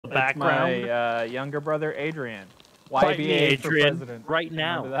background. my younger brother, Adrian. Fight me, YBA for Adrian, president. right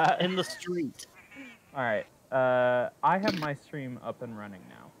now, Remember that? in the street. All right. I have my stream up and running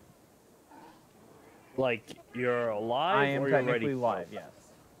now. Like, you're alive I am or you're ready technically to live, go? yes.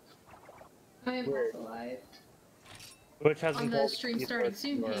 I am also live. Which hasn't On the told stream me starting first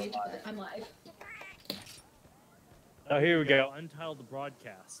soon you're page, alive. but I'm live. Oh, here we go. Untitled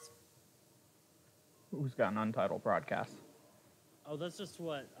broadcast. Who's got an untitled broadcast? Oh, that's just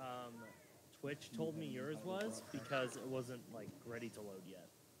what Twitch told me yours was, because it wasn't, like, ready to load yet.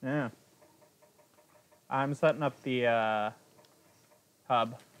 Yeah. I'm setting up the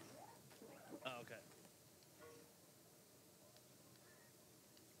hub. Oh, okay.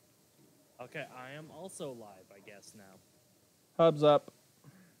 Okay, I am also live, I guess, now. Hub's up.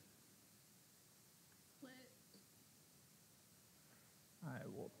 I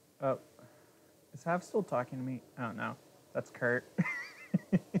will. Oh, is Hav still talking to me? Oh no, that's Kurt.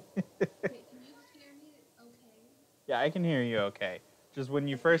 Wait, can you hear me okay? Yeah, I can hear you okay. Just when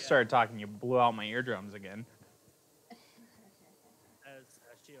you first started talking, you blew out my eardrums again. As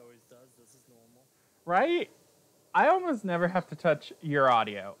she always does, this is normal. Right? I almost never have to touch your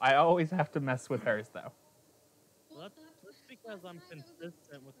audio. I always have to mess with hers, though. Well, that's because I'm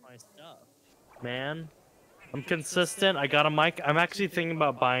consistent with my stuff. Man, I'm consistent. I got a mic. I'm actually thinking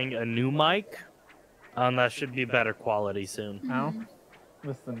about buying a new mic. That should be better quality soon. How?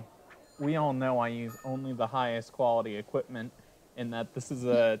 Listen, we all know I use only the highest quality equipment, and that this is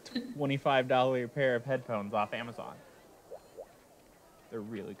a $25 pair of headphones off Amazon. They're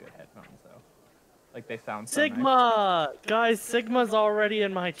really good headphones, though. Like, they sound so nice. Sigma! Guys, Sigma's already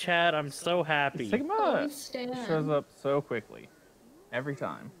in my chat. I'm so happy. Sigma shows up so quickly. Every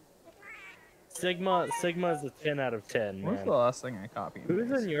time. Sigma's a 10 out of 10, What's man. the last thing I copied?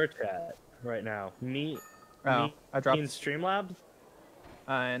 Who's in your chat right now? Me I dropped in Streamlabs?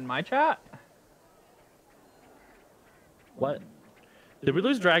 in my chat. What? Did we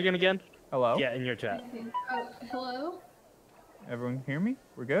lose Dragon again? Hello? Yeah, in your chat. Oh, hello? Everyone hear me?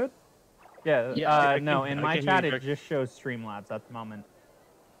 We're good? Yeah, Yeah, no, in my chat hear it just shows Streamlabs at the moment.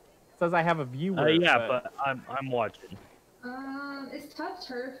 It says I have a viewer. Yeah, but I'm watching. Is Tough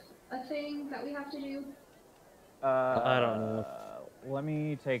Turf a thing that we have to do? I don't know. Let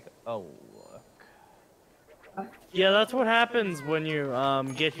me take a look. Yeah, that's what happens when you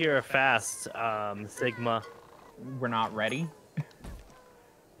get here fast, Sigma. We're not ready?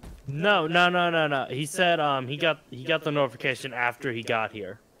 No. He said he got the notification after he got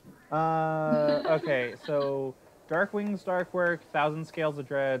here. Okay, so Dark Wings, Dark Work, Thousand Scales of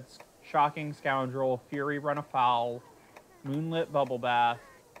Dread, Shocking Scoundrel, Fury Run Afoul, Moonlit Bubble Bath,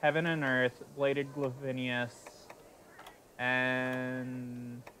 Heaven and Earth, Bladed Glavinius,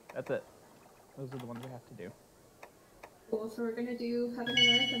 and that's it. Those are the ones we have to do. Cool, so we're gonna do Heaven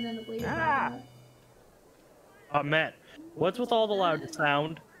and Earth and then the Blade of Dragon. Matt, what's with all the loud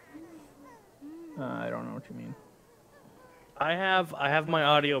sound? I don't know what you mean. I have my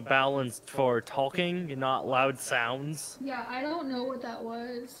audio balanced for talking, not loud sounds. Yeah, I don't know what that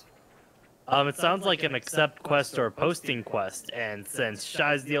was. It sounds like an accept quest or a posting quest, and since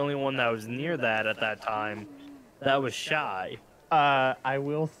Shy's the only one that was near that at that time, that was Shy. I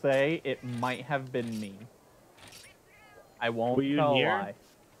will say it might have been me. I won't Were you tell near?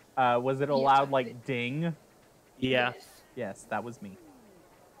 a lie. Was it a loud, Yeah. like, ding? Yeah, Yes, that was me.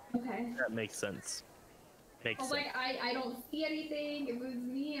 Okay. that makes sense. I Makes was sense. like, I don't see anything. It was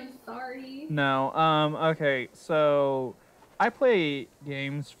me. I'm sorry. No, okay, so I play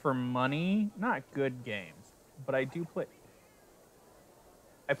games for money, not good games, but I do play.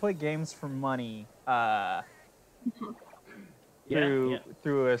 I play games for money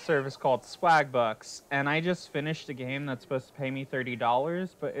through a service called Swagbucks, and I just finished a game that's supposed to pay me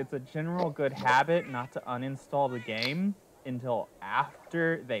 $30, but it's a general good habit not to uninstall the game until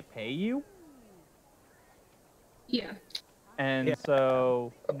after they pay you. Yeah. And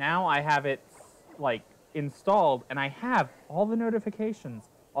so now I have it like installed, and I have all the notifications.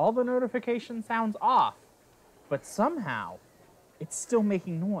 All the notification sounds off, but somehow it's still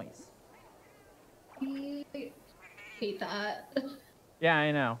making noise. I hate that. Yeah,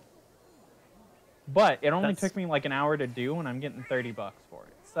 I know. But it only That's- took me like an hour to do, and I'm getting $30 for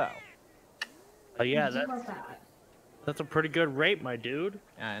it. So. Yeah, I love that. that's a pretty good rate, my dude.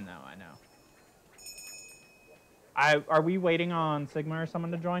 I know. Are we waiting on Sigma or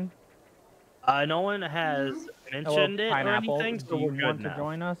someone to join? No one has Hello, mentioned it or Pineapple. anything, so Do you we're good want now. to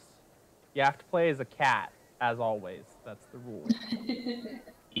join us? You have to play as a cat, as always. That's the rule.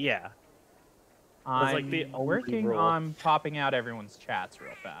 Yeah. I'm like the only working rule. on popping out everyone's chats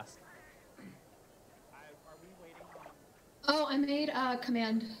real fast. Are we waiting on Oh, I made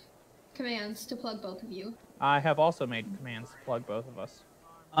commands to plug both of you. I have also made commands to plug both of us.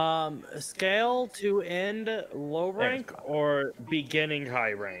 Scale to end low rank Scott. or beginning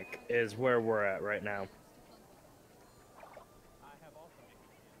high rank is where we're at right now.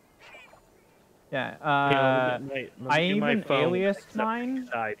 Yeah, Let me I do my even phone aliased except mine,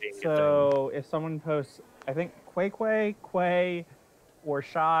 typing thing. so if someone posts, I think Quay, or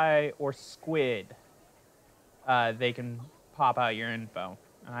Shy, or Squid, they can pop out your info.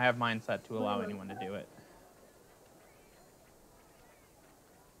 And I have mine set to allow anyone to do it.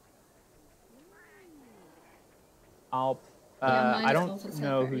 I don't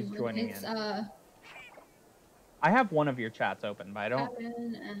know who's joining in. I have one of your chats open, but I don't.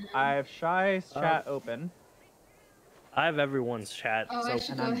 I have Shy's chat open. I have everyone's chat. Oh, I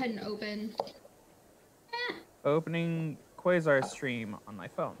should go ahead and open. Opening Quasar stream on my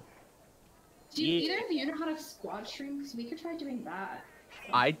phone. Do either of you know how to squad stream? Because we could try doing that.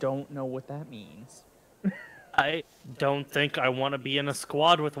 I don't know what that means. I don't think I want to be in a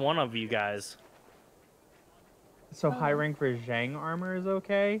squad with one of you guys. So high rank for Zhang armor is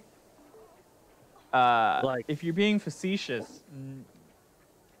okay? If you're being facetious,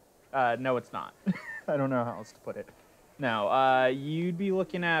 no, it's not. I don't know how else to put it. No, you'd be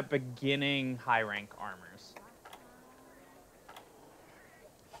looking at beginning high rank armors.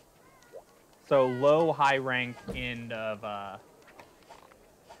 So low high rank end of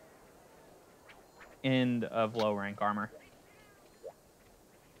low rank armor.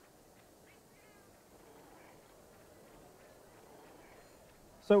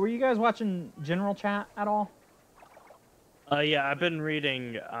 So were you guys watching general chat at all? Yeah, I've been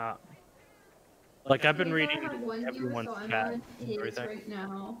reading. I've been reading everyone's chat. Right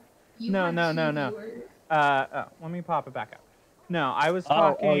now. No. Let me pop it back up. No, I was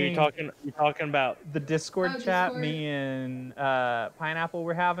talking. Oh, you're talking about the Discord chat. Me and Pineapple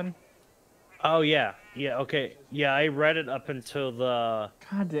were having. Oh yeah, okay, yeah. I read it up until the.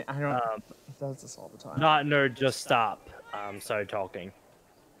 God damn, I don't. It does this all the time. Not nerd, just stop. Started talking.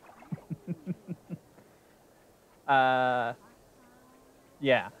 Yeah.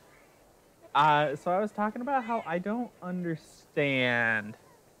 So I was talking about how I don't understand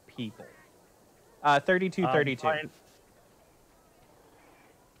people. 3232.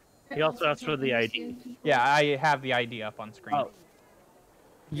 He also asked for the ID. Yeah, I have the ID up on screen. Oh.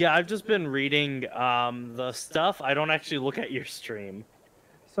 Yeah, I've just been reading the stuff. I don't actually look at your stream.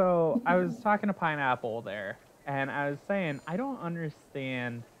 So I was talking to Pineapple there, and I was saying I don't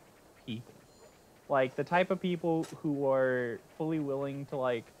understand people. Like the type of people who are fully willing to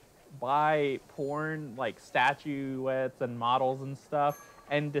like buy porn, like statuettes and models and stuff,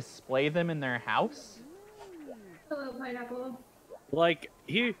 and display them in their house. Hello, Pineapple. Like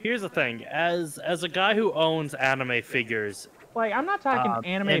here's the thing, as a guy who owns anime figures. Like I'm not talking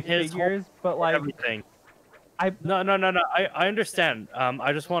anime figures, but like everything. No. I understand.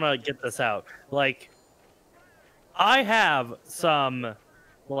 I just want to get this out. Like, I have some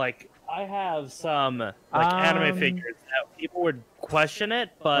anime figures that people would question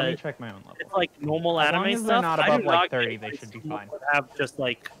it, but let me check my own level. It's like normal anime long as stuff. they're not above like 30, they should be fine. Have just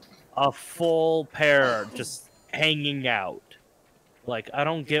like a full pair just hanging out. Like, I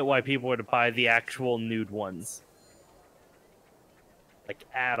don't get why people would buy the actual nude ones. Like,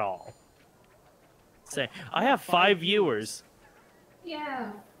 at all. Say, I have 5 viewers.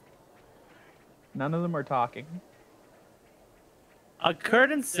 Yeah. None of them are talking.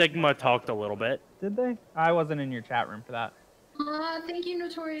 Kurt and Sigma talked a little bit. Did they? I wasn't in your chat room for that. Thank you,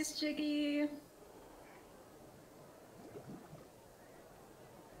 Notorious Jiggy.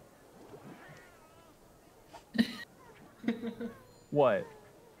 What?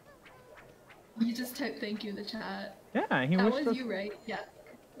 You just typed thank you in the chat. Yeah, he that wished was us... you, right? Yeah.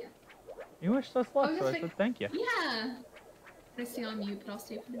 He wished us luck, so I said thank you. Yeah. I stay on mute, but I'll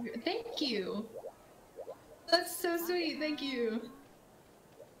stay for the view. Thank you. That's so sweet. Thank you.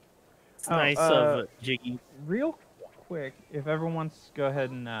 It's nice of Jiggy. Real quick, if everyone wants to go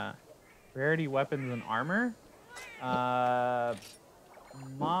ahead and rarity weapons and armor,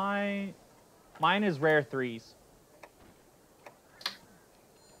 mine is rare 3s.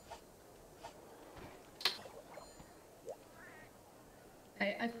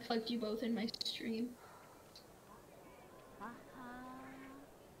 I plugged you both in my stream.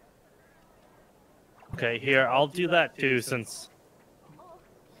 Okay, here, I'll do that too since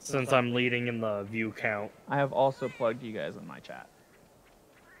I'm leading in the view count. I have also plugged you guys in my chat.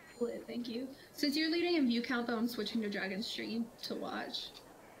 Thank you. Since you're leading in view count, though, I'm switching to Dragon's stream to watch.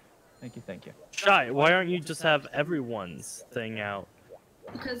 Thank you. Shy, why aren't you just have everyone's thing out?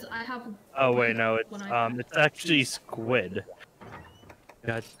 Because I have. Oh wait, no, when I- it's actually squid.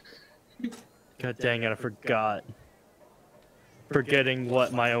 God, God dang it, I forgot. Forgetting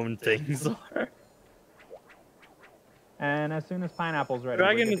what my own things are. And as soon as pineapple's ready, we're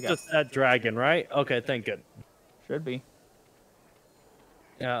Dragon good is to go. just that dragon, right? Okay, thank you. Should be.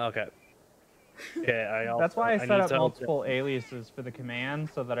 Yeah, okay. Okay, That's why I set need up to multiple aliases for the command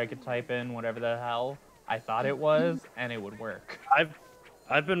so that I could type in whatever the hell I thought it was and it would work.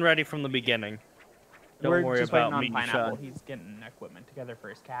 I've been ready from the beginning. Don't We're worry just about waiting me, on Pineapple. Shy. He's getting equipment together for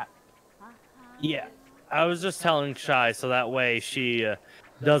his cat. Yeah, I was just telling Shy so that way she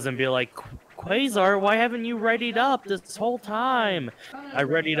doesn't be like, Quasar, why haven't you readied up this whole time? I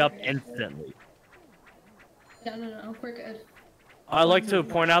readied up instantly. No, we're good. I like to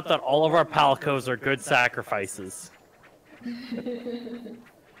point out that all of our Palicos are good sacrifices.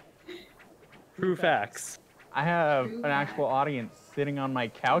 True facts. I have an actual audience sitting on my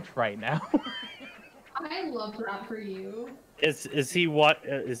couch right now. I love that for you. Is he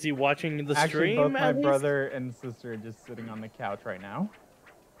watching the Actually, stream? both my at least? brother and sister are just sitting on the couch right now.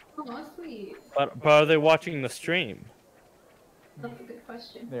 Oh, that's sweet. But are they watching the stream? That's a good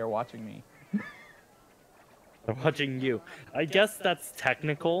question. They are watching me. They're watching you. I guess that's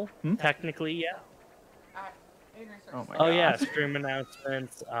technical. Technically, yeah. Oh my god. Oh yeah, stream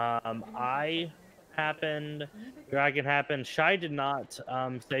announcements. I happened. Dragon happened. Shy did not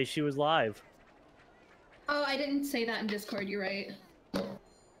say she was live. Oh, I didn't say that in Discord, you're right.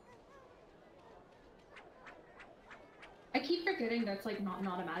 I keep forgetting that's like not an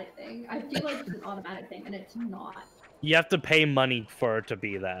automatic thing. I feel like it's an automatic thing, and it's not. You have to pay money for it to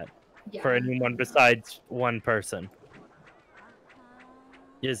be that. Yeah. For anyone besides one person.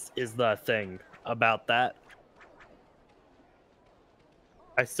 Is the thing about that.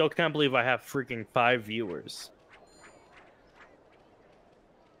 I still can't believe I have freaking 5 viewers.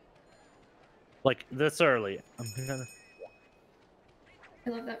 Like this early. I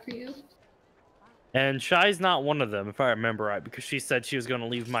love that for you. And Shy's not one of them, if I remember right, because she said she was going to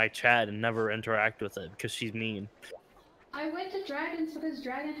leave my chat and never interact with it because she's mean. I went to Dragons because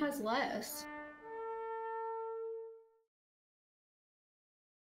Dragon has less.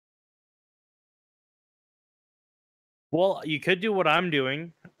 Well, you could do what I'm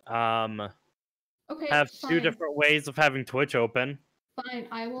doing. Okay, Have fine. 2 different ways of having Twitch open. Fine,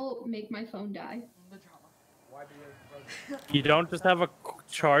 I will make my phone die. You don't just have a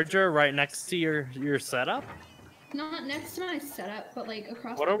charger right next to your setup? Not next to my setup, but like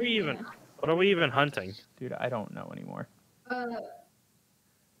across. What the are we room, even? What are we even hunting? Dude, I don't know anymore.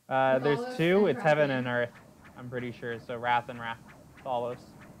 Yeah. There's Thalos 2. and It's Heaven Wrath. and Earth. I'm pretty sure. So Wrath and Thalos.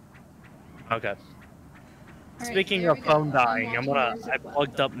 Okay. Alright, Speaking there of we go. phone dying, watching yours I as well.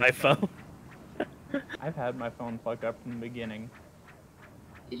 plugged up my phone. I've had my phone plugged up from the beginning.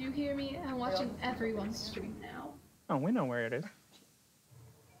 Did you hear me? I'm watching everyone's stream now. Oh, we know where it is.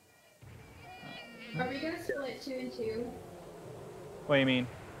 Are we gonna split 2 and 2? What do you mean?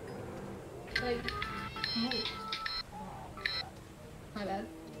 Like, oh. My bad.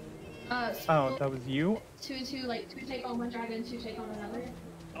 Oh, Split that was you? 2 and 2, like 2 take on one dragon, 2 take on another.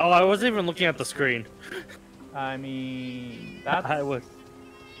 Oh, I wasn't even looking at the screen. I mean, I was.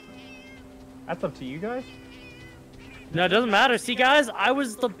 that's up to you guys. No, it doesn't matter. See, guys, I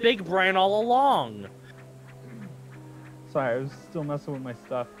was the big brain all along. Sorry, I was still messing with my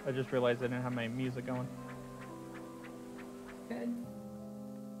stuff. I just realized I didn't have my music going. Good.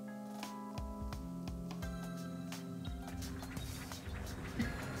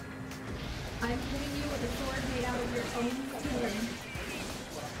 I'm hitting you with a sword made out of your own skin.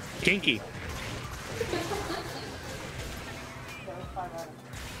 Kinky.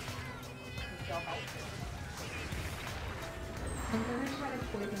 I'm gonna try to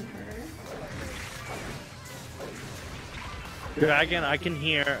poison her. Dragon, I can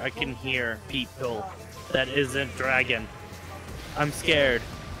hear people. That isn't Dragon. I'm scared.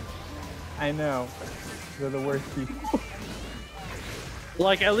 I know. They're the worst people.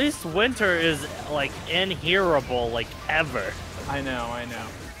 Like, at least Winter is, like, inhearable, like, ever. I know.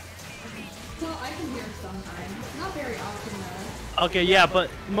 Well, I can hear sometimes. Not very often, though. Okay, yeah, but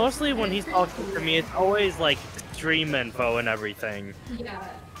mostly when he's talking to me, it's always, like, stream info and everything. Yeah.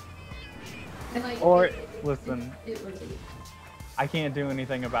 And, like, Or, listen, it really... I can't do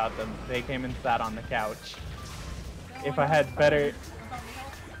anything about them. They came and sat on the couch. If I had better...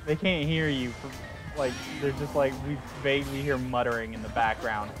 They can't hear you. Like, they're just like, we vaguely hear muttering in the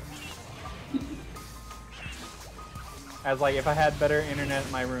background. As like, if I had better internet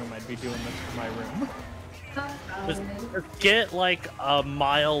in my room, I'd be doing this from my room. Just get, like, a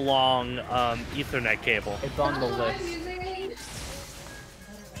mile-long Ethernet cable. It's on the That's what I'm list. using.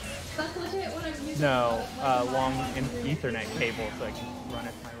 No, long Ethernet cable so I can run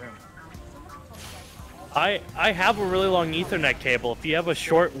it to my room. I have a really long Ethernet cable. If you have a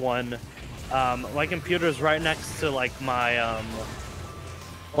short one, my computer's right next to like my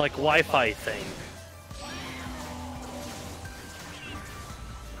like Wi-Fi thing.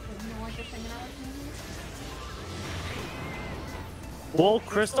 Well,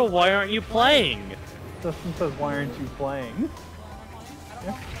 Crystal, why aren't you playing? Justin says, why aren't you playing?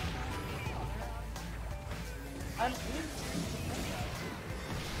 Yeah.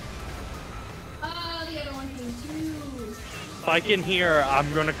 The other one came too. If I can hear,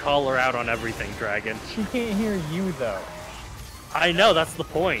 I'm gonna call her out on everything, Dragon. She can't hear you though. I know, that's the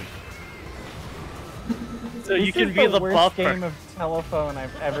point. So This you can is be the worst buffer. game of telephone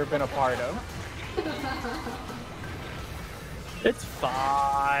I've ever been a part of. It's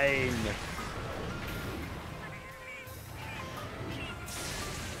fine.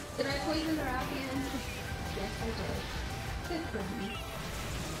 Did I poison the Raffian? Yes, I did. Good for me.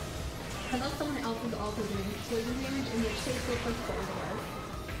 Unless someone else is also doing poison damage, in which case go for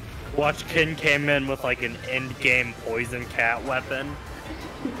Quasar. Watch Kin came in with like an end-game poison cat weapon.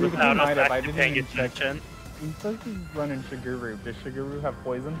 He Without might us have, I actually didn't paying even check. attention. He says he's running Shiguru. Does Shiguru have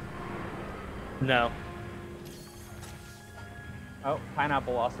poison? No. Oh,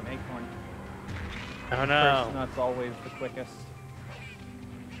 pineapple lost an acorn. Oh First no. nut's always the quickest.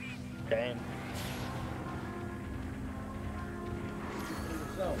 Damn.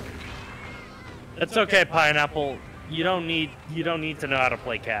 It's okay, Pineapple. You don't need to know how to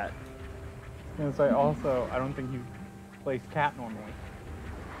play cat. And so I don't think he plays cat normally.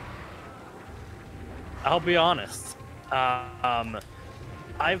 I'll be honest.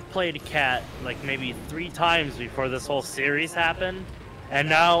 I've played cat like maybe 3 times before this whole series happened, and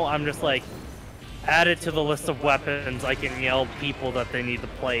now I'm just like, add it to the list of weapons. I can yell people that they need to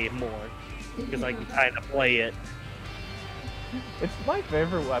play more because I can kind of play it. It's my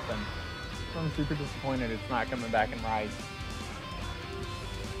favorite weapon. I'm super disappointed it's not coming back in Rise.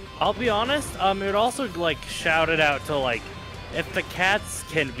 I'll be honest. It would also like shout it out to like, if the cats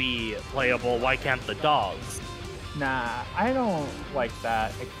can be playable, why can't the dogs? Nah, I don't like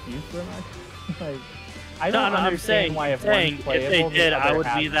that excuse very much. Like, I No, don't no, I'm understand saying, why if one's if playable, they the did, I other would be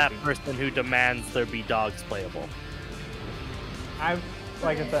has that to be. person who demands there be dogs playable.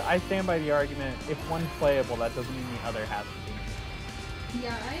 Like I said, I stand by the argument, if one's playable, that doesn't mean the other has to be.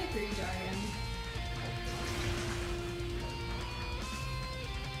 Yeah, I agree, Darian.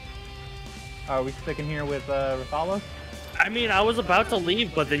 Are we sticking here with Rathalos? I mean, I was about to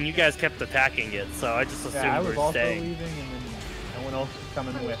leave, but then you guys kept attacking it, so I just assumed Yeah, I we was were also staying. leaving, and then no one else is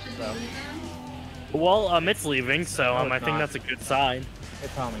coming with, so Well, it's leaving, so No, I it's think not. that's a good sign.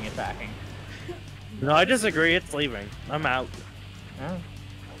 it's homing attacking. No, I disagree. It's leaving. I'm out. Yeah.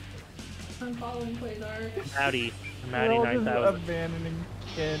 I'm following Quasar. Howdy. I'm We're Howdy all just 9000. abandoning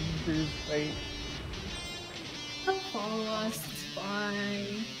Ken to his fate. Don't follow us, it's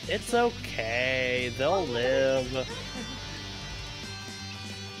fine. It's okay. They'll live.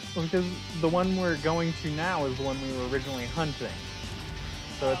 Because the one we're going to now is the one we were originally hunting.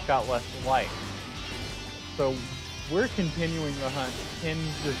 So it's got less life. So we're continuing the hunt.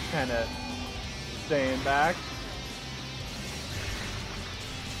 Ken's just kind of staying back.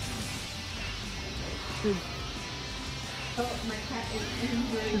 Should Oh, my cat is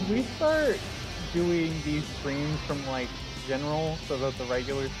injured. Should we start doing these streams from like general so that the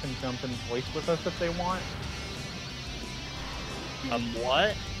regulars can jump and voice with us if they want?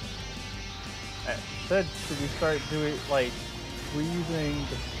 What? I said, should we start doing like we're using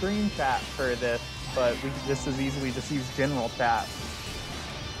the stream chat for this, but we could just as easily just use general chat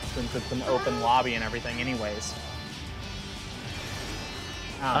since it's an open lobby and everything, anyways.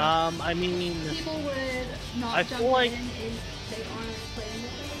 I mean, People would not I jump feel like- in if they aren't playing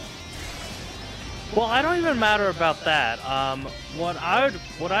with us. well, I don't even matter about that. What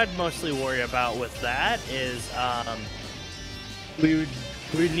I'd mostly worry about with that is, we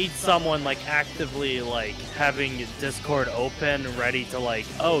would need someone like actively like having Discord open, ready to like,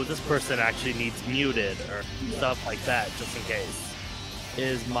 oh, this person actually needs muted or stuff like that, just in case.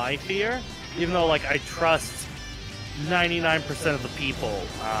 Is my fear, even though like I trust 99% of the people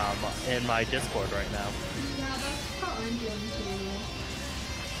in my Discord right now. Yeah, that's how I'm doing too.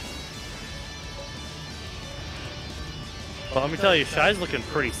 But let me tell you, Shy's looking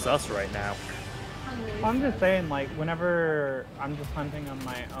pretty sus right now. I'm just saying, like, whenever I'm just hunting on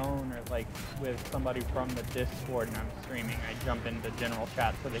my own or like with somebody from the Discord and I'm streaming, I jump into general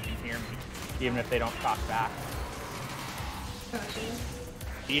chat so they can hear me, even if they don't talk back. Gotcha.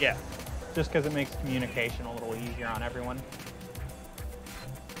 Yeah. Just because it makes communication a little easier on everyone.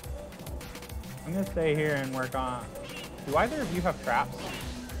 I'm gonna stay here and work on. Do either of you have traps?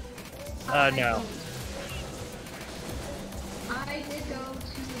 No. I did go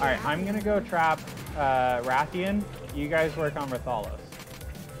to. Alright, I'm gonna go trap Rathian. You guys work on Rathalos.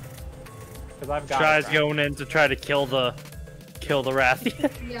 Because I've got Shy's going in to try to kill the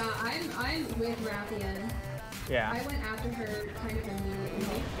Rathian. Yeah, I'm with Rathian. Yeah. I went after her kind of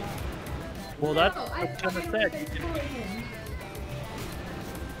immediately. Well, that's No, what I I was gonna fucking say. destroyed him.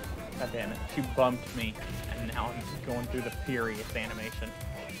 God damn it. She bumped me, and now I'm going through the furious animation.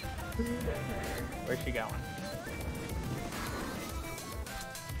 Where's she going?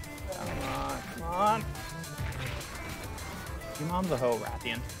 Come on. Your mom's a hoe,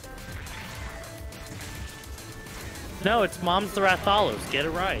 Rathian. No, it's Mom's the Rathalos. Get it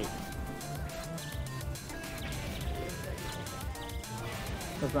right.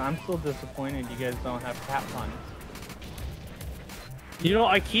 Listen, I'm still disappointed you guys don't have cat puns. You know,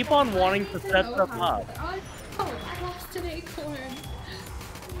 I keep on wanting to set them up. Oh, I lost an acorn.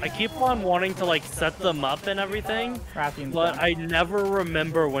 I keep on wanting to like set them up and everything, Rathian's but down. I never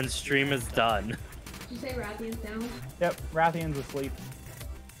remember when stream is done. Did you say Rathian's down? Yep, Rathian's asleep.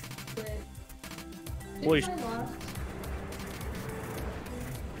 But Boy, I lost.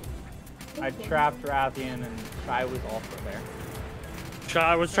 I trapped Rathian, and Shy was also there.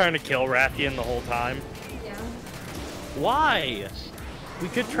 Shy was trying to kill Rathian the whole time. Yeah. Why? We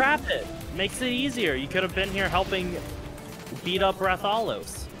could trap it. Makes it easier. You could have been here helping beat up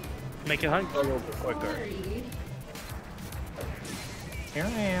Rathalos. Make it hunt go a little bit quicker. Sorry. Here I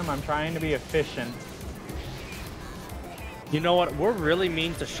am, I'm trying to be efficient. You know what? We're really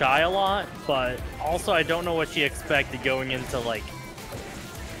mean to Shy a lot, but also I don't know what she expected going into like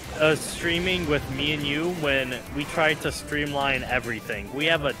streaming with me and you when we tried to streamline everything. We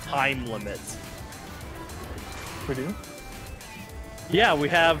have a time limit. We do? Yeah, we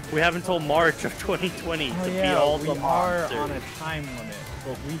have until March of 2020 Oh to beat yeah, all we the are monsters. on a time limit,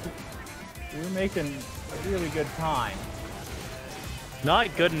 but we're making a really good time.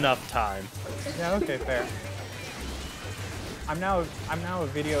 Not good enough time. Yeah, okay, fair. I'm now a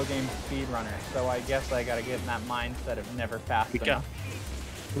video game speedrunner, so I guess I gotta get in that mindset of never fast enough.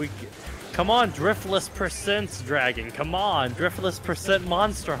 Come on, Driftless % Dragon. Come on, Driftless %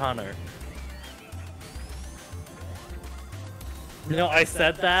 Monster Hunter. You know, I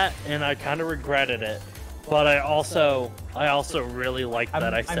said that and I kind of regretted it, but I also really like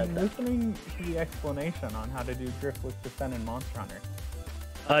that I said I'm that. listening to the explanation on how to do Driftless Descent in Monster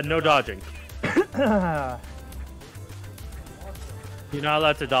Hunter. No dodging. I You're not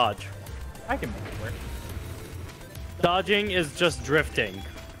allowed to dodge. can make it work. Dodging is just drifting.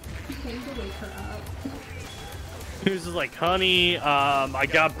 He came to wake her up. He was just like, honey, I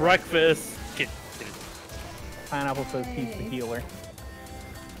got breakfast. Pineapple says he's the healer.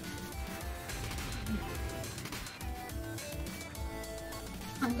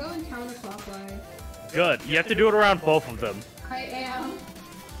 I'm going counterclockwise. Good. You have to do it around both of them. I am.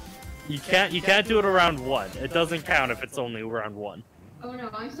 You can't do it around one. It doesn't count if it's only around one. Oh no,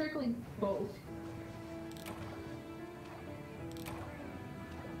 I'm circling both.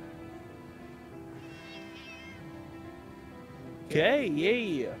 Okay,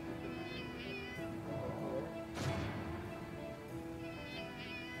 yeah.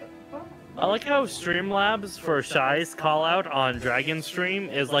 I like how Streamlabs for Shy's call out on Dragon Stream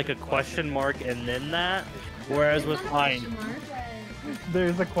is like a question mark and then that, whereas with mine,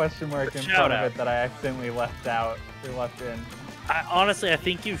 There's a question mark in Shout front out. of it that I accidentally left out. Or left in. honestly I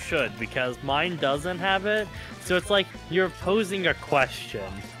think you should because mine doesn't have it, so it's like you're posing a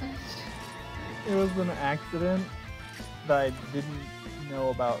question. It was an accident that I didn't know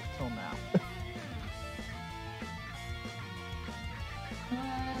about till now.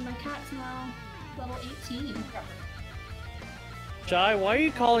 My cat's now level 18. Shy, why are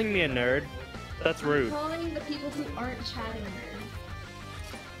you calling me a nerd? That's I'm rude. calling the people who aren't chatting nerds.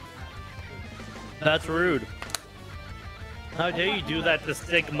 That's rude. How dare you do that to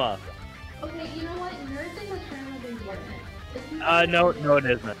Sigma? Okay, you know what? Nerds is a term of endearment. If you No, it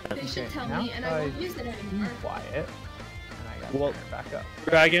isn't. They should Okay, tell now me, and I won't use it Be anymore. quiet. And I got Well- to turn back up.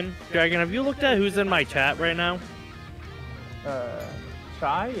 Dragon, have you looked at who's in my chat right now?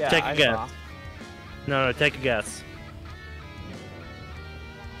 Shy? Yeah, Take a I guess. saw. No, take a guess.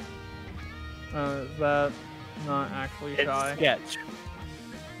 Is that not actually It's Shy? Sketch.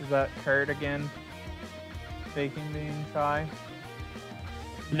 Is that Kurt again? Faking being Shy?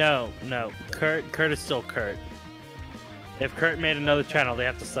 No. Kurt is still Kurt. If Kurt made another channel, they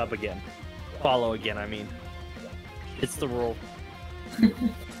have to sub again. Follow again, I mean. It's the rule.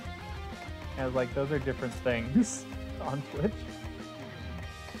 I was like, those are different things on Twitch.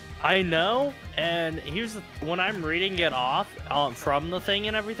 I know, and when I'm reading it off from the thing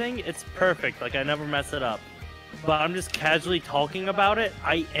and everything, it's perfect. Like I never mess it up. But I'm just casually talking about it.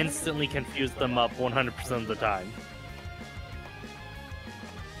 I instantly confuse them up 100% of the time.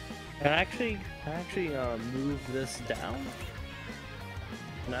 Can I actually move this down?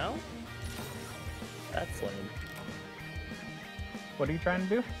 No? That's lame. What are you trying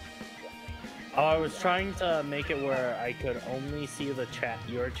to do? Oh, I was trying to make it where I could only see the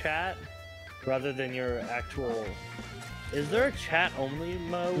your chat, rather than your actual... Is there a chat only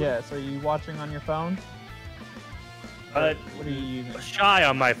mode? Yes, are you watching on your phone? What are you using? Shy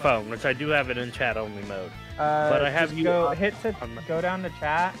on my phone, which I do have it in chat only mode. But I have you go down to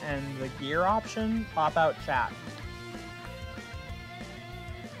chat and the gear option, pop out chat.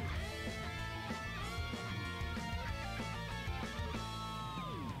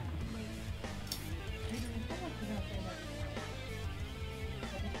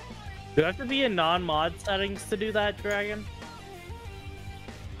 Do I have to be in non-mod settings to do that, Dragon?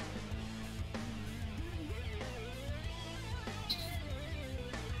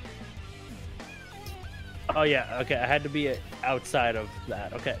 Oh yeah, okay, I had to be outside of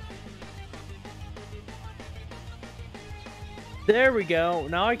that, okay. There we go,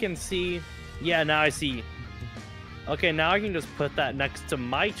 now I can see, yeah, now I see. Okay, now I can just put that next to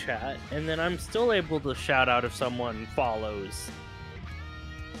my chat, and then I'm still able to shout out if someone follows.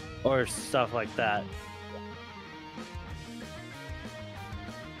 Or stuff like that.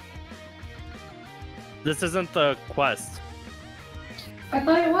 This isn't the quest. I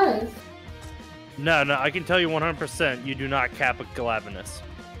thought it was. No, I can tell you 100% you do not cap a Galavinus.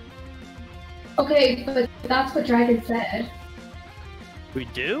 Okay, but that's what Dragon said. We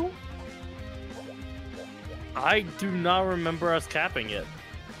do? I do not remember us capping it.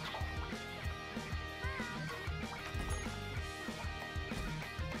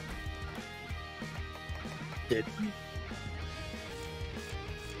 Did we?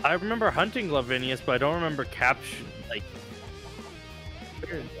 I remember hunting Glavinius, but I don't remember capture, like...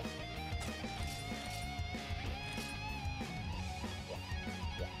 Weird.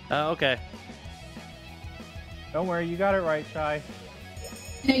 Okay. Don't worry, you got it right, Shy.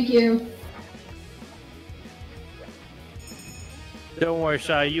 Thank you. Don't worry,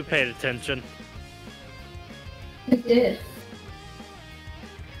 Shy, you paid attention. I did.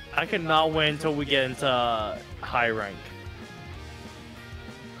 I cannot wait until we get into high rank.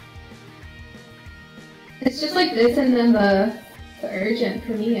 It's just like this and then the urgent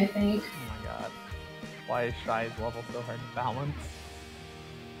for me, I think. Oh my god. Why is Shy's level so hard to balance?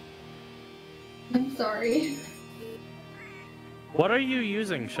 I'm sorry. What are you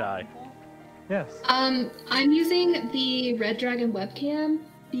using, Shy? Yes. I'm using the Red Dragon webcam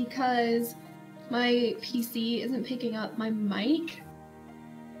because my PC isn't picking up my mic.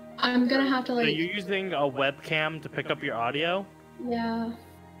 I'm gonna have to like... So you're using a webcam to pick up your audio? Yeah.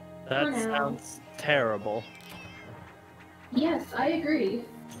 That sounds terrible. Yes, I agree.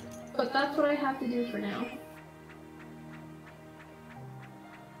 But that's what I have to do for now.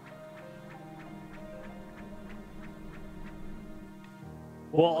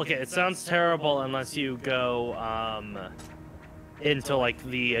 Well, okay, it sounds terrible unless you go into like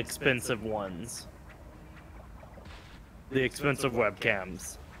the expensive ones. The expensive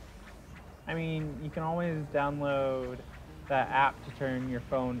webcams. I mean, you can always download that app to turn your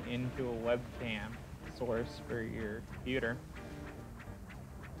phone into a webcam source for your computer.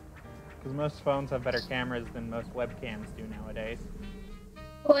 Because most phones have better cameras than most webcams do nowadays.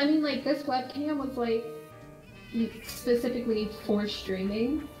 Well, I mean, like, this webcam was, like, specifically for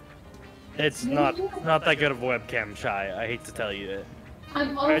streaming. It's not that good of a webcam, Shy. I hate to tell you it.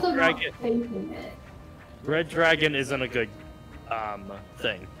 I'm also not faking it. Red Dragon isn't a good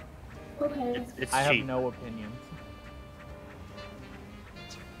thing. Okay. It's I cheap. have no opinions.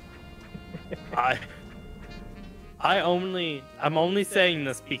 I'm only saying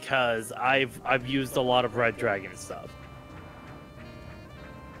this because I've used a lot of Red Dragon stuff.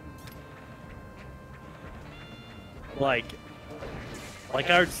 Like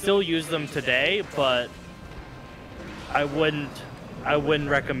I would still use them today, but I wouldn't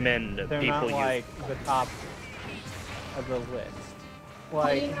recommend They're people not use like the top of the list.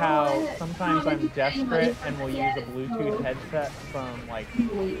 Like how sometimes I'm desperate and will use a Bluetooth headset from like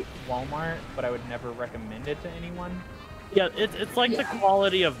Walmart, but I would never recommend it to anyone. Yeah, it's like the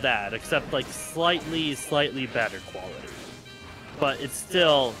quality of that, except like slightly better quality. But it's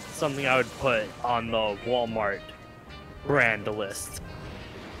still something I would put on the Walmart brand list.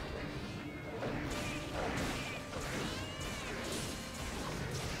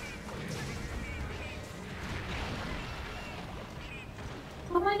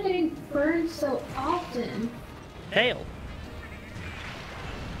 How am I getting burn so often? Hail.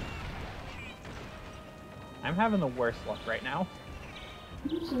 I'm having the worst luck right now.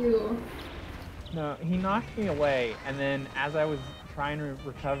 Thank you. No, he knocked me away, and then as I was trying to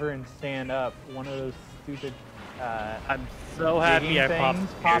recover and stand up, one of those stupid I'm so happy digging I things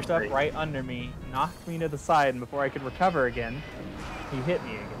popped popped up piercing. right under me, knocked me to the side, and before I could recover again, he hit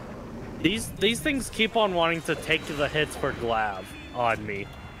me again. These things keep on wanting to take the hits for Glav on me.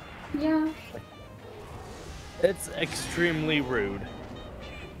 Yeah. It's extremely rude.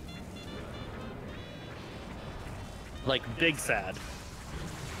 Like, big sad.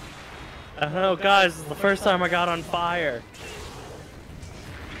 I don't know, guys, it's the first time I got on fire.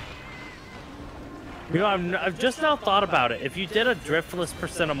 You know, I've just now thought about it. If you did a driftless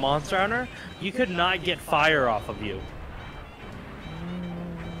percent of Monster Hunter, you could not get fire off of you.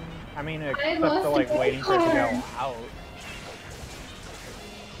 I mean, I except lost for like a waiting for it to go card. out.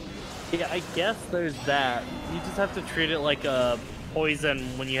 Yeah, I guess there's that. You just have to treat it like a poison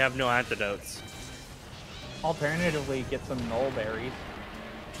when you have no antidotes. Alternatively, get some null berries.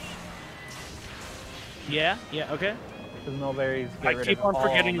 Yeah, okay. Because null berries get I rid keep of on all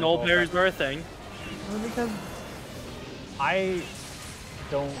forgetting null mental berries effects. are a thing. Well, because I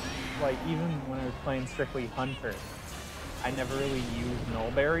don't, like, even when I was playing strictly Hunter, I never really used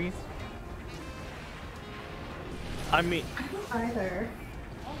null berries. I mean, I don't either.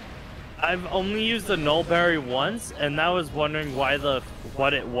 I've only used the null berry once, and that was wondering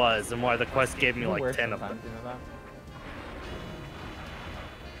what it was and why the quest gave me It like works 10 of them. sometimes, you know that?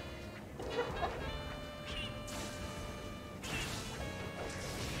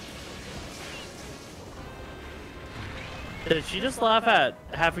 Did she just laugh at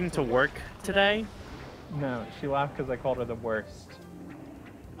having to work today? No, she laughed because I called her the worst.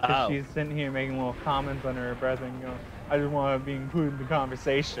 'Cause Oh. she's sitting here making little comments under her breath and going, I just want to be included in the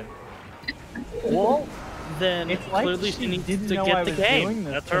conversation. Well, then It's like clearly she she needs didn't to know get I the was game. doing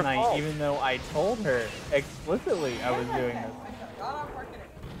this That's her tonight, fault. even though I told her explicitly I was doing this.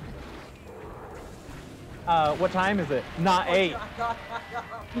 What time is it? Not 8.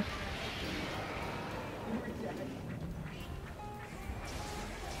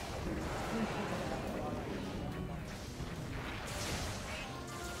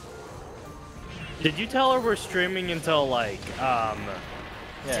 Did you tell her we're streaming until like Yeah.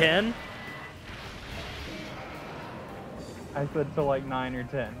 10? I said till like 9 or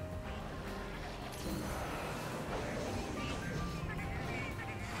 10.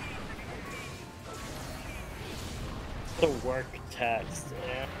 The work text,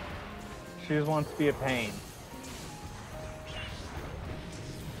 yeah. She just wants to be a pain.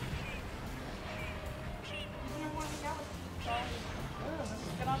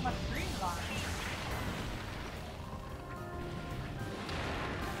 Get on my screen on.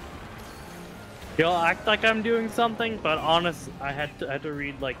 You'll act like I'm doing something, but honest, I had to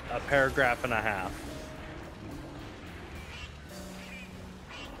read like a paragraph and a half.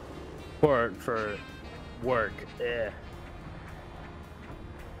 For work.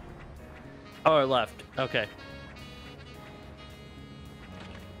 Oh, I left. Okay.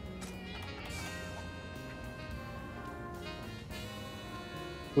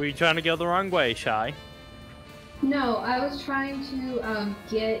 Were you trying to go the wrong way, Shy? No, I was trying to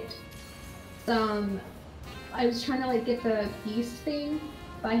get some. I was trying to like get the beast thing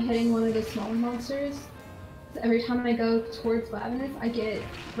by hitting one of the smaller monsters. So every time I go towards Lavinus, I get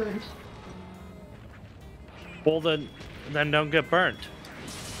burned. Well, then don't get burnt.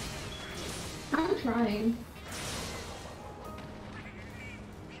 I'm trying.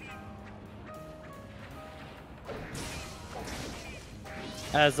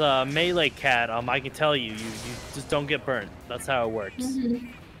 As a melee cat, I can tell you, you just don't get burnt. That's how it works. Mm-hmm.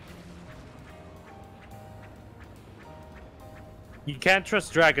 You can't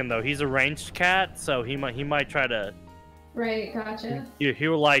trust Dragon though. He's a ranged cat, so he might try to. Right, gotcha. He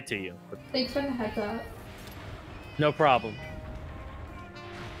will lie to you. But Thanks for the heads up. no problem.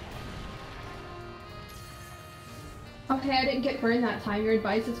 Okay, I didn't get burned that time. Your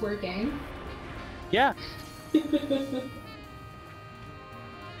advice is working. Yeah.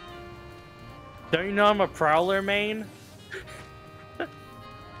 Don't you know I'm a Prowler main?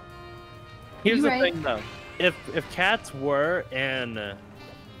 Here's You the right. thing though. If cats were in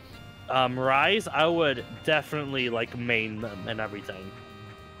Rise, I would definitely like main them and everything.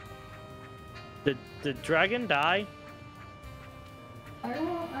 Did Dragon die? I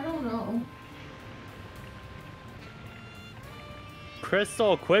don't know.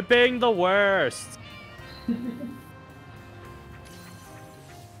 Crystal, quit being the worst.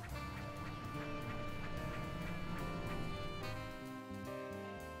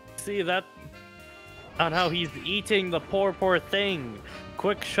 See that? On how he's eating the poor thing.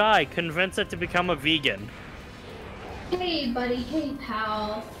 Quick, Shy, convince it to become a vegan. Hey, buddy. Hey,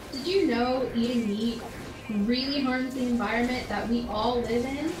 pal. Did you know eating meat really harms the environment that we all live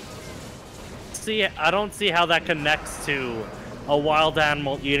in? See, I don't see how that connects to a wild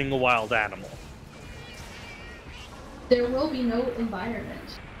animal eating a wild animal. There will be no environment.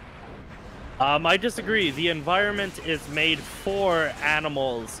 I disagree. The environment is made for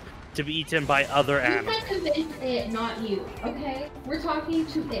animals to be eaten by other You animals. said convince it, not you, okay? We're talking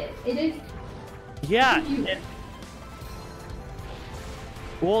to it. It is Yeah. you.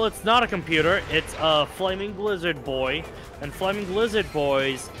 Well, it's not a computer. It's a Flaming Blizzard boy, and Flaming Blizzard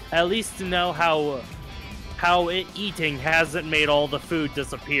boys at least know how it eating hasn't made all the food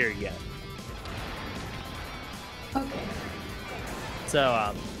disappear yet. Okay.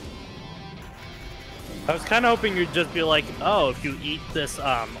 So, I was kind of hoping you'd just be like, oh, if you eat this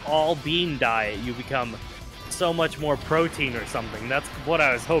all bean diet, you become so much more protein or something. That's what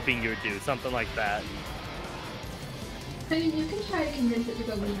I was hoping you would do, something like that. I mean, you can try to convince it to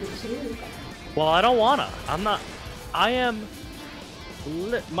go vegan too. Well, I don't wanna.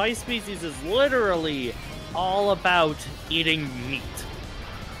 My species is literally all about eating meat.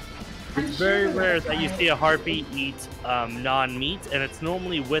 I'm It's very sure rare that's that you right. see a harpy eat non-meat, and it's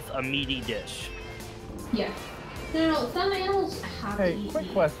normally with a meaty dish. Yeah. No, some animals have to Hey, eat quick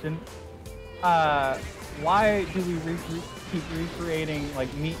meat. question. Why do we keep recreating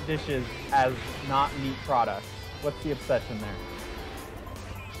like meat dishes as not meat products? What's the obsession there?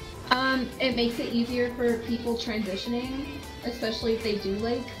 It makes it easier for people transitioning, especially if they do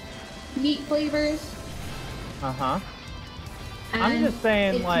like meat flavors. Uh-huh. I'm And just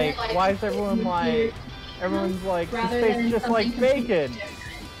saying, it's like, more why is everyone it's like, weird, everyone's like, this rather tastes than just like something completely bacon. different.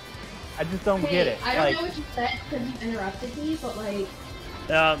 I just don't Hey, get it. I don't Like, know what you said because you interrupted me, but like,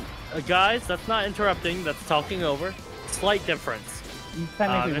 Guys, that's not interrupting. That's talking over. Slight difference. you're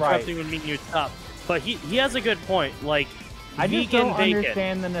technically right. Interrupting would mean you stop. But he has a good point. Like, I just vegan don't bacon.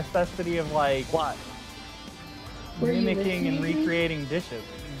 understand the necessity of like What? Were you mimicking and listening? recreating dishes.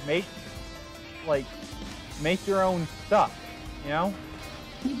 Make your own stuff. You know?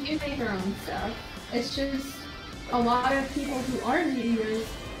 you do make your own stuff. It's just a lot of people who are meat eaters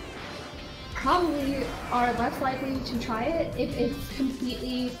probably are less likely to try it if it's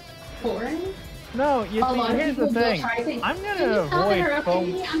completely foreign. No, you A lot see, of here's the people will thing. try things. I'm Can gonna you stop avoid interrupting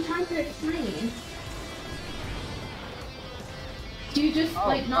foam. me? I'm trying to explain. Do you just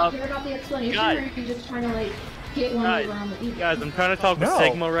like not care about the explanation, guys. or are you just trying to like get one Guys, over on the eating? Guys, I'm trying to talk with No.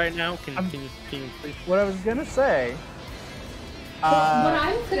 Sigma right now. Can I'm- you please? What I was gonna say. Well, what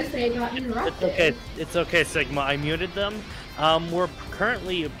I was gonna say got interrupted. It's okay. It's okay, Sigma. I muted them. We're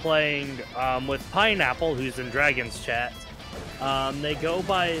currently playing with Pineapple, who's in Dragon's chat. They go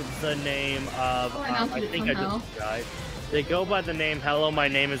by the name of. Oh, I announced I it think I somehow. just died. They go by the name "Hello, my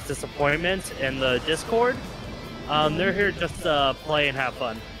name is Disappointment" in the Discord. They're here just to play and have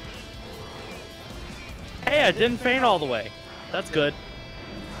fun. Hey, I didn't faint all the way. That's good.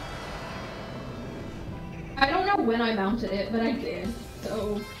 I don't know when I mounted it, but I did.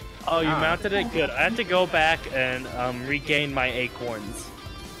 So Oh, you Ah. mounted it? Good. I had to go back and regain my acorns.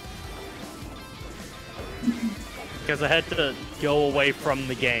 Because I had to go away from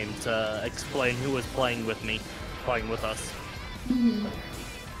the game to explain who was playing with me, playing with us. mhm.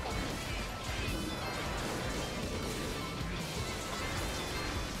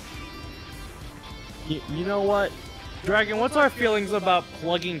 You know what? Dragon, what's our feelings about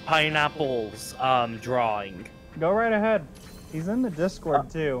plugging Pineapple's drawing? Go right ahead. He's in the Discord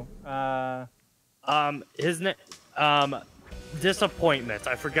too. His name, Disappointment.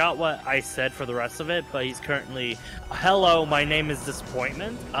 I forgot what I said for the rest of it, but he's currently, hello, my name is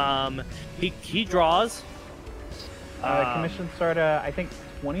Disappointment. He draws. Commission start at, I think,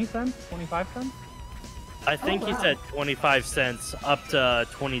 20 cents, 25 cents. I think he wow. said 25 cents up to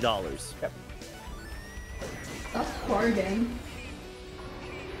 $20. Yep. That's a bargain.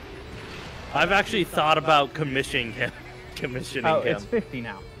 I've actually thought about commissioning him. Oh, it's 50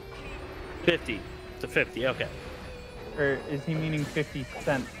 now. 50 to 50. Okay. Or is he meaning 50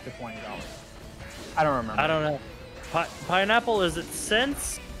 cents to $20? I don't remember. I don't know. Pineapple, is it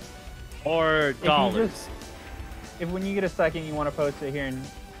cents or you dollars? just- If when you get a second, you want to post it here, and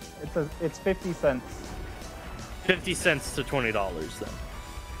it says it's 50 cents. 50 cents to $20 then.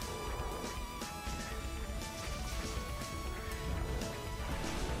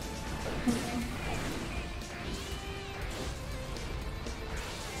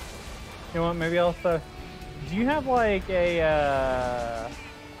 You know what? Maybe I'll. Do you have like a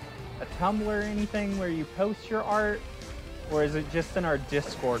Tumblr or anything where you post your art? or is it just in our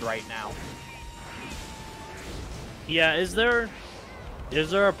Discord right now? Yeah, is there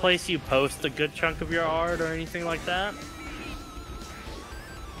a place you post a good chunk of your art or anything like that?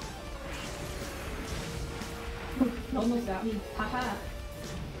 Almost got me. Haha.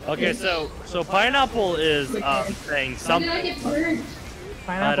 Okay, so Pineapple is saying Why did I something. get burned?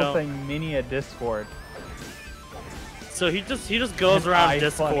 Pineapple don't- saying mini a Discord. So he just goes around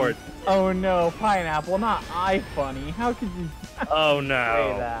Discord. Oh no, Pineapple, not iFunny. How could you Oh say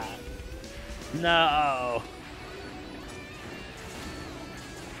no. that? No.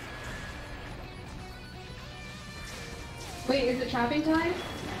 Wait, is it trapping time?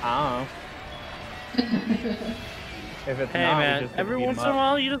 I don't know. If it's Hey not, we man, just every beat 'em once in a up.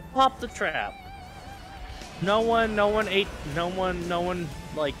 while you just pop the trap. No one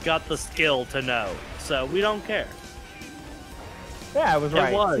like got the skill to know, so we don't care. Yeah, I was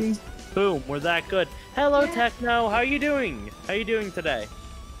right. It was. See? Boom, we're that good. Hello, Yeah. Techno. How you doing? How you doing today?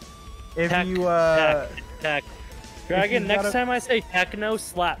 If Tech, you Tech. Dragon, you next gotta- time I say Techno,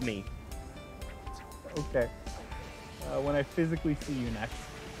 slap me. okay. When I physically see you next.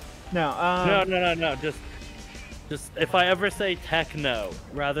 No, No. Just if I ever say Techno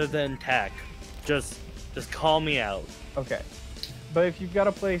rather than Tech, just call me out. Okay. But if you've got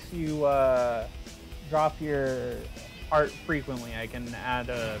a place you drop your art frequently, I can add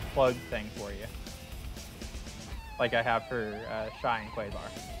a plug thing for you. Like I have for Shy and Quasar.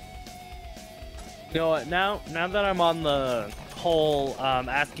 You know what? Now that I'm on the whole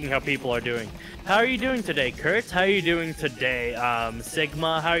asking how people are doing, how are you doing today, Kurt? How are you doing today,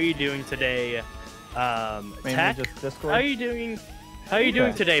 Sigma? How are you doing today, Mainly Tech? just Discord. How are you doing? How are you doing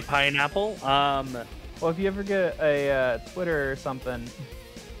Okay. today, Pineapple? Well, if you ever get a Twitter or something,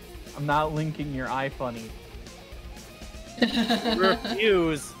 I'm not linking your iFunny.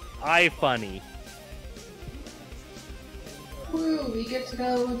 refuse iFunny. Woo, we get to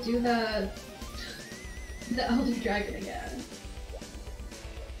go do the Elder Dragon again.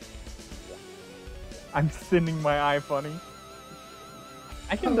 I'm sending my iFunny.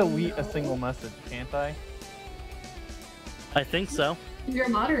 I can Oh, delete a no. single message, can't I? I think so. You're a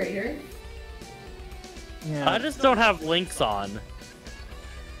moderator. Yeah. I just don't have links on.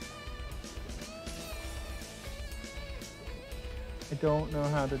 I don't know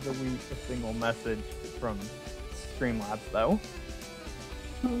how to delete a single message from Streamlabs though.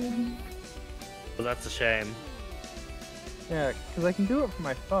 So that's a shame. Yeah, because I can do it from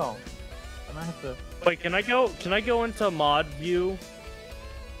my phone. And I have to. Wait, can I go into mod view?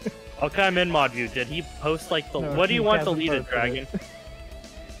 Okay, I'm in mod view. Did he post like the? No, What do you he want hasn't deleted, posted Dragon? it.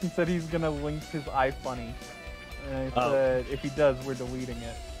 He said he's gonna link his iFunny. And I Oh. said if he does, we're deleting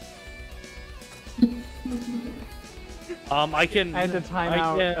it. I can. I had to time I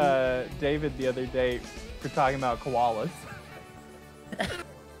out can- David the other day for talking about koalas.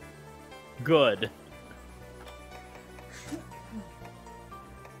 Good.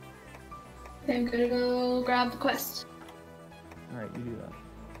 I'm gonna go grab the quest. Alright, you do that.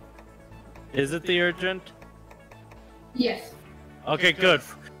 Is it the urgent? Yes. Okay, good.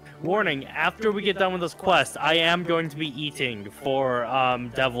 Warning: after we get done with this quest, I am going to be eating for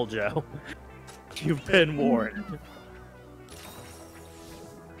Devil Joe. You've been warned.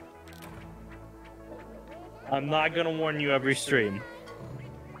 I'm not gonna warn you every stream.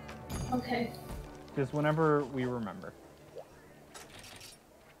 Okay. Just whenever we remember.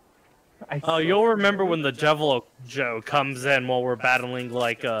 Oh, you'll remember when the Devil Joe comes in while we're battling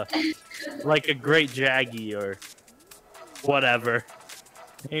like a great Jaggy or whatever.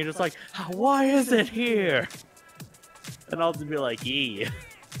 And you're just like, why is it here? And I'll just be like, yee.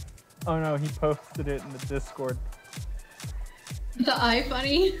 Oh no, he posted it in the Discord. The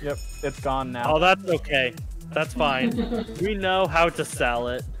iFunny. Yep, it's gone now. Oh, that's okay. That's fine. We know how to sell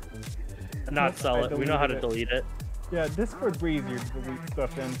it. Not Nope, sell I it. We know how to deleted delete it. Yeah, Discord's way easier to delete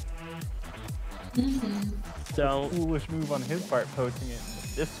stuff in. Don't. Foolish move on his part posting it in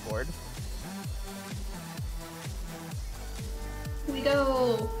the Discord. We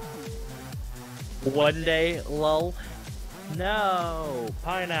go. One day, lol. No,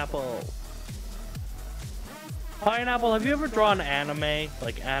 Pineapple. Pineapple, have you ever drawn anime?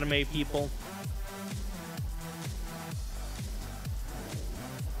 Like anime people?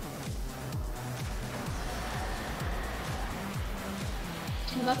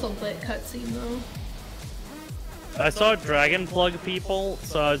 Well, that's a lit cutscene though. I saw Dragon plug people,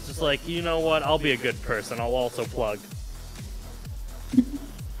 so I was just like, you know what? I'll be a good person. I'll also plug.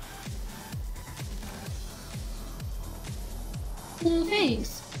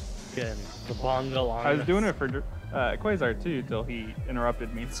 Thanks. Again, the bongo on. I was doing it for Quasar too, till he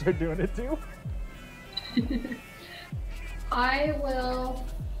interrupted me and started doing it too. I will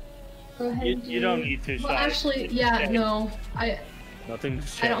go ahead and You don't need to. Well, Shy. actually, yeah, no. Nothing to I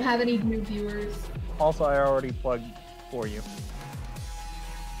share. don't have any new viewers. Also, I already plugged for you.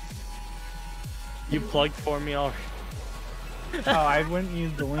 You plugged for me already. Oh, I went and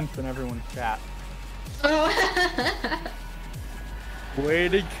used the links in everyone's chat. Oh.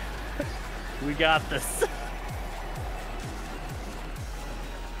 Waiting. We got this.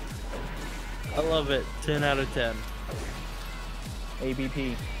 I love it. 10 out of 10.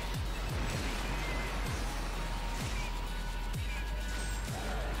 ABP.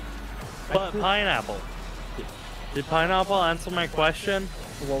 But pineapple. Did pineapple answer my question?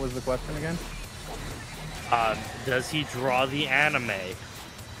 What was the question again? Does he draw the anime?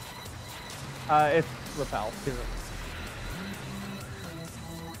 It's repel.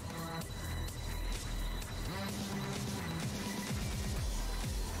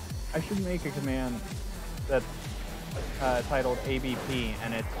 I should make a command that's titled ABP,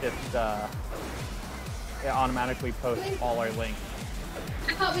 and it's just it automatically posts all our links.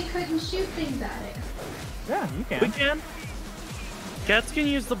 I thought we couldn't shoot things at it. Yeah, you can. We can. Cats can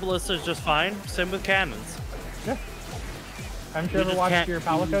use the ballistas just fine. Same with cannons. Yeah. Haven't you We ever just watched can't your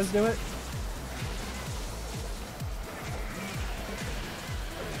Palicos use- do it?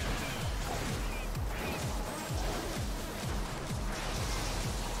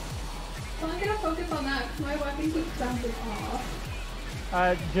 Well, I'm gonna focus on that because my weapon keeps bouncing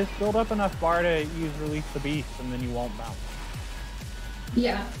off. Just build up enough bar to use Release the Beast, and then you won't bounce.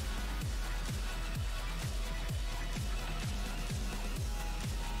 Yeah.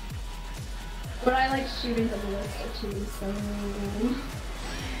 But I like shooting the ballista too, so...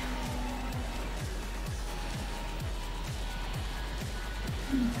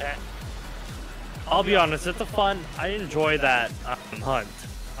 I'll be honest, it's a fun. I enjoy that hunt.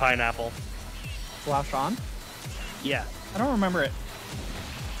 Pineapple. Flash on? Yeah. I don't remember it.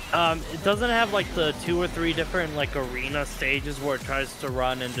 It doesn't have like the 2 or 3 different like arena stages where it tries to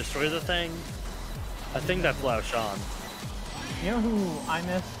run and destroy the thing. I think that's Lao Shan. You know who I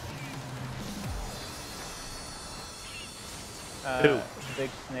miss? Who? Big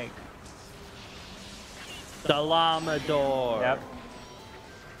Snake. The Lamador. Yep.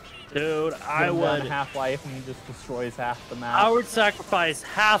 Dude, I Goes down would. to Half-Life and he just destroys half the map. I would sacrifice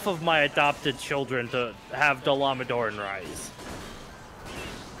half of my adopted children to have the Lamador and Rise.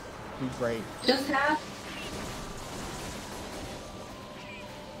 Be great. Just half?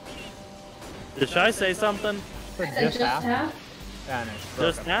 Should I say something? For I said just half? Yeah, no, it's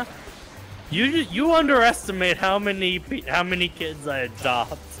Just broken. now? You underestimate how many kids I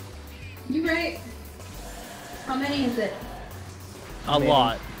adopt. You right. How many is it? A Maybe.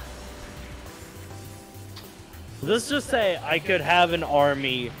 lot. Let's just say I could have an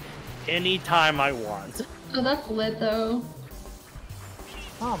army anytime I want. Oh, that's lit though.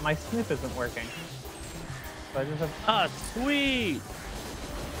 Oh, my snip isn't working. So I just have... Ah, sweet!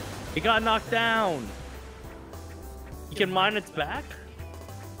 It got knocked down. You can mine its back?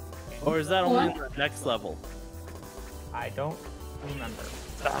 Or is that only in the next level? I don't remember.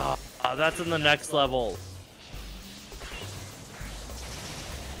 Ah, that's in the next level.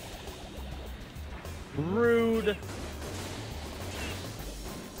 Rude.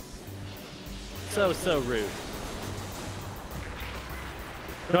 So rude.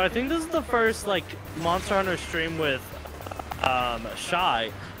 No, I think this is the first like Monster Hunter stream with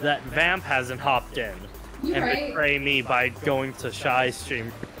Shy that Vamp hasn't hopped in You're and right. betray me by going to Shy's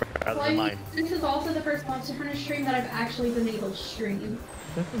stream rather Well, I than mean, mine. this is also the first Monster Hunter stream that I've actually been able to stream.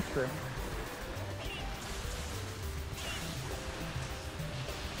 This is true.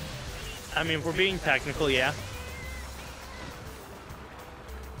 I mean, if we're being technical, yeah.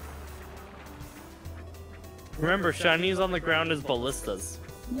 Remember, shinies on the ground is ballistas.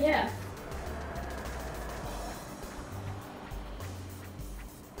 Yeah.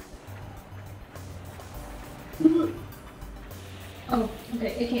 Oh,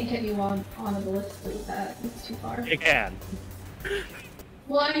 okay. It can't get you on a ballista with that. It's too far. It can.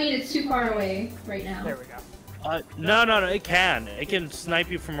 Well, I mean, it's too far away right now. There we go. No, it can. It can snipe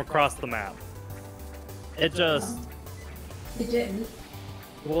you from across the map. It just... It didn't.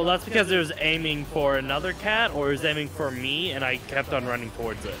 Well, that's because it was aiming for another cat, or it was aiming for me, and I kept on running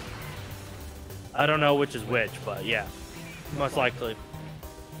towards it. I don't know which is which, but yeah. Most likely.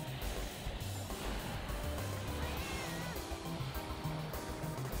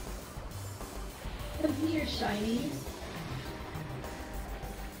 Come here, shinies.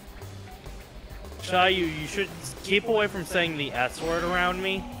 Shy, you should keep away from saying the S word around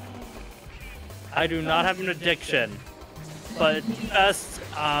me. I do not have an addiction. But it's best,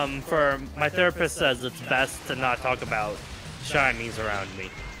 for my therapist says it's best to not talk about shinies around me.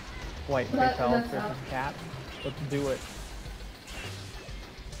 White That's pigtails up. versus cat. Let's do it.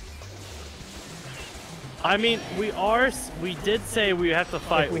 I mean, we did say we have to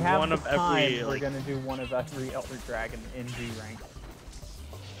fight If we have one the of time, every, we're like, gonna do one of every Elder Dragon in G rank.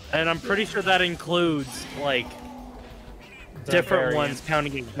 and I'm pretty sure that includes, like, The different ones variants.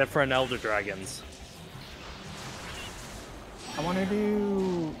 counting as different Elder Dragons. I want to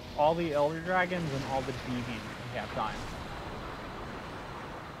do all the Elder Dragons and all the Deviants if we have time.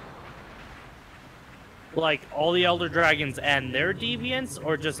 Like, all the Elder Dragons and their deviants,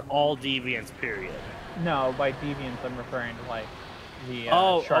 or just all deviants, period? No, by Deviants I'm referring to like the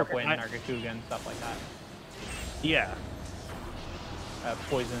Oh, Sharpwind, okay. Nargacuga, and stuff like that. Yeah.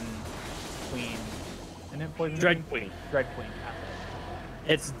 Poison Queen. Isn't it Poison Dread Queen? Queen. Dread Queen, that's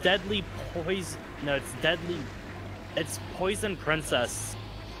it. It's Deadly Poison. No, it's Deadly. It's Poison Princess.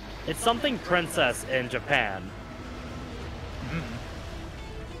 It's something Princess in Japan.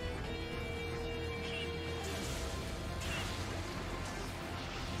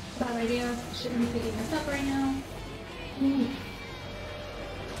 Bad idea. Shouldn't be picking this up right now.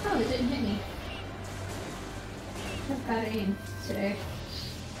 Oh, it didn't hit me. I have bad aim today.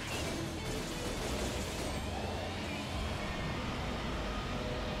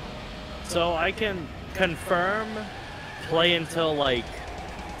 So I can confirm play until like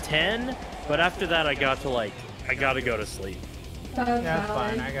 10, but after that I gotta go to sleep. That was Yeah, that's valid.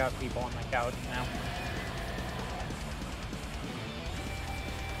 fine. I got people on my couch now.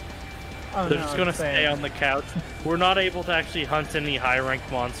 Oh, They're no, just I'm gonna saying- stay on the couch. We're not able to actually hunt any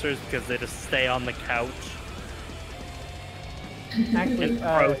high-ranked monsters because they just stay on the couch. Actually, in do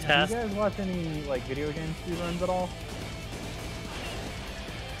protest. you guys watch any like video game speedruns at all?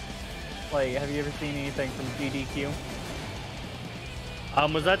 Like, have you ever seen anything from GDQ?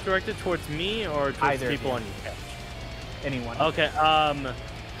 Was that directed towards me or towards Either of people you. on your couch? Anyone? Okay,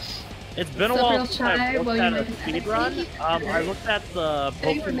 it's been a So while real since shy, I looked well, you at a might have speed run. I looked at the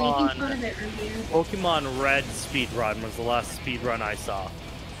They were making fun Pokemon of it earlier. Pokemon Red speed run was the last speed run I saw.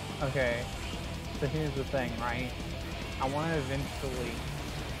 Okay, so here's the thing, right? I want to eventually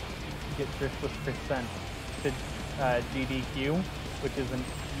get Driftless Percent to GDQ, which is a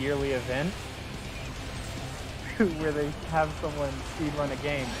yearly event where they have someone speedrun a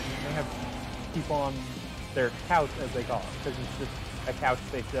game and they have people on their couch, as they call it, because it's just a couch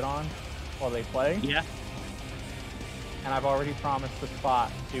they sit on while they play. Yeah. And I've already promised the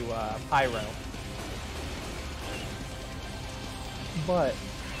spot to Pyro. But,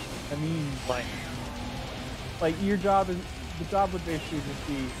 I mean, like your job is, the job would basically just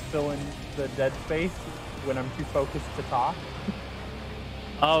be fill in the dead space when I'm too focused to talk.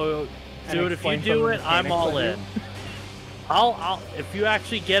 Oh, And dude, if you explain some do of it, the I'm all mechanics in. I do. I'll if you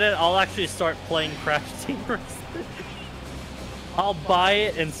actually get it, I'll actually start playing Crash Team Racing. I'll buy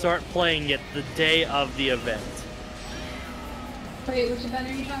it and start playing it the day of the event. Wait, which event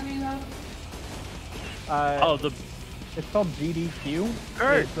are you talking about? Oh, It's called GDQ.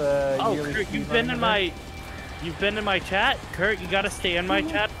 Kurt. It's a Oh, yearly Kurt, you've speedrunning been in event. you've been in my chat. Kurt, you gotta stay in my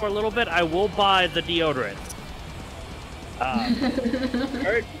chat for a little bit. I will buy the deodorant.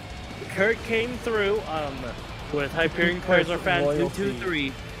 Kurt came through with Hyperion Kurt's Quasar fan loyalty.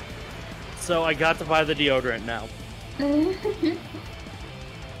 223, so I got to buy the deodorant now.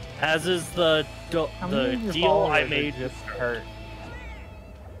 As is the How many of your deal I followers are made. just hurt.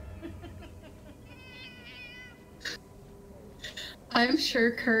 I'm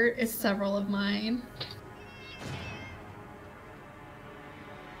sure Kurt is several of mine.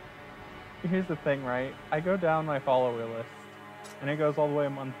 Here's the thing, right? I go down my follower list, and it goes all the way a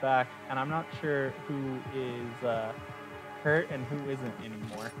month back, and I'm not sure who is hurt and who isn't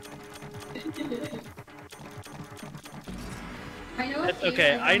anymore. I know. It's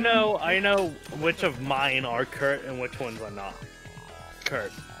okay. I know which of mine are Kurt and which ones are not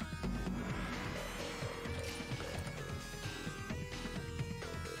Kurt.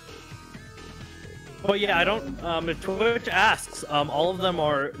 But yeah, I don't. If Twitch asks, all of them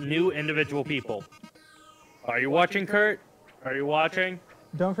are new individual people. Are you watching, Kurt? Are you watching?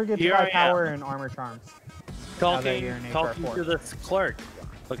 Don't forget to Here buy I power am. and armor charms. Talking, you're an talking HR4. to this clerk.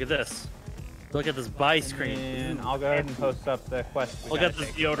 Look at this. Look at this buy screen. And I'll go ahead and post up the quest. Look at this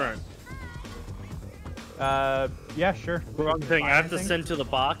deodorant. Yeah, sure. Wrong thing. I have to Anything? send to the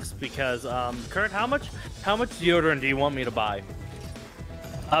box because, Kurt, how much deodorant do you want me to buy?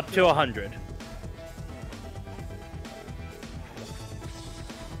 Up to 100.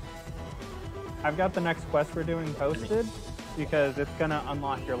 I've got the next quest we're doing posted because it's gonna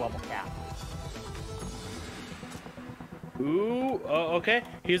unlock your level cap. Ooh, okay.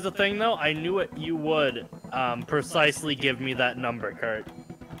 Here's the thing, though. I knew it. You would. precisely give me that number, Kurt.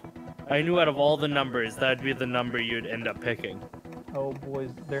 I knew out of all the numbers, that'd be the number you'd end up picking. Oh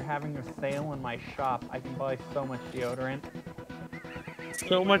boys, they're having a sale in my shop. I can buy so much deodorant.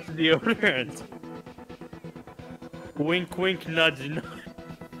 So much deodorant. Wink, wink, nudge, nudge.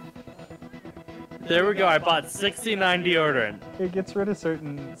 There we go. I bought 69 deodorant. It gets rid of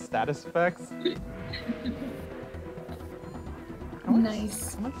certain status effects.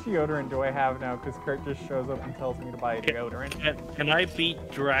 Nice. How much deodorant do I have now? Because Kurt just shows up and tells me to buy deodorant. Can I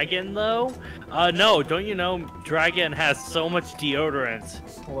beat Dragon though? No. Don't you know Dragon has so much deodorant?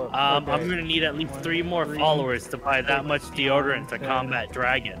 Look, I'm okay. gonna need at least 3 more 3, followers to buy that much deodorant to 10. combat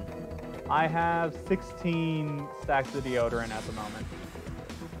Dragon. I have 16 stacks of deodorant at the moment.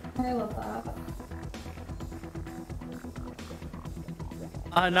 I love that.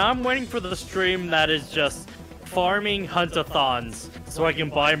 Now I'm waiting for the stream that is just farming hunt-a-thons so I can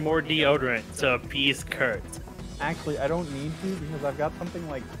buy more deodorant to appease Kurt. Actually, I don't need to because I've got something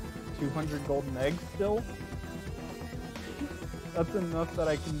like 200 golden eggs still. That's enough that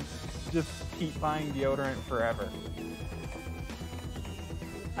I can just keep buying deodorant forever.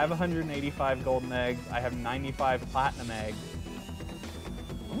 I have 185 golden eggs. I have 95 platinum eggs.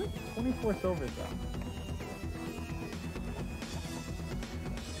 Only 24 silvers though.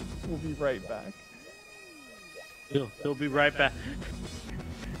 We'll be right back. He'll be right back.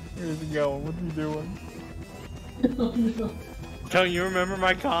 Where's he going? What's he doing? Oh, no. Don't you remember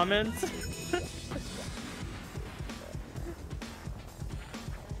my comments?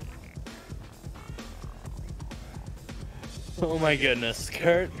 Oh my goodness,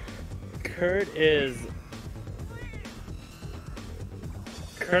 Kurt's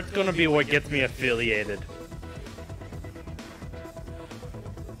gonna be what gets me affiliated.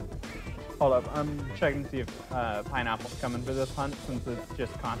 Hold up, I'm checking to see if Pineapple's coming for this hunt since it's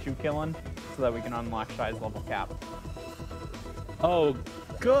just Conchu killing, so that we can unlock Shy's level cap. Oh,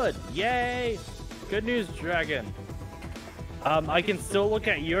 good! Yay! Good news, Dragon. I can still look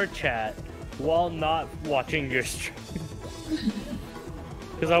at your chat while not watching your stream.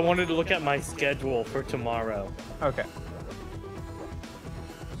 Because I wanted to look at my schedule for tomorrow. Okay.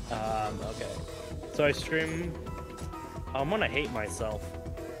 Okay. So I stream... I'm gonna hate myself.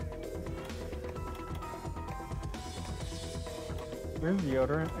 Where's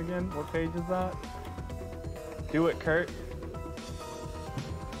deodorant again? What page is that? Do it, Kurt.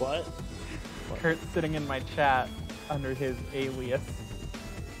 What? Kurt's sitting in my chat under his alias.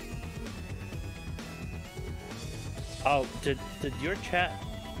 Oh, did your chat...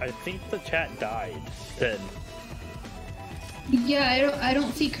 I think the chat died then. Yeah, I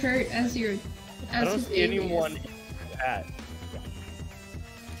don't see Kurt as your. I don't his see alias. anyone in the chat.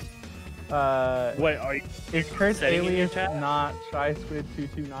 Wait, are you... Is Kurt's setting in your alias chat? not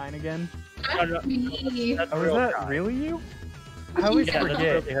ShySquid229 again? Oh, no. That's me. That's Oh, is real that time. really you? I always Yeah, that's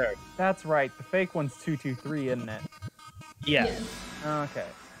forget. really her. That's right, the fake one's 223, isn't it? Yeah. Yes. Okay.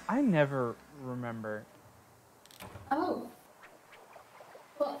 I never remember. Oh.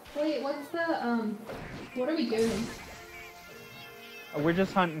 Well, wait, what's the what are we doing? We're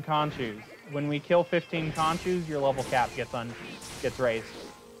just hunting conchus. When we kill 15 conchus, your level cap gets raised.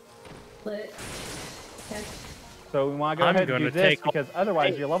 Lit. Okay. So we want to go I'm ahead and gonna do this take all- because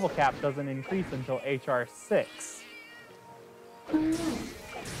otherwise your level cap doesn't increase until HR 6, Oh.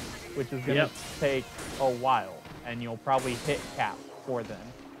 which is going to Yep. take a while, and you'll probably hit cap before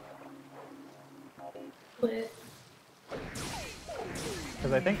then. Lit.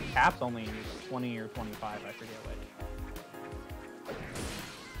 Because I think cap's only 20 or 25, I forget which.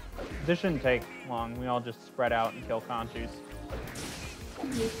 This shouldn't take long. We all just spread out and kill conchus.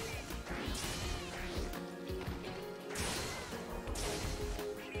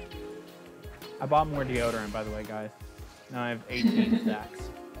 I bought more deodorant, by the way, guys. Now I have 18 stacks.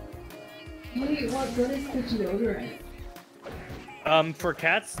 Wait, what good is the deodorant? For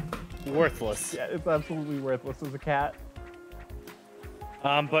cats, worthless. Yeah, it's absolutely worthless as a cat.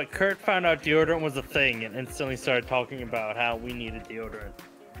 But Kurt found out deodorant was a thing and instantly started talking about how we needed deodorant.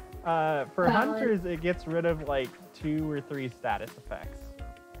 For Valid. hunters, it gets rid of like 2 or 3 status effects.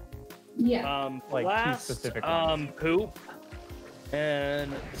 Yeah. Like, two Blast, specific ones. poop,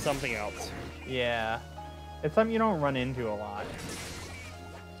 and something else. Yeah. It's something you don't run into a lot.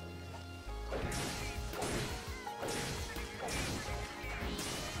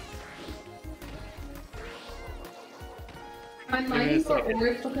 I'm mining for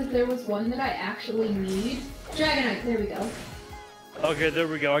orbs because there was one that I actually need. Dragonite, there we go. Okay, there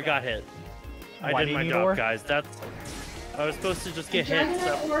we go. I got hit. I Why did do you my need job, ore? guys. I was supposed to just get The hit.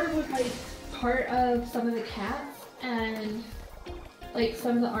 Dragonite So... orb was like part of some of the cats, and like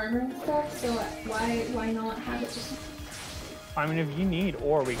some of the armor and stuff. So why not have it just? I mean, if you need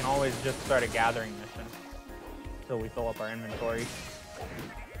ore, we can always just start a gathering mission until we fill up our inventory.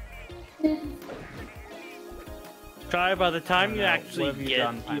 Try by the time you What actually have you get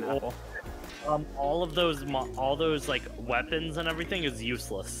done, the Pineapple? all of those like weapons and everything is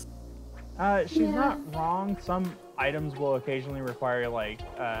useless. She's Yeah. not wrong. Some items will occasionally require like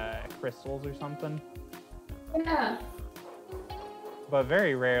crystals or something, Yeah. but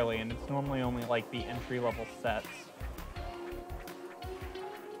very rarely, and it's normally only like the entry-level sets.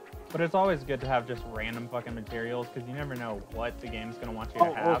 But it's always good to have just random fucking materials because you never know what the game's gonna want you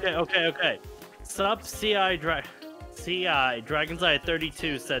to have. Okay. Sup CI Dragon's Eye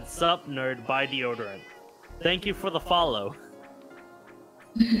 32 said sup nerd buy deodorant. Thank you for the follow.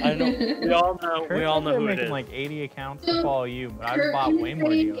 I know we all know who it making is. like 80 accounts to follow you, but I've Kurt, bought you way more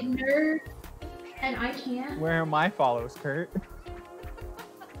saying deodorant. nerd, and I can't. Where are my follows, Kurt?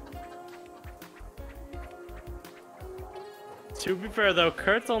 To be fair though,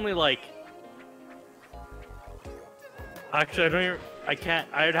 Kurt's only like. Actually, I don't. I can't.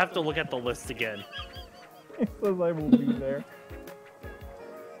 I'd have to look at the list again. It says I will be there.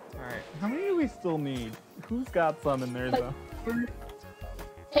 Alright, how many do we still need? Who's got some in there though?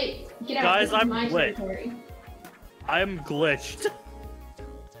 Hey, get out! Guys, this is I'm my lit. territory. I'm glitched.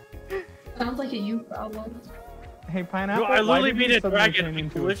 Sounds like a you problem. Hey, Pineapple, No, I why literally did beat you a suddenly dragon. turn I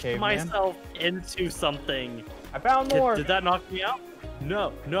into a glitched caveman? myself into something. I found more! Did that knock me out?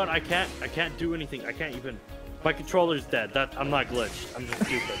 No, I can't. I can't do anything. I can't even. My controller's dead. I'm not glitched. I'm just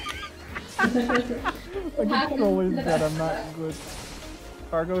stupid. My controller's dead, I'm not good.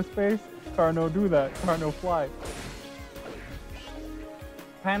 Cargo space? Car no do that. Car no fly.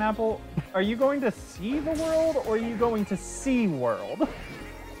 Pineapple, are you going to see the world or are you going to see world?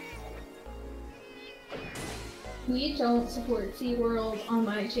 We don't support SeaWorld on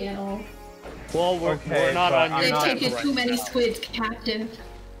my channel. Well, we're not but on I'm your They've not channel taken right too many now. squids captive.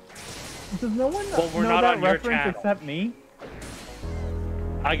 Does no one Well, we're know not that on your reference channel. except me?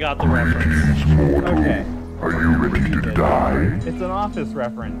 I got the reference. Okay. Are you ready to die? It's an Office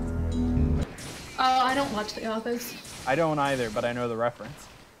reference. Oh, I don't watch The Office. I don't either, but I know the reference.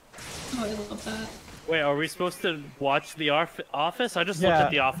 Oh, I love that. Wait, are we supposed to watch The Office? I just looked Yeah.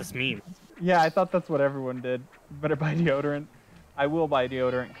 at The Office meme. Yeah, I thought that's what everyone did. Better buy deodorant. I will buy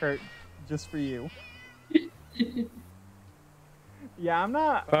deodorant, Kurt, just for you. Yeah, I'm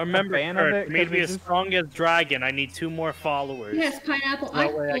not Remember, a fan Kurt, of it. for me to 'cause be it as just- strong as Dragon, I need 2 more followers. Yes, Pineapple, I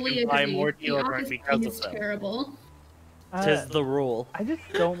That way I fully can buy agree. more The deodorant Office because is of them. terrible. Tis the rule. I just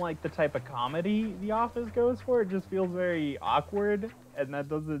don't like the type of comedy The Office goes for. It just feels very awkward, and that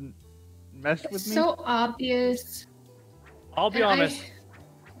doesn't mesh with It's me. so obvious. I'll be And honest.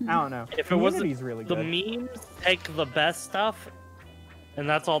 I don't know. If it was Community's really the good. memes take the best stuff, and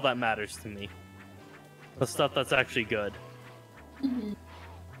that's all that matters to me. The stuff that's actually good. Mhm.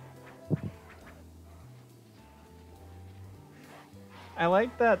 I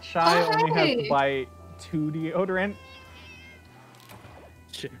like that Shy Oh, only has hey! to buy 2 deodorant.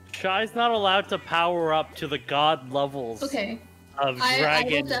 Shy's not allowed to power up to the god levels Okay, of I will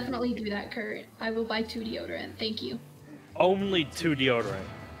Dragon. definitely do that, Kurt. I will buy 2 deodorant. Thank you. Only 2 deodorant.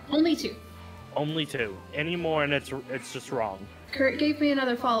 Only 2. Only 2. Any more and it's just wrong. Kurt gave me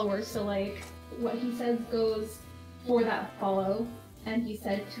another follower, so like what he says goes for that follow, and he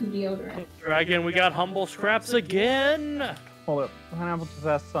said 2 deodorant. Dragon, we got humble scraps again. Hold up. Pineapple just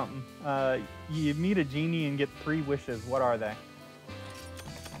asked something. You meet a genie and get 3 wishes. What are they?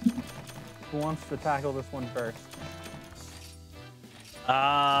 Who wants to tackle this one first?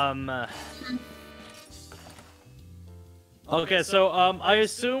 Okay, so I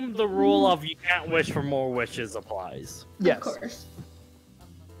assume the rule of you can't wish for more wishes applies. Yes. Of course.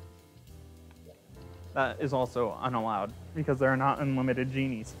 That is also unallowed because there are not unlimited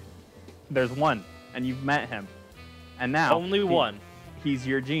genies. There's one, and you've met him. And now Only one. He's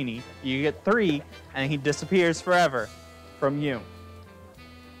your genie. You get 3, and he disappears forever from you.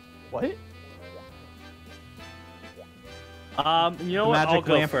 What? You know The what? magic I'll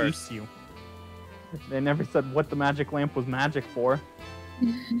go lamp first. eats you. They never said what the magic lamp was magic for.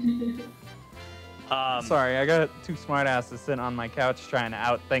 Sorry, I got 2 smartasses sitting on my couch trying to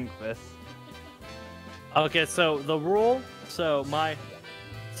outthink this. Okay, so the rule. So I'll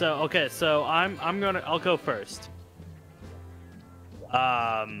go first.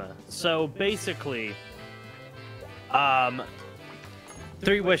 So basically,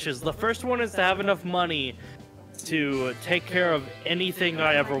 3 wishes. The first one is to have enough money to take care of anything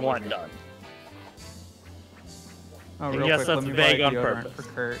I ever want done. Oh, And real yes, quick, that's let me vague buy on deodorant purpose.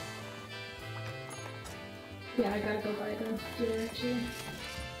 for Kurt. Yeah, I gotta go buy the deodorant too.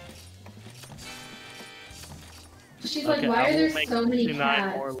 She's like, why I are will there make so many 69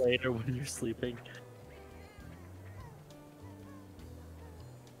 cats? more later when you're sleeping.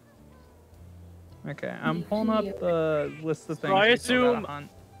 Okay, I'm pulling up the list of things. I we still gotta assume- hunt.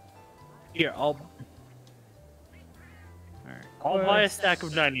 Here, All right. I'll buy a quest. stack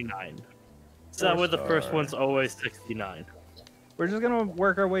of 99. So that way the first Quasar. one's always 69. We're just gonna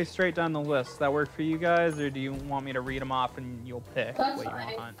work our way straight down the list. That work for you guys, or do you want me to read them off and you'll pick That's what you want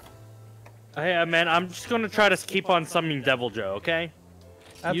fine. to hunt? Hey, man, I'm just gonna try to keep on summoning Devil Joe, okay?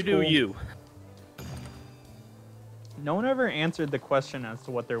 That's you do cool. you. No one ever answered the question as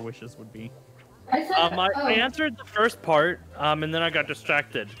to what their wishes would be. I said, I answered the first part, and then I got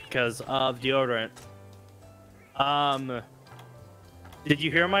distracted because of deodorant. Did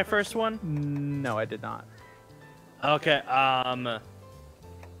you hear my first one? No, I did not. Okay, I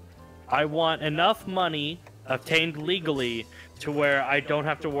want enough money obtained legally to where I don't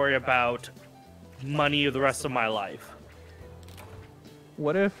have to worry about money the rest of my life.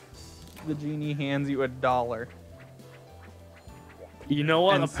 What if the genie hands you $1? You know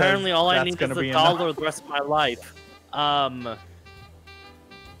what? And Apparently says all I that's need is gonna be $1 the rest of my life.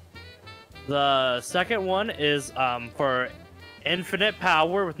 The second one is for infinite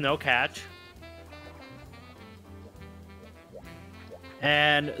power with no catch.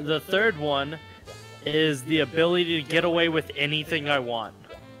 And the third one is the ability to get away with anything I want.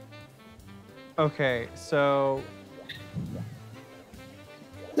 Okay, so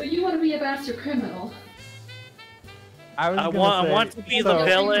so you want to be a master criminal? I want to be the so-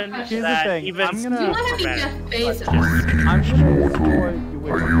 villain Here's the that thing, even I'm gonna- You want to be prevent. Jeff Bezos? I'm gonna explore your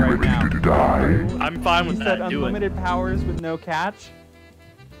wishes Are you right now. ready to die? I'm fine You with said that. Do it. unlimited powers with no catch.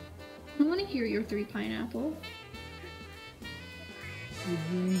 I want to hear your 3 pineapples. The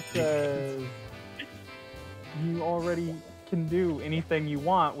genie says you already can do anything you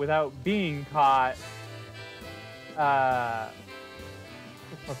want without being caught. What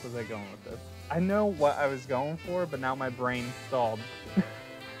the fuck was I going with this? I know what I was going for, but now my brain stalled.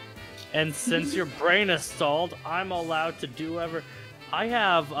 And since your brain is stalled, I'm allowed to do whatever. I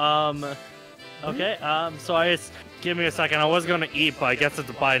have okay, so give me a second. I was gonna eat, but I guess I have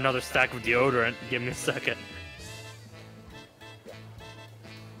to buy another stack of deodorant. Give me a second.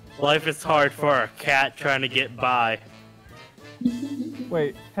 Life is hard for a cat trying to get by.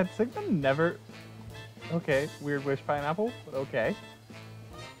 Wait, had Sigma never... Okay, weird wish pineapple, but okay.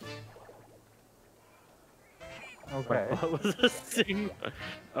 Okay. What was this thing?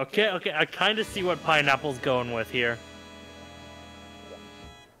 Okay, I kind of see what Pineapple's going with here.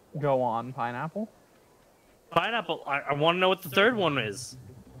 Go on, pineapple. Pineapple, I want to know what the third one is.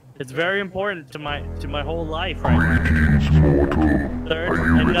 It's very important to my whole life right now. Greetings, mortal. Third, Are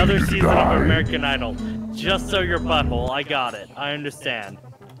you ready another to season of die? American Idol. Just so your butthole, I got it. I understand.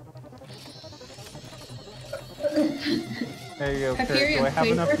 There you go, Kurt. Hyperion Do I have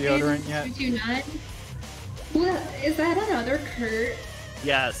enough Flavor deodorant Fans yet? 229? What? Is that another Kurt?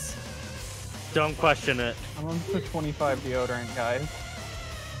 Yes. Don't question it. I'm on for 25 deodorant, guys.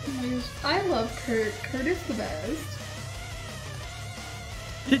 Oh my gosh, I love Kurt. Kurt is the best.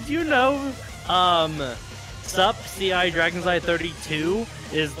 Did you know, Sup, CI Dragon's Eye 32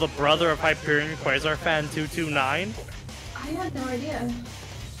 is the brother of Hyperion Quasar Fan 229? I had no idea.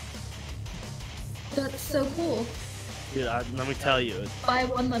 That's so cool. Dude, let me tell you. Buy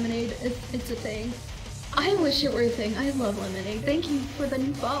one lemonade. It's a thing. I wish it were a thing. I love lemonade. Thank you for the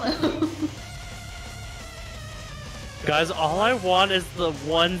new follow. Guys, all I want is the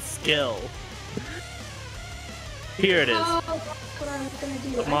one skill. Here it is. Oh, that's what I was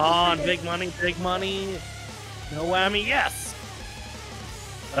gonna do. Come on, big money, big money. No whammy, yes!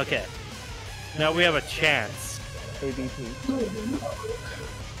 Okay. Now we have a chance. ABT.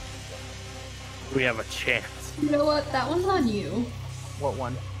 We have a chance. You know what? That one's on you. What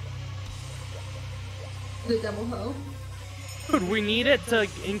one? The double hoe. Dude, we need it to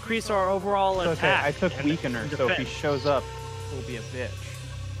increase our overall It's okay, attack. I took and Weakener, so if he defense. shows up, he'll be a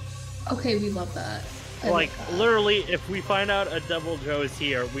bitch. Okay, we love that. I love Like, that. literally, if we find out a Devil Joe is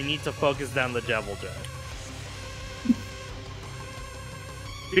here, we need to focus down the Devil Joe.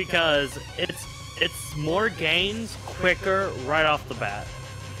 Because it's more gains quicker right off the bat.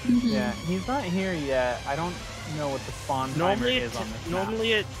 Mhm. Yeah, he's not here yet. I don't know what the spawn timer Normally, is on this map.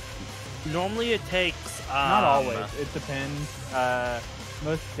 normally it takes. Not always. It depends.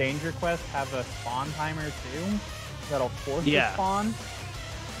 Most danger quests have a spawn timer too. That'll force Yeah. the spawn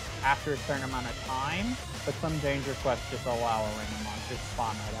after a certain amount of time. But some danger quests just allow a random monster to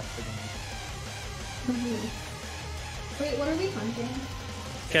spawn right after the game. Mhm. Wait, what are we hunting?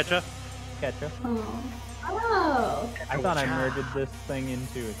 Ketchup. Ketchup. Oh. Oh. I thought I murdered this thing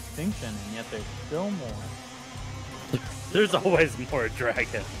into extinction, and yet there's still more. There's always more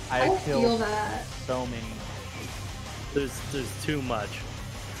dragon. I feel killed that. so many. There's too much.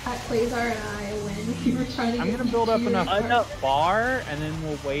 At Quasar and I, when we were trying to I'm get gonna build up you enough and Mark- bar, and then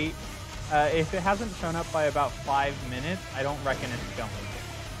we'll wait. If it hasn't shown up by about 5 minutes, I don't reckon it's going.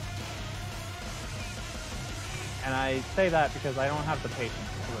 And I say that because I don't have the patience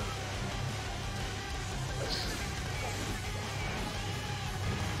to wait.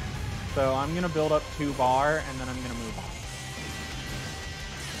 So I'm gonna build up 2 bar, and then I'm gonna move on.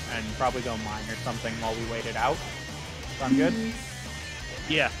 And probably go mine or something while we wait it out. Sound good?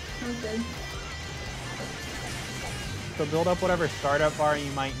 Yeah. Sounds good. So build up whatever startup bar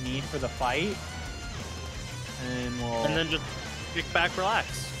you might need for the fight. And then just kick back,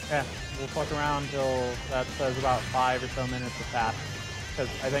 relax. Yeah, we'll fuck around till that says about 5 or so minutes of fast. Because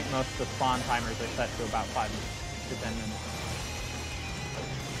I think most of the spawn timers are set to about 5 to 10 minutes.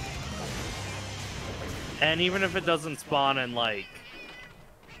 And even if it doesn't spawn in like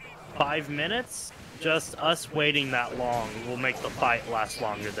 5 minutes, just us waiting that long will make the fight last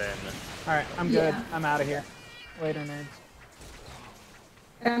longer than. Alright, I'm good. Yeah. I'm out of here. Later, nerds.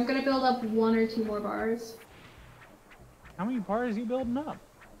 I'm gonna build up 1 or 2 more bars. How many bars are you building up?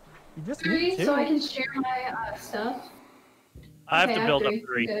 You just 3, need 2. so I can share my stuff. I have Okay, to build up 3.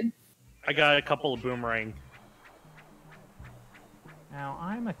 3. Good. I got a couple of boomerang. Now,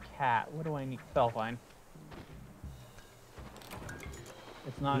 I'm a cat. What do I need? Felvine.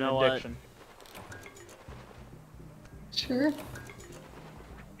 It's not You know an what? addiction. Sure.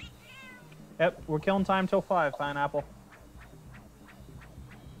 Yep, we're killing time till 5, Pineapple.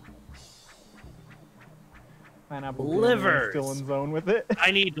 Pineapple Livers. still in zone with it.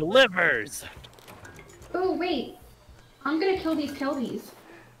 I need livers. Oh, wait. I'm gonna kill these kelbies.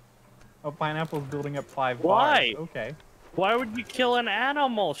 Oh, Pineapple's building up 5 Why? bars. Okay. Why would you kill an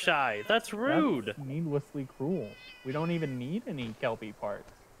animal, Shy? That's rude. That's needlessly cruel. We don't even need any Kelpie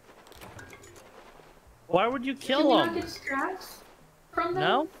parts. Why would you Can we kill not them? get scraps from them?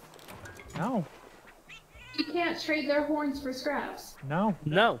 No? No. You can't trade their horns for scraps. No.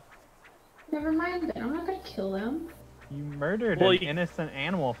 No. Never mind then. I'm not gonna kill them. You murdered Well, an you- innocent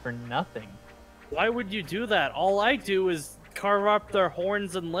animal for nothing. Why would you do that? All I do is carve up their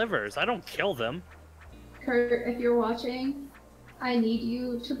horns and livers. I don't kill them. Kurt, if you're watching, I need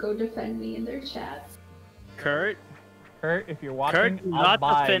you to go defend me in their chats. Kurt, Kurt, if you're watching, do I'll not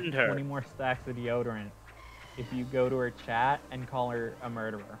buy defend her. 20 more stacks of deodorant if you go to her chat and call her a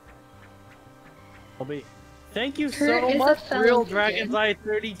murderer. I'll be. Thank you Kurt so is a much, fellow Real vegan. Dragon's Eye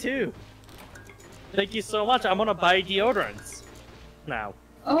 32. Thank you so much. I'm gonna buy deodorants now.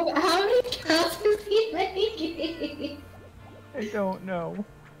 Oh, how many cows is he making? I don't know.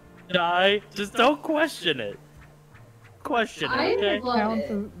 Just don't question it. Question I it, okay? love Accounts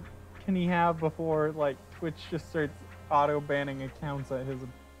it. can he have before like Twitch just starts auto banning accounts at his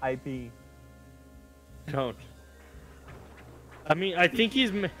IP? Don't. I mean, I think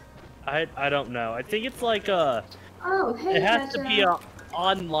he's. I don't know. I think it's like a. Oh, hey, It has to Gotcha. be a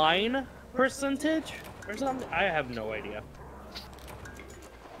online percentage or something. I have no idea.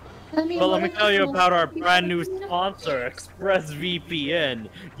 I mean, Well, what let me if tell you someone- about our brand new sponsor, ExpressVPN.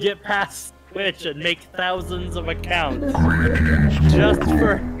 Get past Twitch and make thousands of accounts just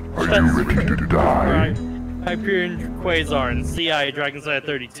for Ready to die? Hyperion Quasar and CI Dragon's Eye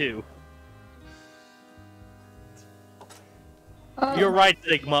 32. Oh, You're right,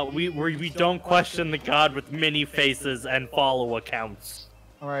 Sigma. We don't question the god with many faces and follow accounts.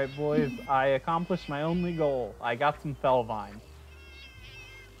 Alright, boys, I accomplished my only goal. I got some Felvine.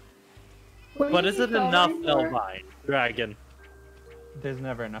 what do But you is it need enough, Felvine for? Elvine, Dragon? There's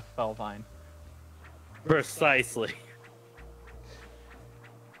never enough Felvine. Precisely.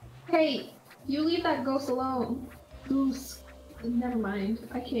 Hey, you leave that ghost alone. Goose. Never mind.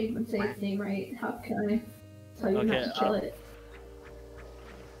 I can't even say its name right. How can I tell you Okay, not to kill it?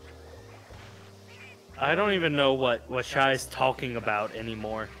 I don't even know what Shai's talking about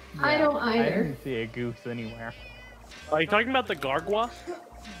anymore. I don't I either. didn't see a goose anywhere. Are you talking about the Gargwa?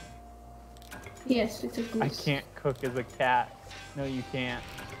 Yes, it's a goose. I can't cook as a cat. No, you can't.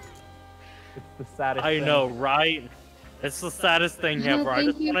 It's the saddest I thing. know, right? It's the saddest thing ever. I Thank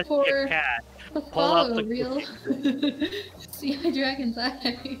just you want to see for a cat. The Pull out follow, the real. See my Dragon's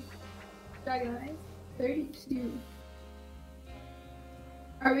Eye. Dragon Eye 32.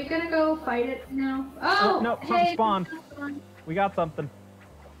 Are we gonna go fight it now? Oh, no, something hey, spawned. We got something.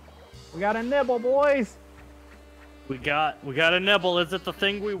 We got a nibble, boys! We got a nibble. Is it the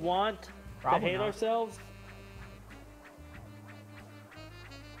thing we want Probably to hate not. ourselves?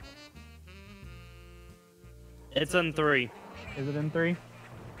 It's in 3. Is it in 3?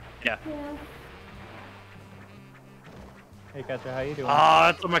 Yeah. Yeah. Hey, Ketcha, how you doing? Ah,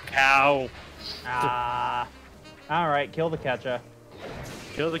 it's a Macau. Ah. All right, kill the Ketcha.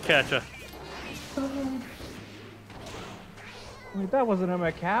 Kill the catcher. Okay. Wait, that wasn't a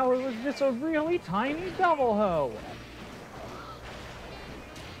Macau. It was just a really tiny double hoe.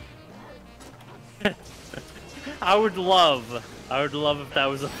 I would love if that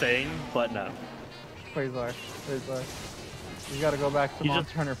was a thing, but no. Quasar. We gotta go back to You Monster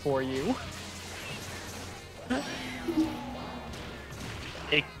just- Hunter for you.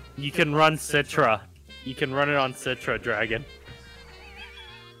 You can run Citra. You can run it on Citra, Dragon.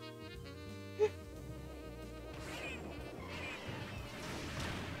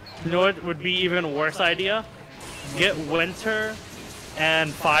 You know what would be even worse idea? Get Winter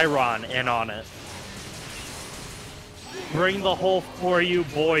and Fyron in on it. Bring the whole 4U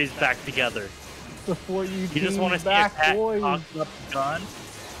boys back together. Before you You just want to see a back, cat boys. talk up the gun?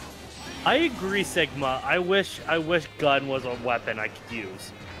 I agree, Sigma. I wish gun was a weapon I could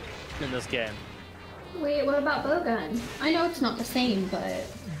use in this game. Wait, what about bowgun? I know it's not the same, but...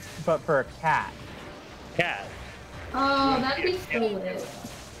 But for a cat. Cat. Oh, that'd be so lit.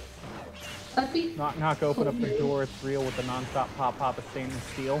 That'd be... Knock open up the door. It's real with the non-stop pop of stainless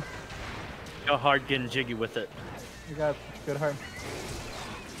steel. Go hard getting jiggy with it. You got good heart.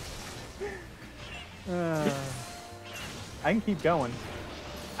 I can keep going.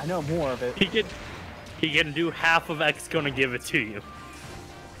 I know more of it. He can do half of X gonna give it to you.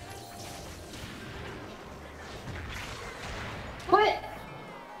 What?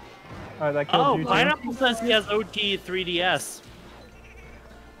 Oh, that killed Oh, you too? Pineapple says he has OT 3DS.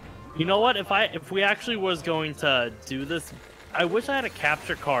 You know what? If we actually was going to do this, I wish I had a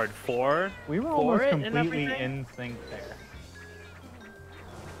capture card for We were for almost it and completely everything. in sync there.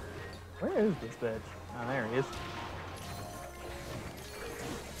 Where is this bitch? Oh, there he is.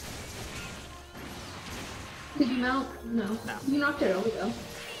 Did you mount? No. No. You knocked it over, though.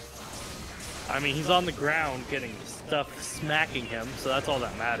 I mean, he's on the ground getting stuff smacking him, so that's all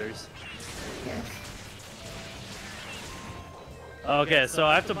that matters. Yes. Okay, so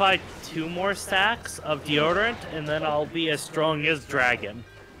I have to buy 2 more stacks of deodorant, and then I'll be as strong as Dragon.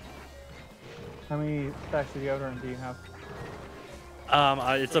 How many stacks of deodorant do you have?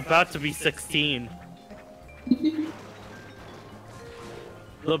 It's about to be 16.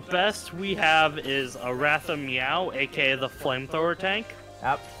 The best we have is a Ratha Meow, aka the flamethrower tank.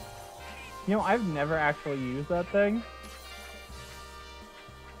 Yep. You know, I've never actually used that thing.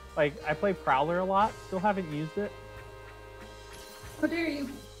 Like, I play Prowler a lot, still haven't used it. How dare you?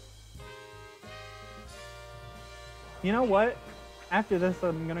 You know what? After this,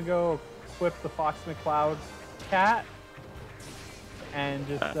 I'm gonna go equip the Fox McCloud cat and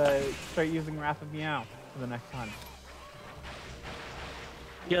just start using Wrath of Meow for the next time.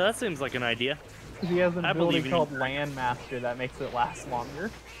 Yeah, that seems like an idea. He has an I believe ability in called you. Landmaster that makes it last longer.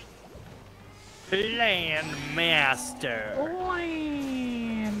 Landmaster.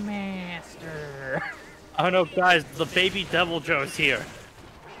 Landmaster. Oh no, guys, the baby Devil Joe's here.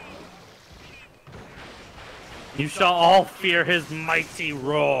 You shall all fear his mighty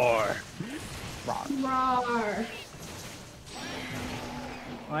roar. Roar.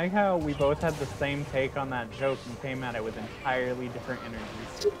 I like how we both had the same take on that joke and came at it with entirely different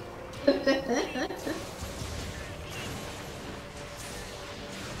energies.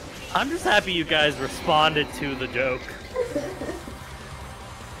 I'm just happy you guys responded to the joke.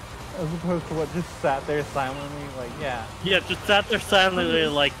 As opposed to what just sat there silently, like, yeah. Yeah, just sat there silently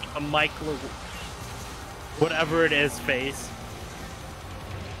like a Michael, whatever it is, face.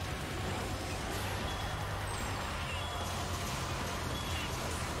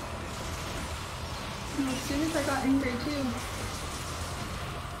 And as soon as I got angry too.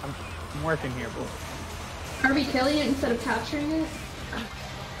 I'm working here, boy. Are we killing it instead of capturing it?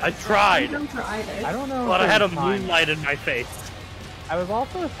 I I'm tried, down for either. I don't know. but I if had a there's time. moonlight in my face. I was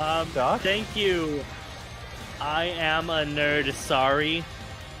also stuck. Thank you. I am a nerd, sorry.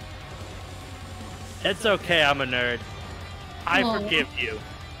 It's okay, I'm a nerd. I Aw. forgive you.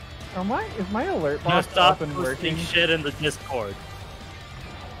 Is my alert Now box stop up and posting working? shit in the Discord.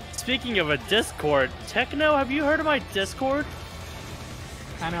 Speaking of a Discord, Techno, have you heard of my Discord?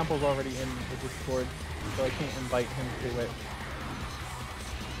 Pineapple's already in the Discord, so I can't invite him to it.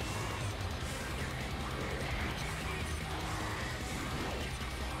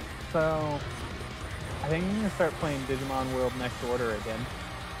 So, I think I'm gonna start playing Digimon World Next Order again.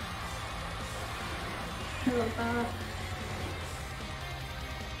 I love that.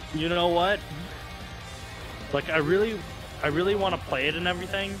 You know what? Like, I really want to play it and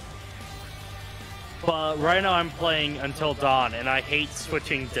everything. But right now I'm playing Until Dawn, and I hate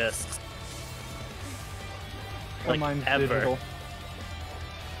switching discs. Like, Mine's ever. digital.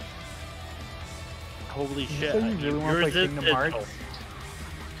 Holy So shit. you really want to Yours play is Kingdom Hearts? digital.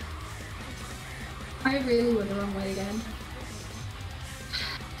 I really went the wrong way again.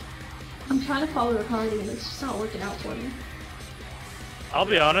 I'm trying to follow Ricardo and it's just not working out for me. I'll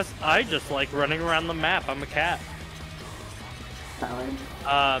be honest, I just like running around the map. I'm a cat.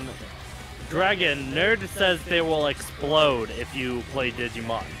 Valid. Dragon, Nerd says they will explode if you play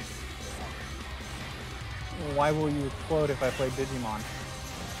Digimon. Why will you explode if I play Digimon?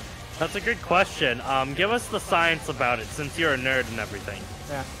 That's a good question. Give us the science about it, since you're a nerd and everything.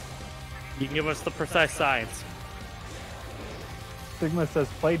 Yeah. You can give us the precise science. Sigma says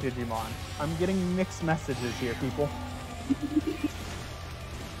play Digimon. I'm getting mixed messages here, people.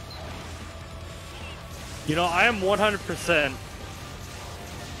 You know, I am 100%.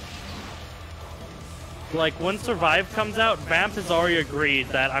 Like, when Survive comes out, Vamp has already agreed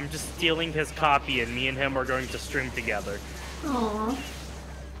that I'm just stealing his copy and me and him are going to stream together. Aww.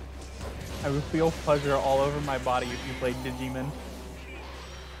 I would feel pleasure all over my body if you played Digimon.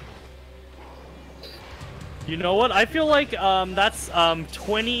 You know what? I feel like that's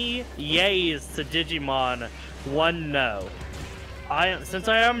 20 yays to Digimon, 1 no. Since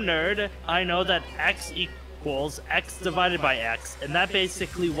I am nerd, I know that x equals x divided by x, and that's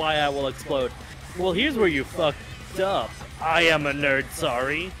basically why I will explode. Well, here's where you fucked up. I am a nerd,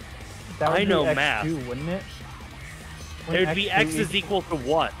 sorry. That would I know be X2, math. wouldn't it? It would be x is equal to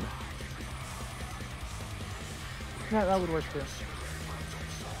 1. Yeah, that would work too.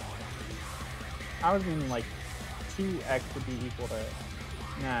 I was meaning like 2x would be equal to...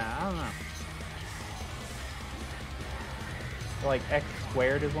 Nah, I don't know. Like x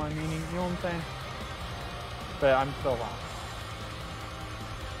squared is what I'm meaning, you know what I'm saying? But I'm still wrong.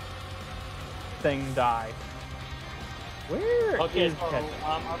 Thing die. Where Okay, is so Ketchup?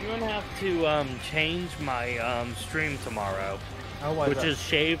 I'm gonna have to change my stream tomorrow, Oh, why is which that?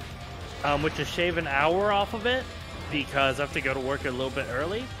 is shave an hour off of it because I have to go to work a little bit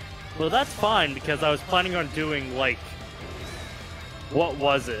early. Well, that's fine because I was planning on doing like, what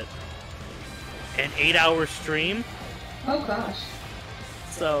was it? An 8-hour stream. Oh gosh.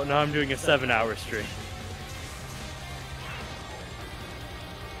 So now I'm doing a 7-hour stream.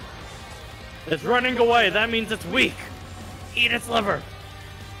 It's running away. That means it's weak. Eat its liver.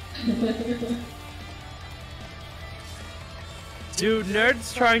 Dude,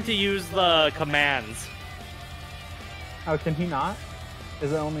 Nerd's trying to use the commands. Oh, can he not?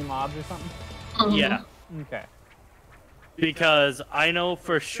 Is it only mobs or something? Yeah. Okay. Because I know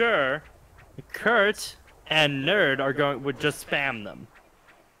for sure Kurt and Nerd would just spam them.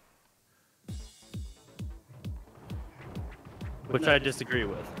 Which I disagree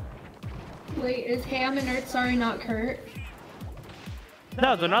with. Wait, is Ham and Nerd Sorry not Kurt?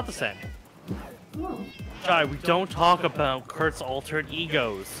 No, they're not the same. Oh. Jai, we don't talk about Kurt's altered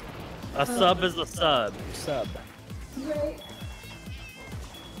egos. A sub is a sub. Sub. Right.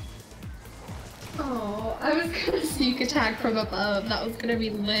 Oh, I was gonna sneak attack from above. That was gonna be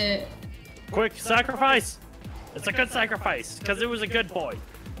lit. Quick, sacrifice! It's a good sacrifice, because it was a good boy.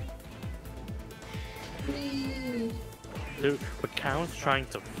 Please. Dude, but Count's trying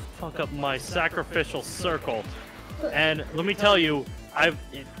to fuck up my sacrificial circle. And let me tell you,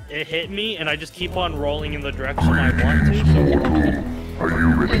 it hit me, and I just keep on rolling in the direction I want to. So... Are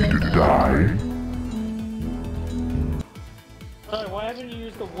you ready to die? Son, why haven't you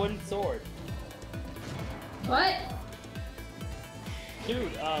used the wooden sword? What?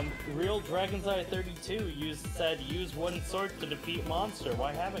 Dude, Real Dragon's Eye 32 said use wooden sword to defeat monster.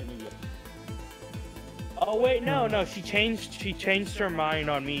 Why haven't you? Oh wait, no, she changed her mind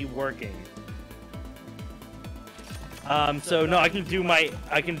on me working. So no, I can do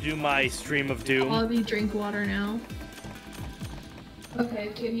my stream of doom. I'll be drink water now.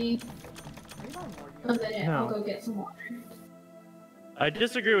 Okay, give me a minute. I'll go get some water. I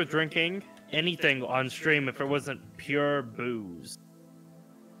disagree with drinking anything on stream if it wasn't pure booze.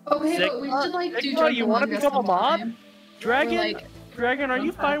 Okay, but we should like do Sigma, drink you want to become a mod? sometime. Dragon, Or, like, Dragon, are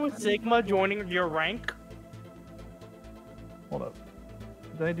you fine with Sigma joining your rank? Hold up.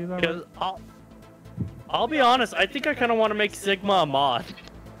 Did I do that? Because I'll be honest, I think I kind of want to make Sigma a mod.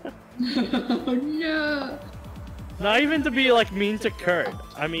 Oh no! Not even to be like mean to Kurt.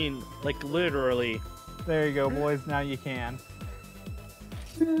 I mean, like literally. There you go, boys. Now you can.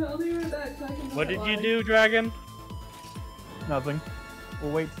 I'll be right back so I can What did you live. do, Dragon? Nothing.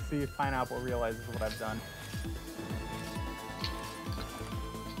 We'll wait to see if Pineapple realizes what I've done.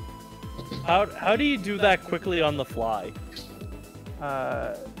 How do you do that quickly on the fly?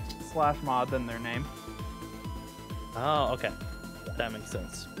 /mod in their name. Oh, okay. That makes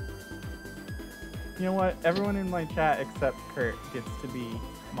sense. You know what? Everyone in my chat except Kurt gets to be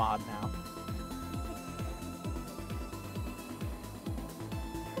mod now.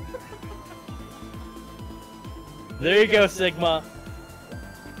 There you go, Sigma.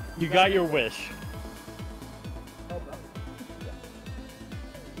 You got your wish.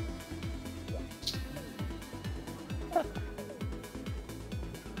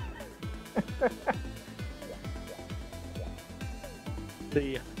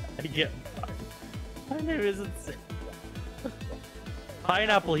 I get. My name isn't.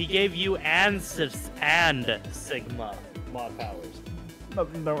 Pineapple. He gave you and Sigma mod powers.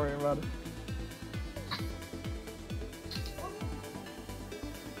 Nothing. Don't worry about it.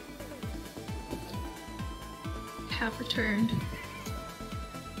 Have returned.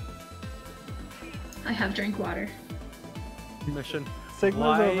 I have drank water. Mission. Sigma's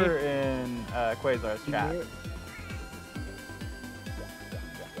Why- over in Quasar's chat.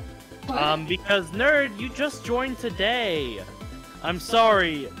 Because nerd, you just joined today. I'm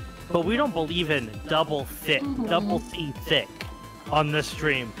sorry, but we don't believe in double C thick on this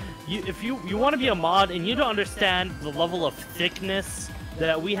stream. If you want to be a mod and you don't understand the level of thickness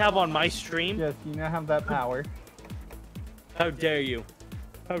that we have on my stream, Yes, you now have that power. how dare you?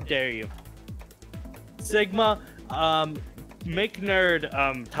 How dare you? Sigma, make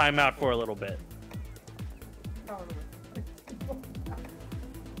nerd time out for a little bit.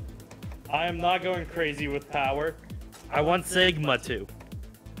 I am not going crazy with power. I want Sigma to.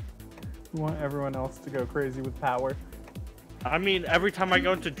 You want everyone else to go crazy with power. I mean, every time I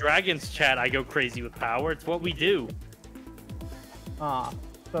go into Dragon's chat, I go crazy with power. It's what we do.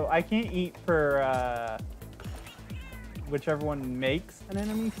 So I can't eat for whichever one makes an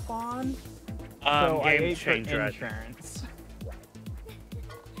enemy spawn. So I Game ate for changer. insurance.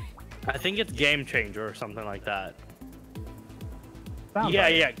 I think it's game changer or something like that. Sounds Yeah,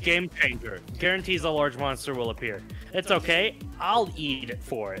 like it. yeah, game changer. Guarantees a large monster will appear. It's okay. I'll eat it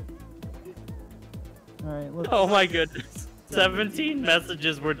for it. All right, let's. Oh my goodness. 17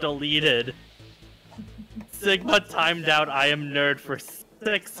 messages were deleted. Sigma timed out I am nerd for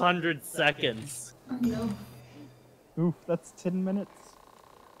 600 seconds. Oh no. Oof, that's 10 minutes.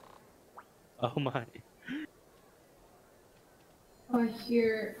 Oh my. Oh, I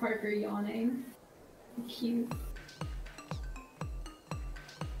hear Parker yawning. Cute.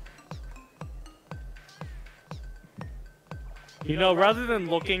 You know, rather than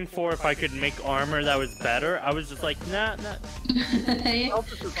looking for if I could make armor that was better, I was just like, nah. Oh,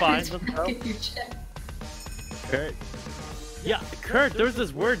 this is fine. Let's go. Get your check. Kurt. Yeah, Kurt, there's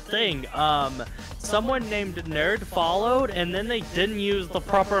this weird thing. Someone named Nerd followed, and then they didn't use the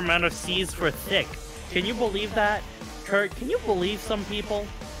proper amount of C's for thick. Can you believe that? Kurt, can you believe some people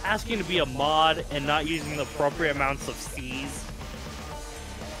asking to be a mod and not using the appropriate amounts of C's?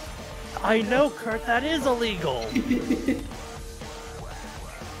 I know, Kurt, that is illegal.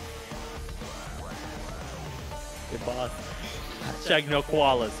 Hey, boss. Hashtag no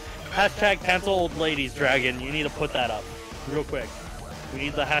koalas. Hashtag cancel old ladies, Dragon. You need to put that up real quick. We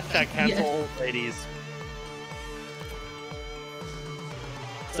need the hashtag cancel old ladies.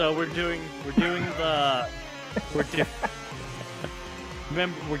 So we're doing the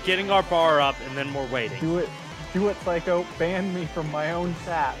remember, we're getting our bar up and then we're waiting. Do it, Psycho. Ban me from my own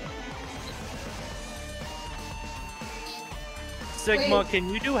chat. Sigma, Wait. can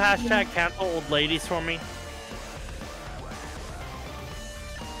you do hashtag cancel old ladies for me?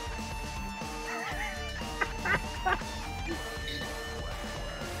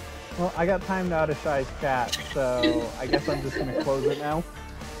 Well, I got timed out of Shy's chat, so I guess I'm just gonna close it now.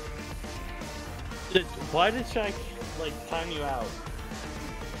 Why did Shaq like time you out?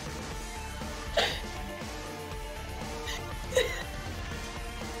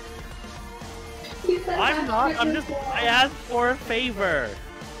 You said I'm not. I'm just. hashtag I asked for a favor.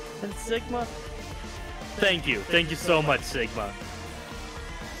 And Sigma. Thank you. Thank you so much, Sigma.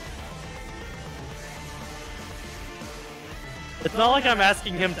 It's not like I'm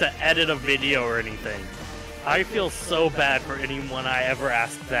asking him to edit a video or anything. I feel so bad for anyone I ever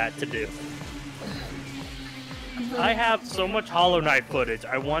asked that to do. I have so much Hollow Knight footage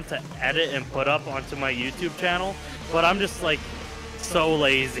I want to edit and put up onto my YouTube channel, but I'm just like so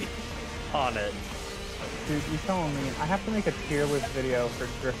lazy on it. Dude, you're telling me I have to make a tier list video for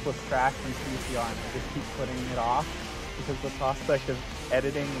driftless tracks and PCR and I just keep putting it off because the prospect of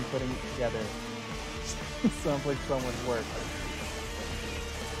editing and putting it together sounds like so much work.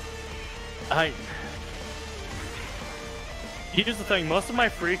 Here's the thing, most of my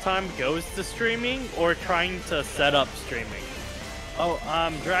free time goes to streaming or trying to set up streaming. Oh,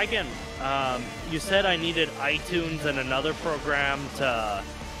 Dragon, you said I needed iTunes and another program to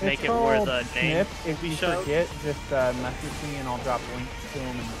make It's it where called the name Snip. If be you shown. forget, just message me and I'll drop links to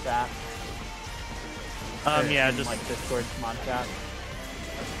them in the chat. Or Yeah, in, just like Discord mod chat.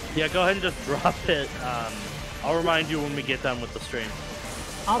 yeah, go ahead and just drop it. I'll remind you when we get done with the stream.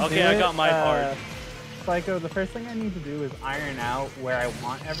 I'll Okay, do I it. got my part. Psycho, the first thing I need to do is iron out where I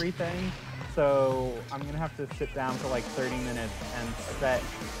want everything. So I'm gonna have to sit down for like 30 minutes and set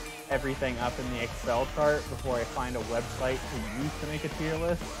everything up in the Excel chart before I find a website to use to make a tier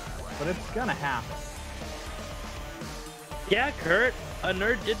list. But it's gonna happen. Yeah, Kurt, a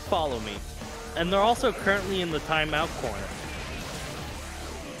nerd did follow me. And they're also currently in the timeout corner.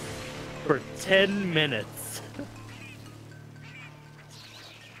 For 10 minutes.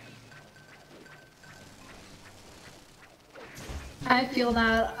 I feel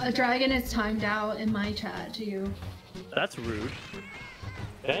that a dragon is timed out in my chat too. That's rude.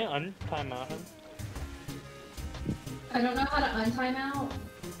 Okay, untimeout him. I don't know how to untime out.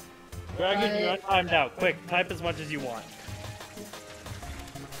 Dragon, But- you're untimed out. Quick, type as much as you want.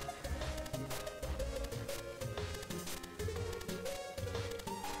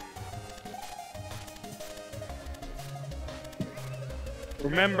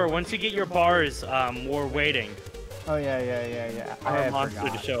 Remember, once you get your bars, we're waiting Oh yeah. for I a had monster to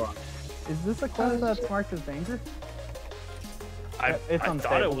forgot. show up. Is this a quest Oh, that's shit. marked as danger? I It's thought it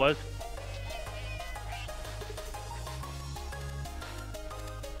unstable. was.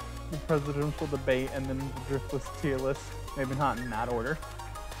 The presidential debate and then the driftless tier list. Maybe not in that order.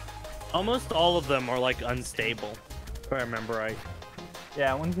 Almost all of them are like unstable, if I remember right.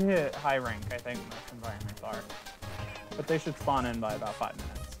 Yeah, once you hit high rank, I think most environments are. But they should spawn in by about 5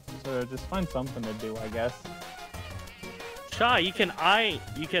 minutes. So just find something to do, I guess. Shy, you can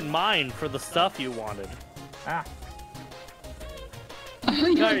mine for the stuff you wanted. Ah,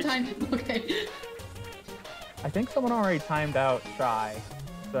 You Guys. have time. Okay. I think someone already timed out Shy.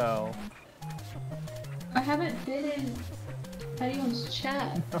 So, I haven't been in anyone's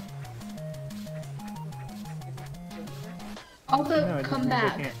chat. Also, no, it come doesn't mean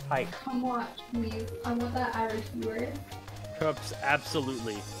back. they can't type. Come watch, please. I want that Irish viewer. Oops,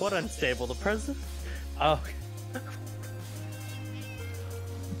 absolutely. What unstable? The president? Oh.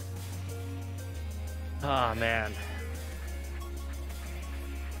 Ah, man.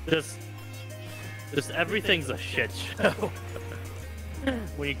 Just everything's a shit show.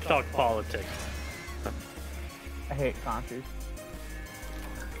 When you talk politics. I hate concerts.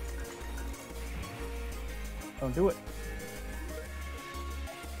 Don't do it.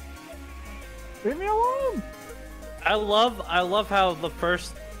 Leave me alone! I love how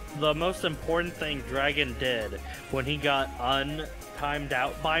the most important thing Dragon did when he got untimed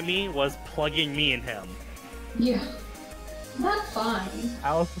out by me was plugging me and him. Yeah. That's fine.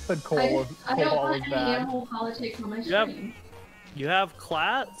 Alice just said Cole I was don't Cole want was any bad. animal politics on my Yep. stream. You have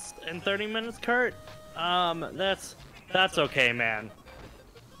class in 30 minutes, Kurt? That's okay, man.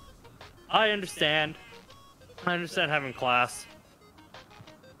 I understand. I understand having class.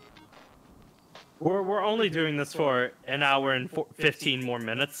 We're only doing this for an hour and 15 more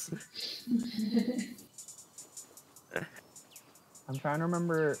minutes. I'm trying to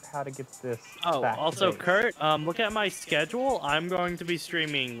remember how to get this. Oh, back to also, base. Kurt, look at my schedule. I'm going to be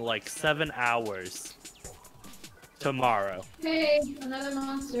streaming like 7 hours tomorrow. Hey, another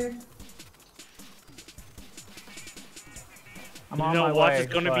monster. I'm You on know my what? way.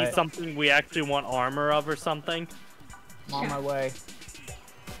 It's going to be but something we actually want armor of or something. I'm on my way.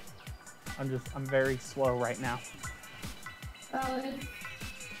 I'm very slow right now. Valid.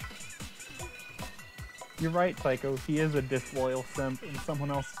 You're right, Psycho. He is a disloyal simp in someone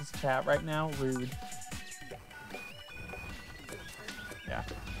else's chat right now. Rude. Yeah.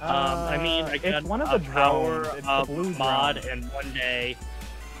 I mean, I it's got one of a the power drones. It's the of blue mod drone. in one day,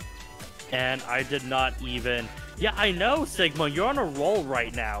 and I did not even. Yeah, I know, Sigma. You're on a roll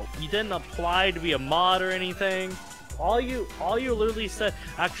right now. You didn't apply to be a mod or anything. All you literally said.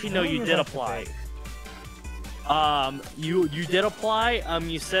 Actually, no, you did apply. You did apply.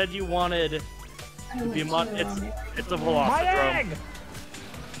 You said you wanted I to be a went mod. to the wrong It's a My egg! velociraptor.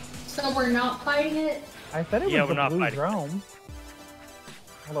 So we're not fighting it? I said it Yeah, was we're the not blue fighting. drone.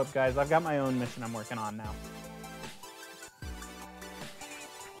 Hold up, guys. I've got my own mission I'm working on now.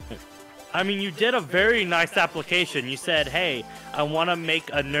 I mean, you did a very nice application. You said, "Hey, I want to make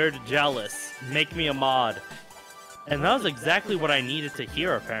a nerd jealous. Make me a mod." And that was exactly what I needed to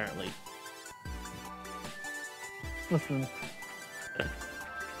hear, apparently. Listen,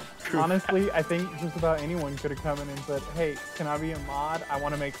 honestly, I think just about anyone could have come in and said, "Hey, can I be a mod? I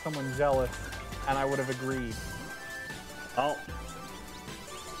want to make someone jealous," and I would have agreed. Oh,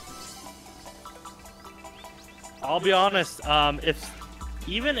 I'll be honest.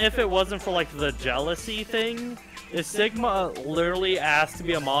 Even if it wasn't for like the jealousy thing, if Sigma literally asked to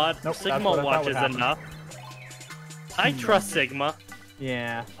be a mod, Nope, Sigma watches enough. I trust Sigma.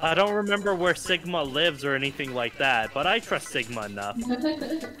 Yeah. I don't remember where Sigma lives or anything like that, but I trust Sigma enough.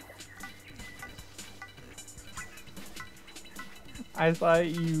 I saw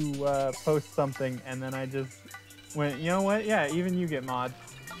you post something, and then I just went, you know what? Yeah, even you get mod.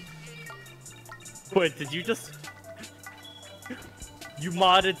 Wait, did you just... You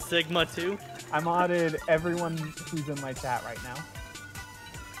modded Sigma too? I modded everyone who's in my chat right now.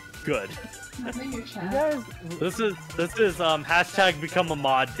 Good. I'm in your You chat. guys, This is hashtag become a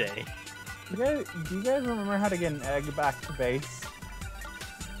mod day. do you guys remember how to get an egg back to base?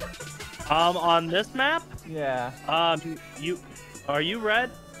 On this map, Yeah. Are you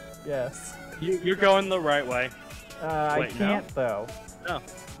red? Yes. You're going the right way. I Wait, no? can't though. No.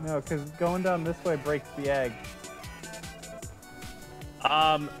 No, because going down this way breaks the egg.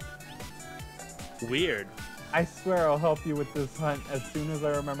 Weird. I swear I'll help you with this hunt as soon as I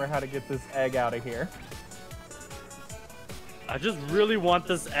remember how to get this egg out of here. I just really want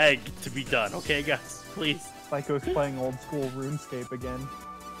this egg to be done, okay, guys? Please. Psycho's playing old school RuneScape again.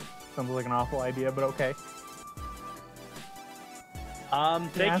 Sounds like an awful idea, but okay.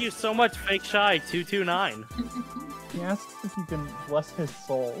 Thank you so much, Fake Shy 229. He asks if you can bless his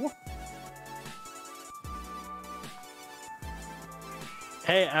soul.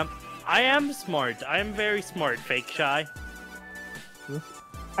 Hey, I am smart. I am very smart, Fake Shy.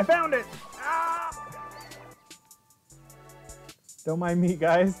 I found it! Ah! Don't mind me,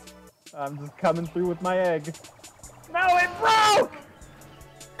 guys. I'm just coming through with my egg. No, it broke!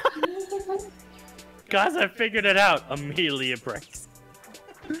 Guys, I figured it out. Immediately it breaks.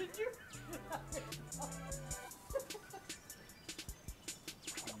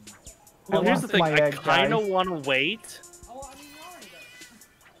 Well, here's the lost thing. my I egg, kind of guys. want to wait. Oh, I mean, you already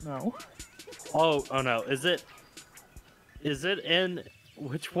did. No. Oh no. Is it in...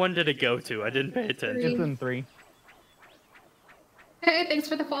 Which one did it go to? I didn't pay attention. It's in 3. Hey, thanks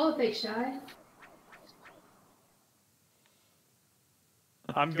for the follow, Fake Shy.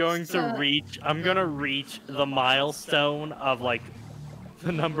 I'm going to reach the milestone of like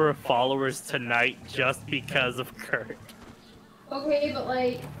the number of followers tonight just because of Kurt. Okay, but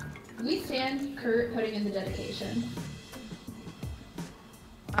like, we stand Kurt putting in the dedication.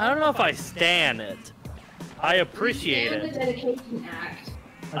 I don't know if I stan it. I appreciate We stand it. the dedication act.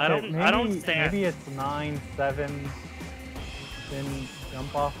 I don't stand. Maybe it's 9, 7, then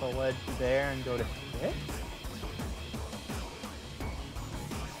jump off the ledge there and go to 6?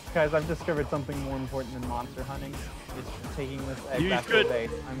 Guys, I've discovered something more important than monster hunting. It's taking this egg You back to should-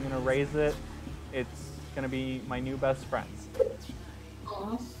 base. I'm gonna raise it. It's gonna be my new best friend.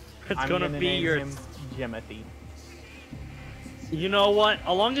 Aw. It's I'm gonna be name your... him Jimothy. You know what? As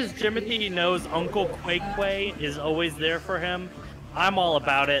long as Jimothy knows Uncle Quay is always there for him, I'm all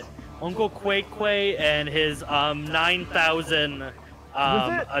about it. Uncle Quay and his 9,000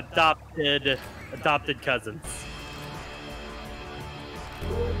 adopted cousins.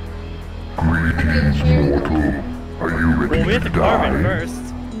 Greetings, mortal. Are you ready Well, we have to to carve it die? first.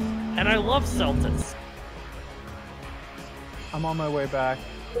 And I love Celtics. I'm on my way back.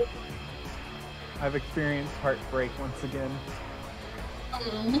 I've experienced heartbreak once again.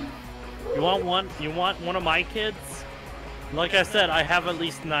 You want one? You want one of my kids? Like I said, I have at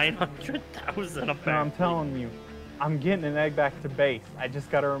least 900,000 No, apparently. I'm telling you, I'm getting an egg back to base. I just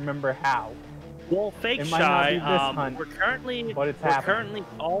gotta remember how. Well, Fake It might not Shy, be this hunt, we're currently but it's happening. currently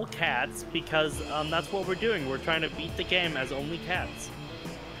all cats because that's what we're doing. We're trying to beat the game as only cats.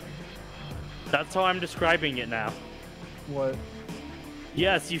 That's how I'm describing it now. What?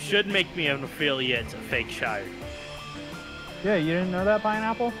 Yes, you should make me an affiliate, Fake Shy. Yeah, you didn't know that,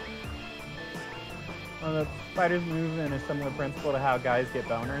 Pineapple? Well, the spiders move in a similar principle to how guys get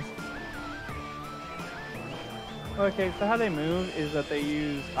boners. Okay, so how they move is that they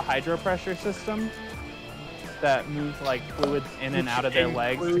use a hydropressure system that moves like fluids in and out of their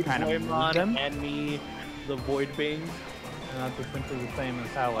legs to kind of move them. And me, the Void Being. And that's essentially the same as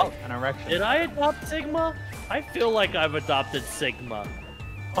how like an erection. Did I adopt Sigma? I feel like I've adopted Sigma.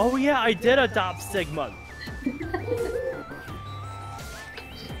 Oh yeah, I did adopt Sigma.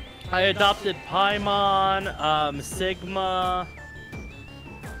 I adopted Paimon, Sigma.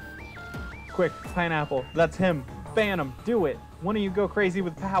 Quick, Pineapple, that's him. Ban him, do it. One of you go crazy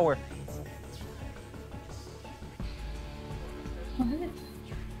with power.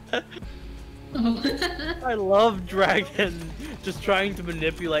 I love Dragon just trying to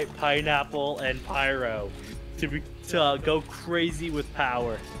manipulate Pineapple and Pyro to go crazy with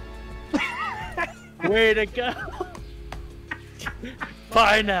power. Way to go!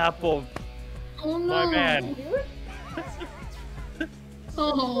 Pineapple! Oh no. My man.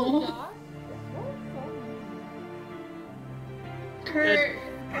 Oh. Kurt,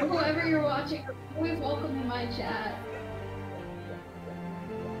 whoever you're watching, always welcome to my chat.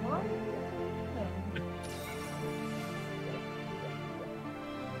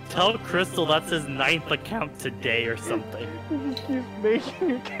 Tell Crystal that's his 9th account today or something. You just keep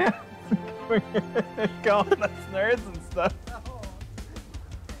making accounts and going on nerds and stuff.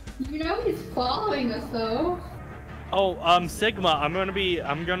 You know he's following us though. Oh, Sigma, I'm gonna be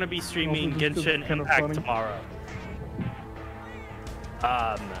streaming this is Genshin kinda Impact funny. tomorrow.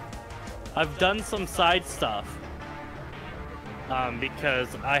 I've done some side stuff.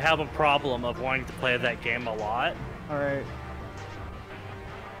 Because I have a problem of wanting to play that game a lot. Alright.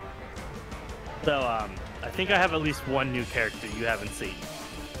 So, I think I have at least one new character you haven't seen.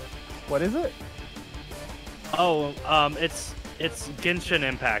 What is it? Oh, it's Genshin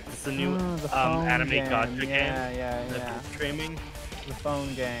Impact. It's the new Oh, the phone anime game. gacha game Yeah. that I'm streaming. The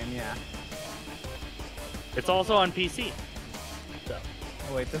phone game, yeah. It's also on PC. So,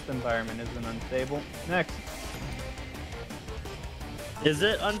 Oh wait, this environment isn't unstable. Next. is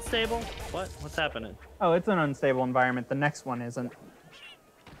it unstable? What's happening? Oh, it's an unstable environment. The next one isn't.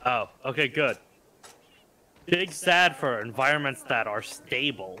 Oh, okay, good. Big sad for environments that are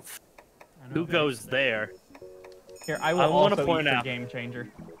stable. I know, Who right? goes there? Here, I will I wanna also point eat the out- game changer.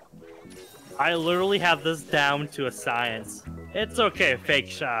 I literally have this down to a science. It's okay, fake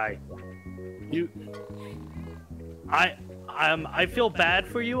shy. I feel bad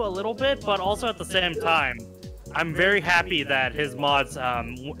for you a little bit, but also at the same time, I'm very happy that his mods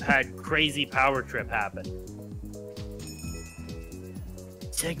had crazy power trip happen.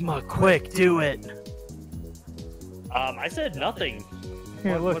 Sigma, quick, do it. I said nothing.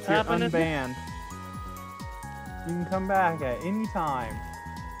 Here, look, what's you're happening? unbanned. You can come back at any time.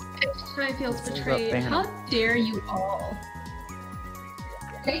 Shy feels This is a betrayed. ban. How dare you all?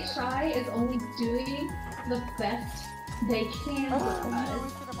 Fake Shy is only doing the best they can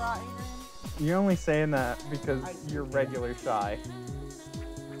for us. You're only saying that because you're regular shy.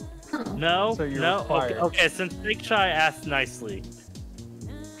 Huh. No, So you're no. required. Okay, since Big Shy asked nicely,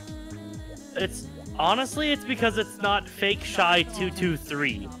 it's because it's not Fake Shy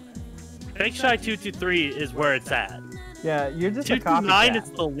 223. Fake Shy 223 is where it's at. Yeah, you're just a 229 copycat.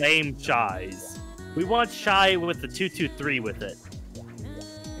 is the lame Shies. We want Shy with the 223 with it.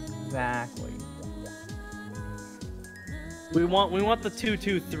 Exactly. We want the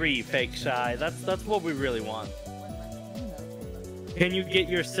 223 Fake Shy. That's what we really want. Can you get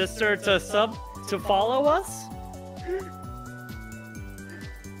your sister to follow us?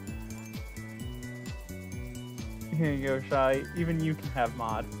 Here you go, shy. Even you can have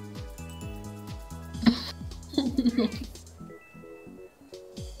mod.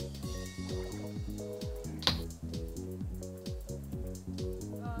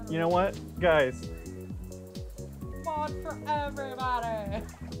 You know what, guys? Mod for everybody.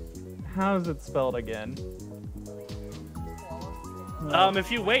 How's it spelled again?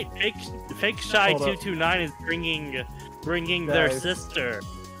 If you wait, Fake Shy Hold up. 229 is bringing their Guys. sister.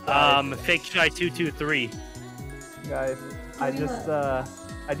 Guys. Fake Shy 223. Guys, I just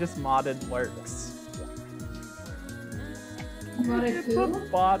modded Lurks. What a It's a who?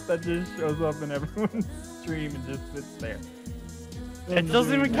 bot that just shows up in everyone's stream and just sits there. It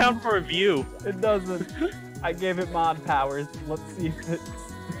doesn't even count for a view. It doesn't. I gave it mod powers. Let's see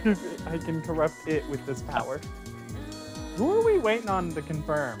if I can corrupt it with this power. Who are we waiting on to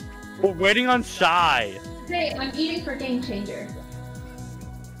confirm? We're waiting on Shy. Hey, I'm eating for Game Changer.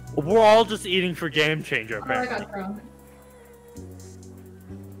 We're all just eating for Game Changer, Oh, I apparently. got thrown.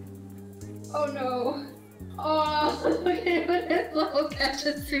 Oh no. Oh, look at his little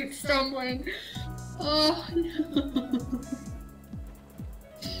gadget suit stumbling. Oh no.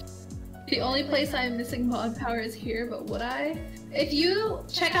 The only place I'm missing mod power is here, but would I? If you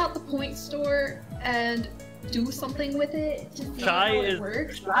check out the point store and do something with it to see Shy how it is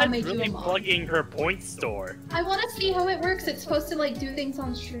works, I'll Shy's make you really a mod. plugging her point store. I want to see how it works. It's supposed to like do things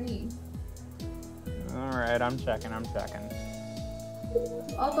on stream. Alright, I'm checking.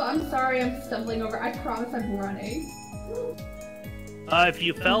 Also, I'm sorry I'm stumbling over. I promise I'm running. If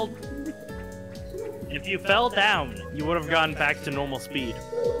you fell down, you would have gone back to normal speed.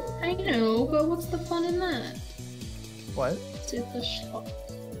 I know, but what's the fun in that? What? Did the shot.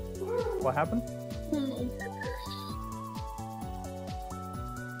 What happened? Hmm.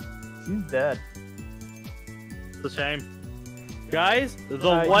 She's dead. It's a shame. Guys, the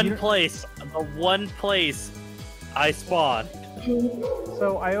you one don't- place I spawned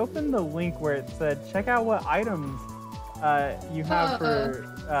So I opened the link where it said, check out what items you have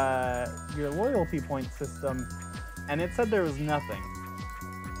for your loyalty point system, and it said there was nothing.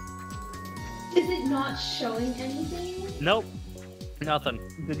 Is it not showing anything? Nope. Nothing.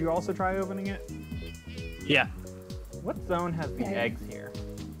 Did you also try opening it? Yeah. What zone has the Okay. eggs here?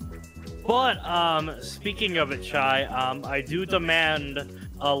 But, speaking of it, Shy, I do demand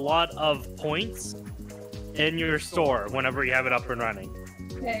a lot of points in your store whenever you have it up and running.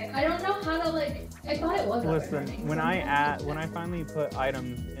 Okay, I don't know how to like. I thought it was. Listen, up and running, when so I finally put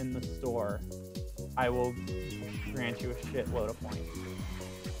items in the store, I will grant you a shitload of points.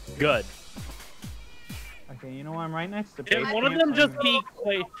 Good. Okay, you know what? I'm right next to. Can base one of camp, them so just I'm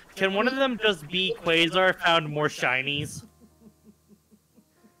be Can one of them just be Quasar found more shinies?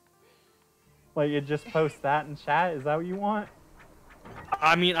 Like, you just post that in chat? Is that what you want?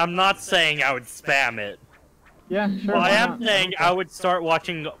 I mean, I'm not saying I would spam it. Yeah, sure. Well, I why am not? saying Okay. I would start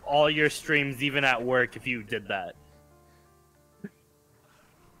watching all your streams, even at work, if you did that.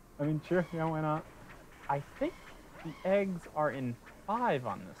 I mean, sure. Yeah, why not? I think the eggs are in 5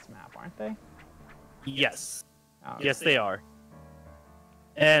 on this map, aren't they? Yes. Oh, Yes, they are.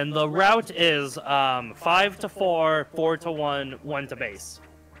 And the route is 5 to 4, 4 to 1, 1 to base.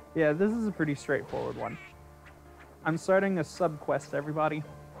 Yeah, this is a pretty straightforward one. I'm starting a sub-quest, everybody.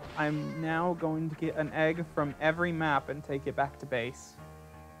 I'm now going to get an egg from every map and take it back to base.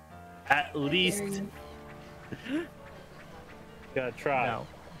 At least. Gotta try. No,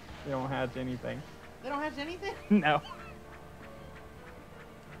 they don't have anything. They don't have anything? No.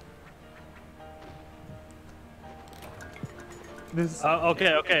 This,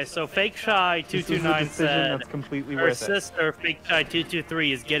 Okay, so Fake Shy this is a 229 decision said that's completely her worth it. sister, Fake Shy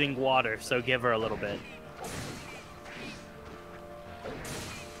 223, is getting water, so give her a little bit.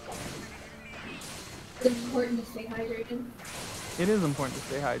 It's important to stay hydrated. It is important to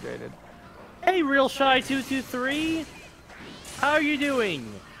stay hydrated. Hey, Real Shy 223, how are you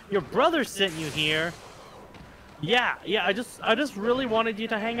doing? Your brother sent you here. Yeah, I just really wanted you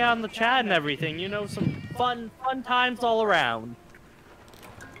to hang out in the chat and everything. You know, some fun times all around.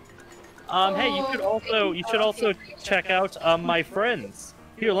 Hey, you should also check out my friends.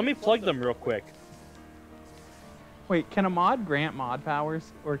 Here, let me plug them real quick. Wait, can a mod grant mod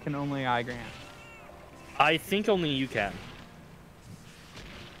powers, or can only I grant? I think only you can.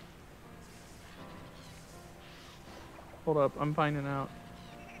 Hold up, I'm finding out.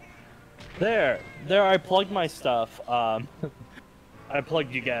 There, I plugged my stuff. I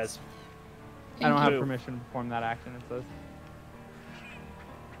plugged you guys. I don't have you. permission to perform that action, it says.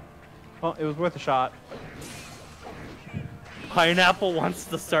 Well, it was worth a shot. Pineapple wants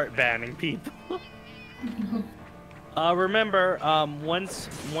to start banning people. Remember,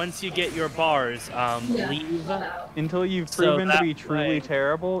 once you get your bars, leave. Until you've So proven to that be truly way-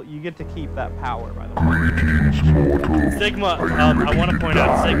 terrible, you get to keep that power, by the way. Greetings, mortal. Sigma, I want to point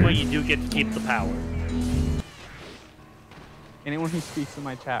out, Sigma, you do get to keep the power. Anyone who speaks in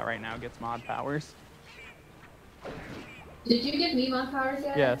my chat right now gets mod powers. Did you give me mod powers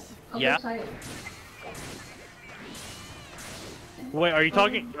yet? Yes. Okay, Yeah. tight. Wait, are you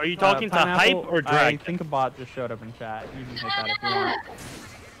talking to Pineapple, Hype or I Drag? think a bot just showed up in chat. You can hit that if you want.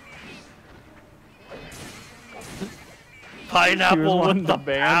 He was Pineapple wanting with to the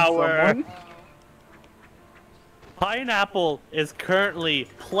ban power. someone. Pineapple is currently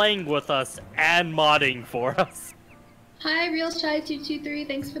playing with us and modding for us. Hi, Real Shy 223.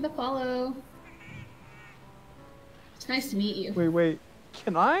 Thanks for the follow. It's nice to meet you. Wait.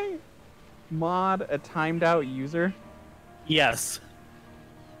 Can I mod a timed out user? Yes.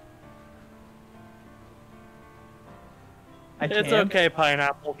 I It's can. okay,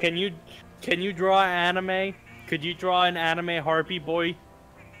 Pineapple. Can you draw an anime? Could you draw an anime Harpy boy?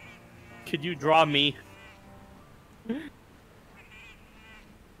 Could you draw me? You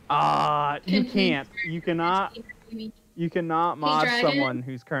Can he- can't. You cannot. You cannot mod Dragon? someone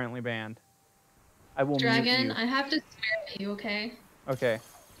who's currently banned. I will mute Dragon, you. I have to swear at you, okay? Okay,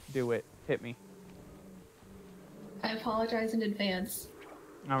 do it. Hit me. I apologize in advance.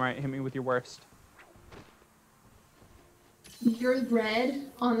 All right, hit me with your worst. You're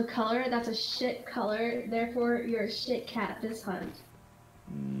red on the color. That's a shit color. Therefore, you're a shit cat this hunt.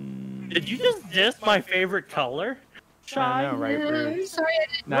 Did you just diss my favorite color? I know, right? Yeah, Rude. I'm sorry I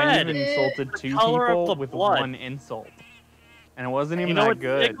didn't Now Red. you've insulted two color of people the with blood. one insult, and it wasn't even You know that what,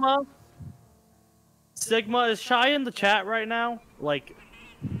 good. Sigma? Sigma, is Shy in the chat right now? Like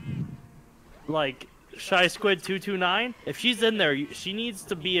Shy Squid 229? If she's in there, she needs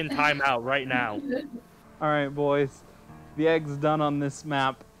to be in timeout right now. All right, boys, the egg's done on this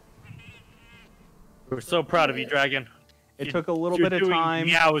map. We're so proud of you, Dragon. It took a little bit of doing time.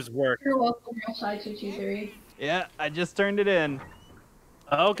 Meow's work. You're welcome, Rush9223. Yeah, I just turned it in.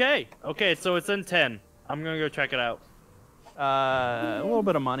 Okay, okay, so it's in 10. I'm gonna go check it out. A little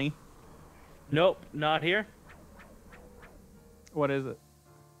bit of money. Nope, not here. What is it?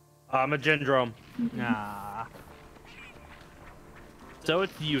 I'm a Gendrome. Nah. So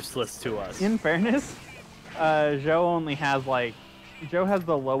it's useless to us. In fairness, Joe only has like, Joe has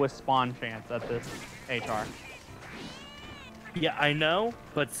the lowest spawn chance at this HR. Yeah, I know,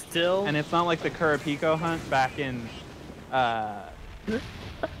 but still. And it's not like the Kurapiko hunt back in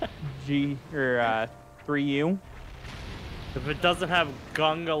G or 3U. If it doesn't have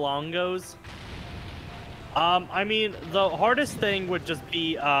Gungalongos. I mean, the hardest thing would just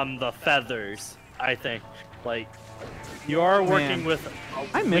be the feathers, I think. Like, you are working Man, with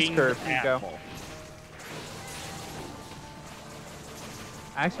a I miss winged Kurapiko. animal.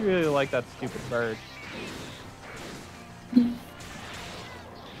 I actually really like that stupid bird.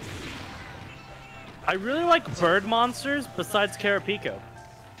 I really like bird monsters besides Carapico.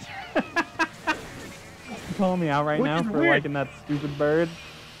 You calling me out right Which now is for weird. liking that stupid bird?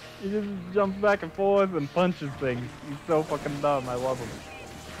 He just jumps back and forth and punches things. He's so fucking dumb. I love him.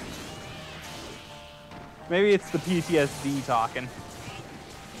 Maybe it's the PTSD talking.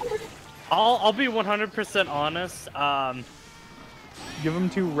 I'll be 100% honest. Give him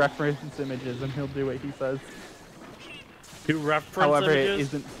 2 reference images and he'll do what he says. 2 reference However, it images.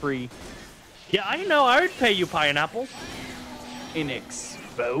 isn't free. Yeah, I know. I would pay you, Pineapple. In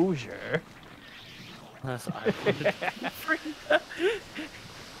exposure. Unless I wanted free.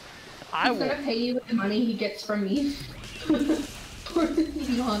 I He's will. gonna pay you with the money he gets from me for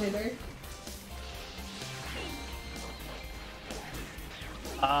the monitor.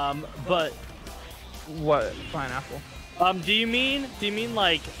 But What? Pineapple. do you mean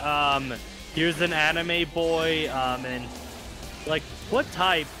like here's an anime boy and like what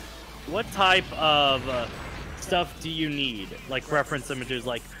type of stuff do you need? Like reference images,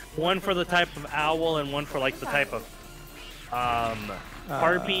 like one for the type of owl and one for like the type of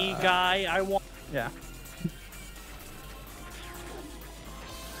harpy guy I want. Yeah.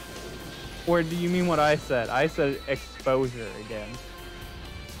 Or do you mean what I said? I said exposure again.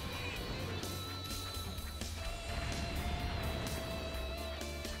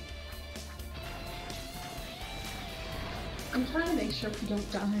 I'm trying to make sure we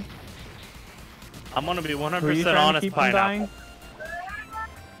don't die. I'm gonna be Who are you 100% trying to honest, keep from dying? Pineapple.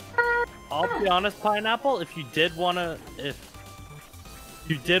 I'll be honest, Pineapple. If you did wanna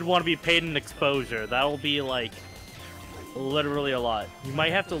be paid in exposure, that'll be like literally a lot. You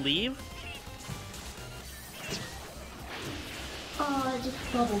might have to leave.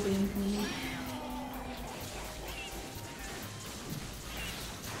 Just bubble beans me.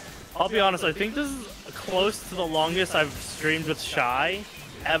 I'll be honest, I think this is close to the longest I've streamed with Shy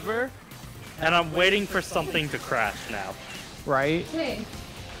ever, and I'm waiting for something to crash now. Right? Hey,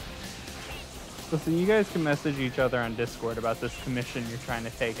 Listen, you guys can message each other on Discord about this commission you're trying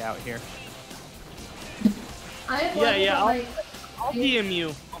to take out here. I have Yeah, levels yeah, at my- I'll DM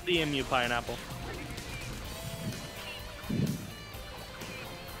you. I'll DM you, Pineapple.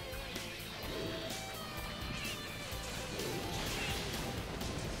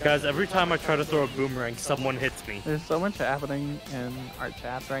 Guys, every time I try to throw a boomerang, someone hits me. There's so much happening in our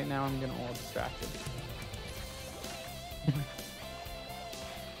chat right now, I'm getting all distracted.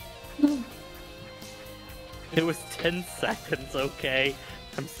 It was 10 seconds, okay?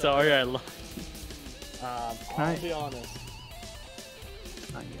 I'm sorry I lied. I'll be honest.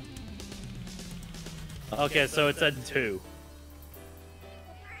 Not you. Okay, so it said 2.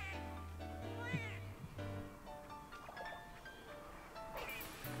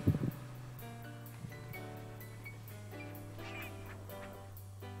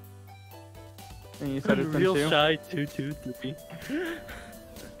 And you said it's been Real 2? Shy 223.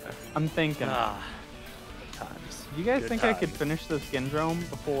 I'm thinking. Ah, times. Do you guys Good think I could times. finish this Gendrome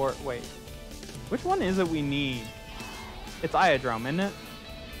before... Wait. Which one is it we need? It's Iodrome, isn't it?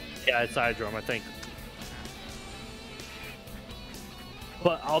 Yeah, it's Idrome, I think.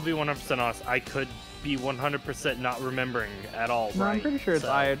 But I'll be 100% honest, I could be 100% not remembering at all, No, right? I'm pretty sure it's So-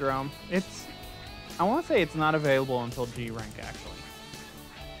 Iodrome. It's... I want to say it's not available until G rank, actually.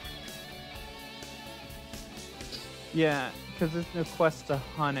 Yeah, because there's no quest to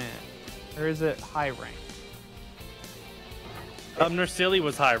hunt it. Or is it high rank? Nursili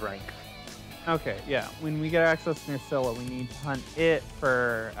was high rank. Okay, yeah. When we get access to Nursilla, we need to hunt it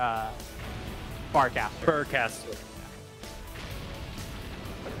for Farcaster. Furcaster.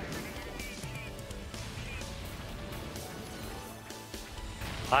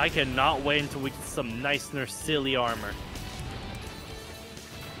 I cannot wait until we get some nice Nursili armor.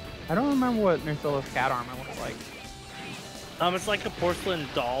 I don't remember what Nursula's cat armor looks like. It's like a porcelain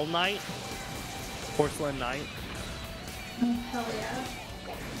doll knight. Porcelain knight. Hell yeah.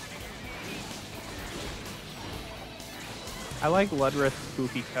 I like Ludrith's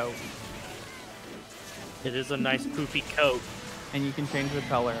poofy coat. It is a nice poofy coat. And you can change the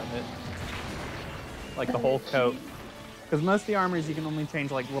color of it. Like the whole coat. Because most of the armors you can only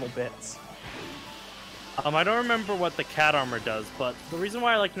change like little bits. I don't remember what the cat armor does, but the reason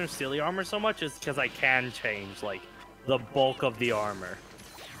why I like Nursili armor so much is because I can change, like, the bulk of the armor.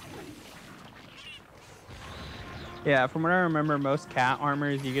 Yeah, from what I remember, most cat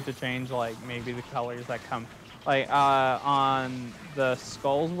armors you get to change like maybe the colors that come. Like on the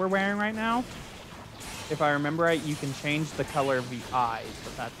skulls we're wearing right now, if I remember right, you can change the color of the eyes,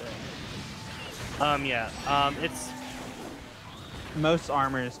 but that's it. Yeah. It's Most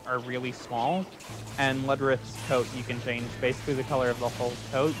armors are really small, and Ludrith's coat you can change basically the color of the whole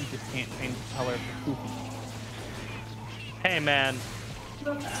coat. You just can't change the color of the poofy. Hey man,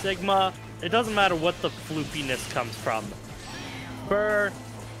 Sigma, it doesn't matter what the floopiness comes from. Fur,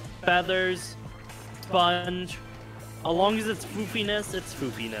 feathers, sponge, as long as it's foofiness, it's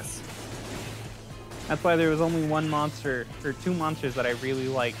foofiness. That's why there was only one monster, or two monsters that I really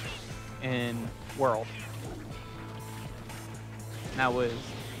liked in World. And that was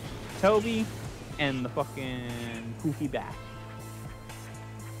Toby and the fucking poofy bat.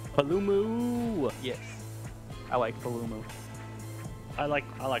 Palumu! Yes. I like Palumu. I like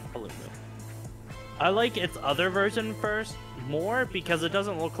Palumu. I like its other version first more because it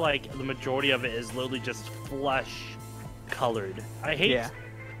doesn't look like the majority of it is literally just flesh colored. I hate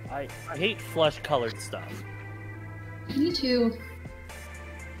I hate flesh colored stuff. Me too.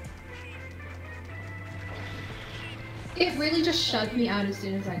 It really just shoved me out as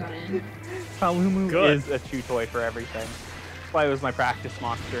soon as I got in. Palumu Good. is a chew toy for everything. That's why it was my practice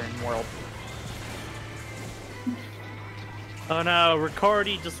monster in World. Oh no,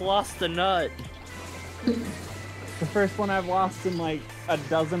 Ricardi just lost a nut. The first one I've lost in like a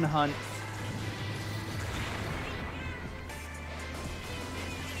dozen hunts.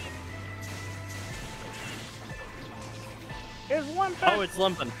 There's one pet. Oh, it's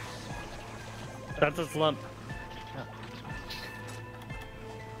limping. That's its limp.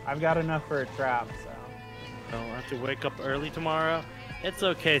 I've got enough for a trap, so. I'll have to wake up early tomorrow. It's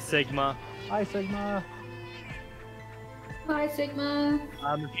okay, Sigma. Hi, Sigma. Hi, Sigma.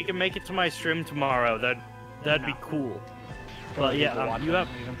 If you can make it to my stream tomorrow, that'd be cool. But yeah,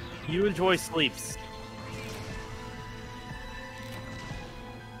 you enjoy sleeps.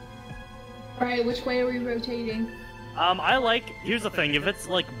 Alright, which way are we rotating? Here's the thing, if it's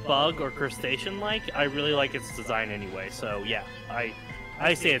like bug or crustacean-like, I really like its design anyway, so yeah,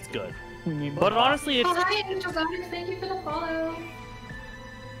 I say it's good. But honestly, it's... Oh, hi, Angel Goddess, thank you for the follow.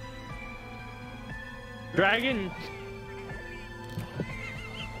 Dragon...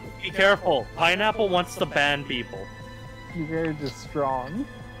 Be careful, Pineapple wants to ban people. The urge is strong.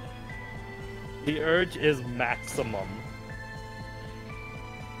 The urge is maximum.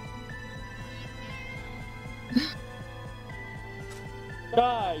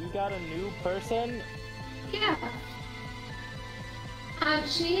 You got a new person? Yeah.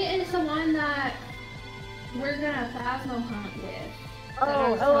 She is the one that we're gonna Phasmo hunt with.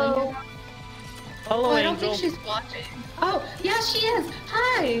 Oh, hello. Hello, Oh, I don't Angel. think she's watching. Oh, yeah, she is.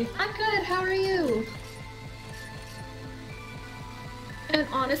 Hi, I'm good. How are you? And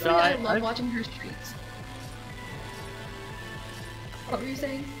honestly, No, I love I've- watching her streams. What were you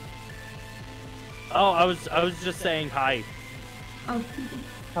saying? Oh, I was just saying hi. Oh,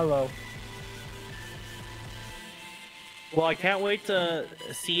 Hello. Well, I can't wait to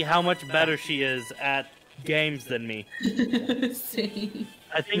see how much better she is at games than me. same.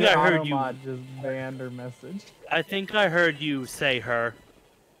 I think Your I heard you. Automod just banned her message. I think I heard you say her.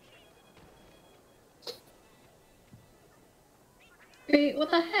 Wait,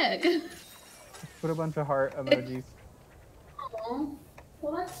 what the heck? Put a bunch of heart emojis. Oh,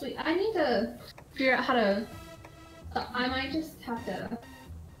 well that's sweet. I need to figure out how to. I might just have to.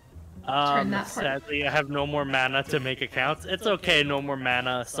 Turn that part. Sadly, I have no more mana to make accounts. It's okay, no more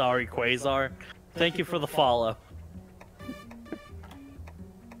mana. Sorry, Quasar. Thank you for the follow.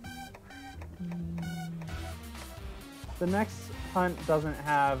 The next hunt doesn't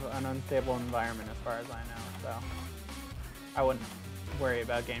have an unstable environment as far as I know, so I wouldn't worry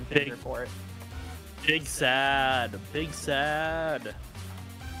about game changer for it. Big sad. Big sad.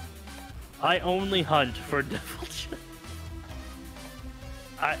 I only hunt for Devil Joe.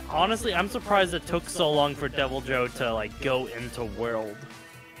 Honestly, I'm surprised it took so long for Devil Joe to like go into World.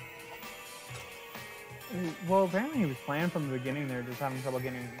 Well, apparently he was planned from the beginning. They were just having trouble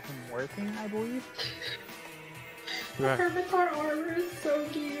getting him working, I believe. The Hermitaur armor is so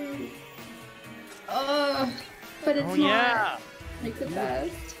cute. But it's Oh not yeah. like the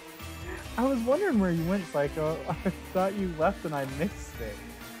best. I was wondering where you went, Psycho. I thought you left and I missed it.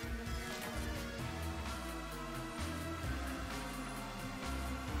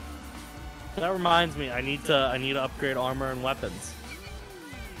 That reminds me, I need to upgrade armor and weapons.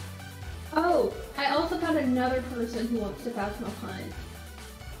 Oh, I also found another person who wants to Phasmo hunt.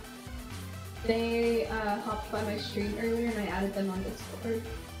 They hopped by my stream earlier and I added them on Discord.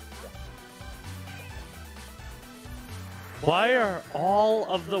 Why are all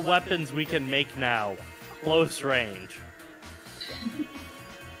of the weapons we can make now close range?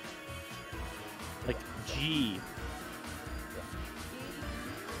 Like, gee.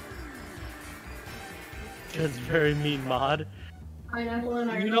 That's very mean, mod. Pineapple and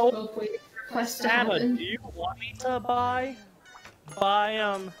I You are know- both waiting for Quest to Anna, happen. do you want me to buy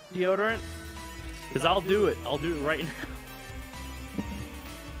deodorant? Cause I'll do it. I'll do it right now.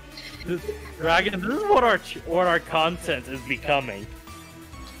 Dragon, this is what our content is becoming.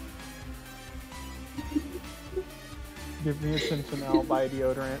 Give me attention, I'll buy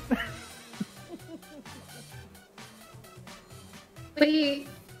deodorant. Wait,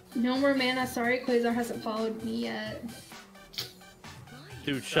 no more mana. Sorry, Quasar hasn't followed me yet.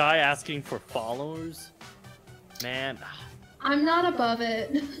 Dude, Shy asking for followers? Man. I'm not above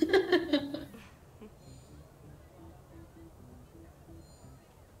it.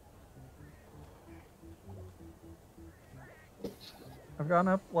 I've gone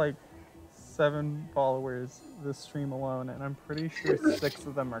up like 7 followers this stream alone, and I'm pretty sure 6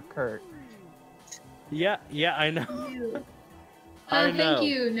 of them are Kurt. Yeah, I know. I know. Thank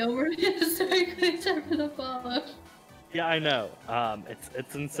you. No more mana. Sorry, Quasar, for the follow. Yeah, I know.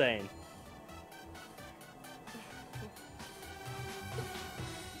 It's insane.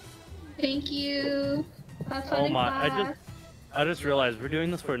 Thank you. Have fun Oh in my, class. I just realized we're doing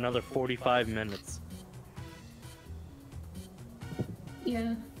this for another 45 minutes.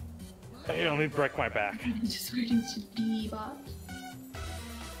 Yeah. Hey, let me break my back. I'm just waiting to be bot.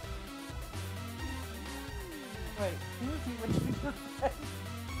 Wait, Susie, what did you just say?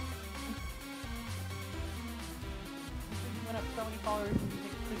 You went up so many followers and you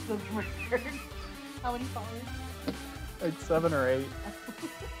think 6 of them were Kurt. How many followers? Like 7 or 8.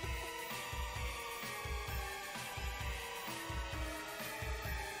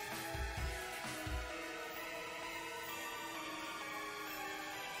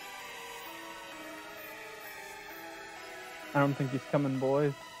 I don't think he's coming,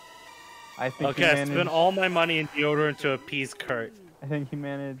 boys. I think he Okay, I managed, spent all my money in deodorant to appease Kurt. I think he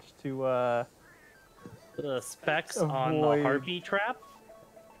managed to The specs on the Avoid- harpy trap?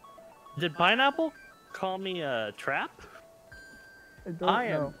 Did Pineapple call me a trap? I don't I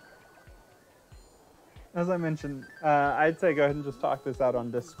am- know. As I mentioned, I'd say go ahead and just talk this out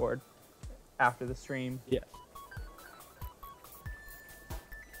on Discord after the stream. Yeah.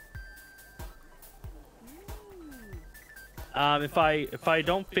 If I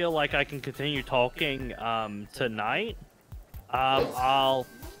don't feel like I can continue talking tonight, I'll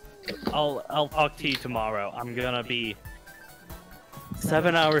talk to you tomorrow. I'm gonna be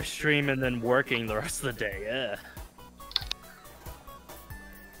 7-hour stream and then working the rest of the day. Yeah.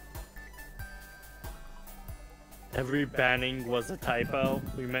 Every banning was a typo.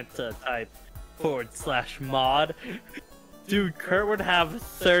 We meant to type /mod. Dude, Kurt would have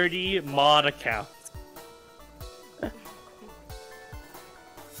 30 mod accounts.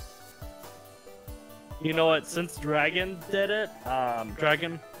 You know what? Since Dragon did it,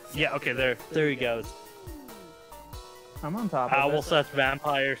 Dragon. Yeah, okay, there he goes. I'm on top of Owl it. /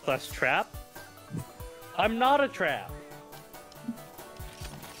 vampire / trap. I'm not a trap.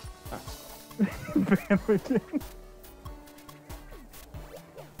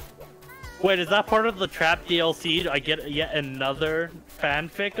 Wait, is that part of the trap DLC? I get yet another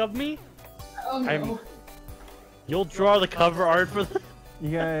fanfic of me? Oh no. You'll draw the cover art for this?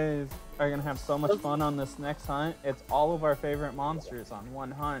 You guys are gonna have so much fun on this next hunt. It's all of our favorite monsters on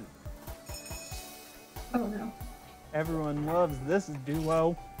one hunt. Oh no. Everyone loves this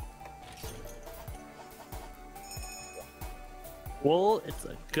duo. Well, it's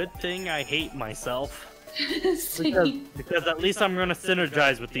a good thing I hate myself. Same. Because at least I'm gonna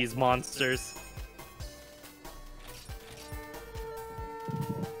synergize with these monsters.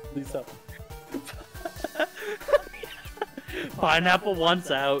 Please help. Pineapple wants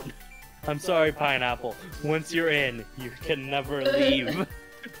out. I'm sorry, Pineapple. Once you're in, you can never leave.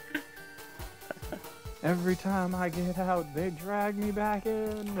 Every time I get out, they drag me back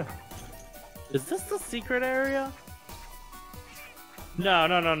in. Is this the secret area?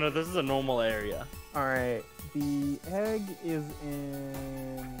 No. This is a normal area. All right. The egg is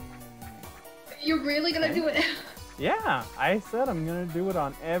in. You're really gonna do it? Yeah, I said I'm gonna do it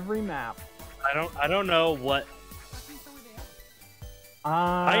on every map. I don't know what.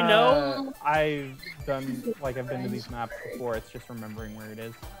 I know. I've been to these maps before. It's just remembering where it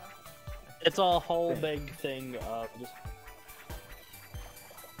is. It's a whole big thing of just.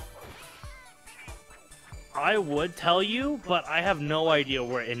 I would tell you, but I have no idea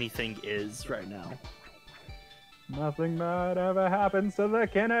where anything is right now. Nothing bad ever happens to the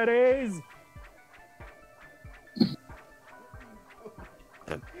Kennedys.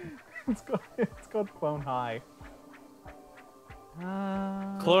 It's called Clone High.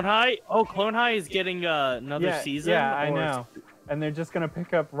 Clone High? Oh, Clone High is getting another season? Yeah, I know. And they're just going to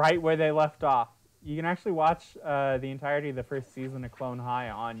pick up right where they left off. You can actually watch the entirety of the first season of Clone High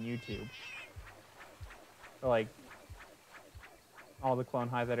on YouTube. So, like, all the Clone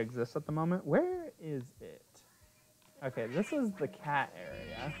High that exists at the moment. Where is it? Okay, this is the cat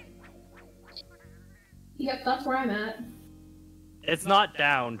area. Yep, that's where I'm at. It's not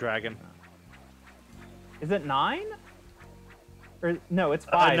down, Dragon. Is it 9? Or no, it's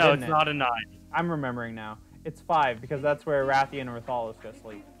 5. No, isn't it's it? not a 9. I'm remembering now. It's 5 because that's where Rathian and Rathalos go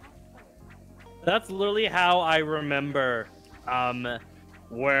sleep. That's literally how I remember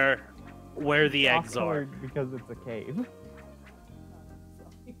where the eggs are. Because it's a cave.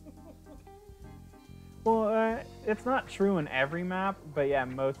 Well, it's not true in every map, but yeah,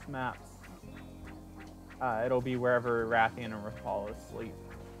 most maps. It'll be wherever Rathian and Rathalos sleep.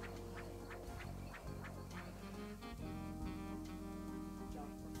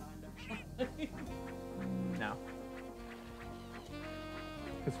 No.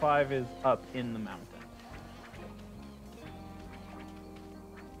 Because 5 is up in the mountain.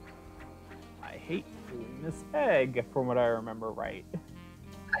 I hate doing this egg, from what I remember right.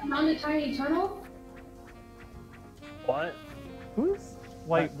 I found a tiny tunnel. What? Who's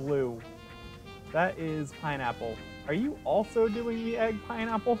light blue? That is Pineapple. Are you also doing the egg,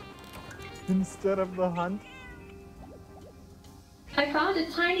 Pineapple? Instead of the hunt? I found a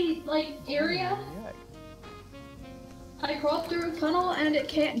tiny, area. Yeah. I crawled through a tunnel and it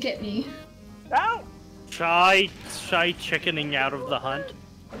can't get me. Ow! Shy chickening out of the hunt.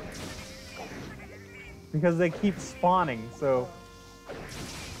 Because they keep spawning, so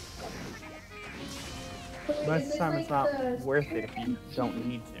most of the time it's not worth it if you don't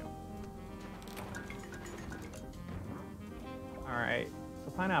need to. Alright,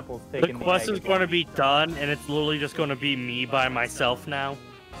 so Pineapple's taking The quest egg is going to be done, and it's literally just going to be me by myself now.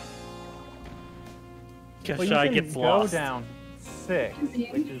 Because well, Shy you can gets go lost. down 6,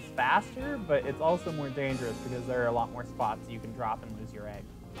 which is faster, but it's also more dangerous because there are a lot more spots you can drop and lose your egg.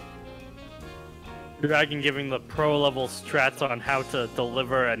 Dragon giving the pro level strats on how to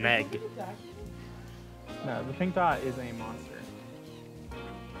deliver an egg. No, the pink dot is a monster.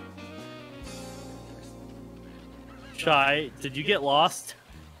 Shy, did you get lost?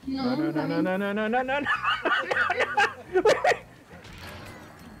 No. No.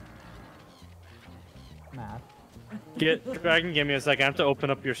 Math. Dragon, give me a second. I have to open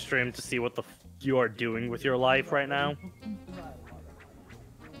up your stream to see what the you are doing with your life right now.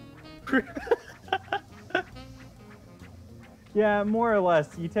 Yeah, more or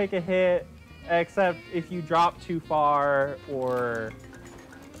less. You take a hit, except if you drop too far or...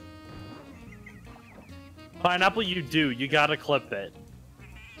 Pineapple, you do. You gotta clip it.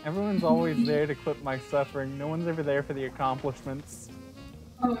 Everyone's always there to clip my suffering. No one's ever there for the accomplishments.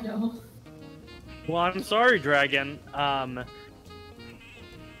 Oh no. Well, I'm sorry, Dragon. I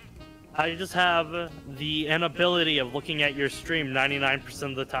just have the inability of looking at your stream 99%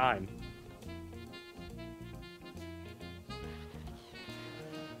 of the time.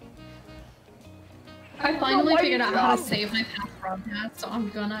 I finally figured out how to save my past broadcast, so I'm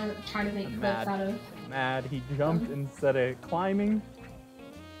gonna try to make clips Mad. out of. Mad, he jumped instead of climbing.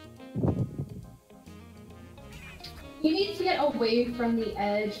 You need to get away from the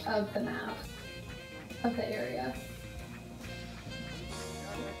edge of the map, of the area.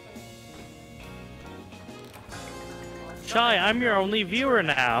 Shy, I'm your only viewer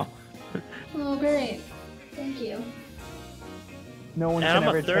now. Oh, great. Thank you. No one And can I'm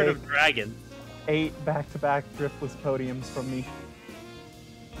ever a third take of Dragon. 8 back-to-back driftless podiums from me.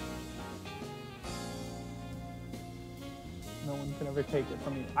 No one can ever take it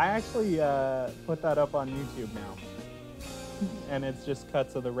from me. I actually put that up on YouTube now. And it's just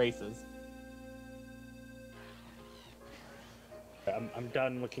cuts of the races. I'm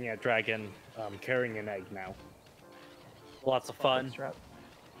done looking at Dragon carrying an egg now. Lots of fun.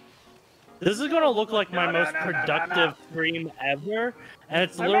 This is gonna look like my most productive stream ever, and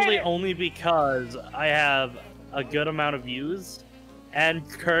it's literally only because I have a good amount of views, and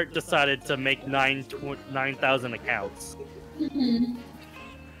Kurt decided to make 9,000 accounts.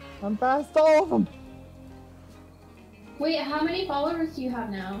 I'm past all of them. Wait, how many followers do you have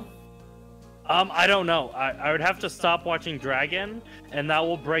now? I don't know. I would have to stop watching Dragon, and that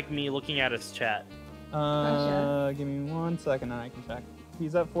will break me looking at his chat. Gotcha. Give me 1 second and I can check.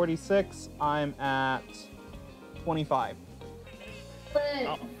 He's at 46. I'm at 25. But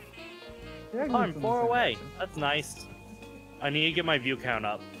Oh, Yeah, I'm he's in the far same away. direction. That's nice. I need to get my view count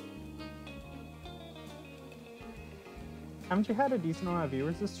up. Haven't you had a decent amount of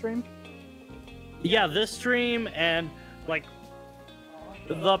viewers this stream? Yeah, this stream and like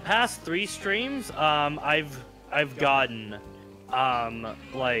the past 3 streams, I've gotten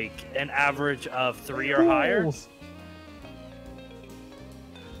like an average of 3 or higher. Fools.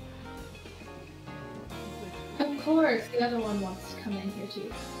 of course, the other one wants to come in here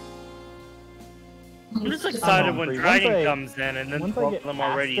too. I'm just excited when hungry. Dragon Once I- comes in and then once I both get of them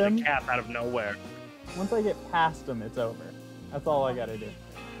are ready past to him- cap out of nowhere. Once I get past him, it's over. That's all I gotta do.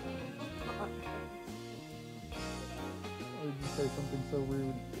 I would just say something so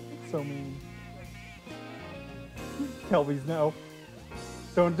rude, so mean. Kelby's no.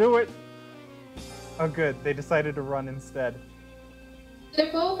 Don't do it. Oh, good. They decided to run instead.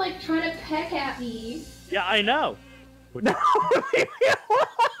 They're both like trying to peck at me. Yeah, I know. No, leave me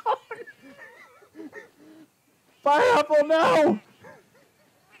alone. Pineapple, no.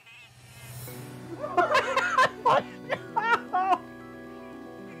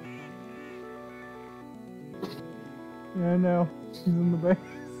 Yeah, I know. He's in the base.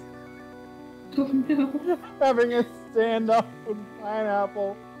 Oh no. Having a standoff with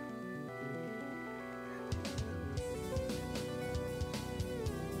Pineapple.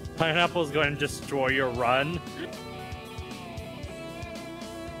 Pineapple's going to destroy your run.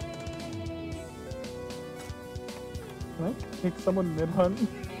 Can I kick someone mid-hunt?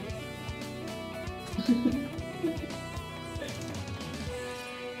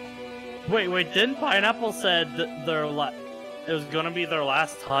 Wait, didn't Pineapple said that it was gonna be their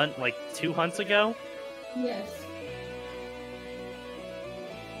last hunt like 2 hunts ago? Yes.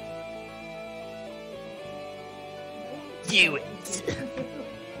 Do it!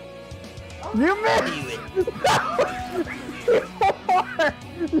 You missed! Do it! You whore!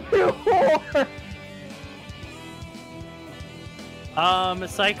 You whore!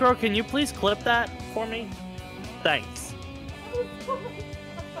 Psycho, can you please clip that for me? Thanks.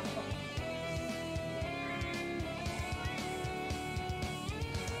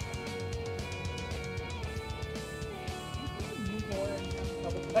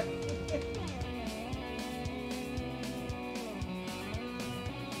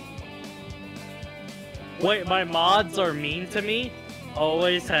 Wait, my mods are mean to me?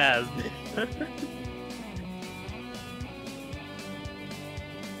 Always has been.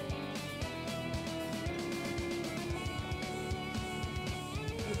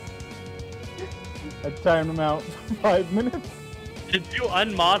 I timed him out for 5 minutes. Did you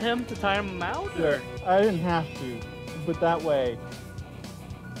unmod him to time him out? Or? I didn't have to, but that way.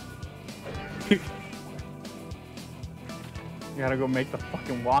 You gotta go make the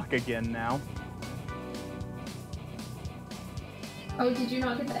fucking walk again now. Oh, did you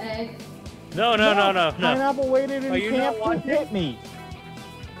not get the egg? No. Pineapple waited in Are you not camp to watching? hit me.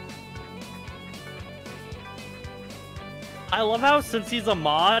 I love how since he's a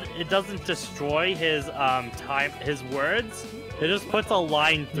mod, it doesn't destroy his his words. It just puts a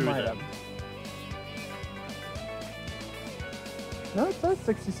line through Might them. have. No, it says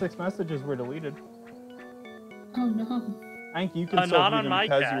 66 messages were deleted. Oh no. I think you can still not view on them my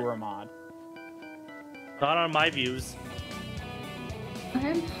because chat. you were a mod. Not on my views.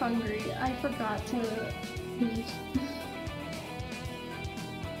 I'm hungry. I forgot to eat.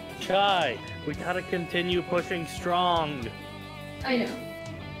 Chai, we gotta continue pushing strong. I know.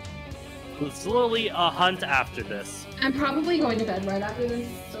 It's literally a hunt after this. I'm probably going to bed right after this,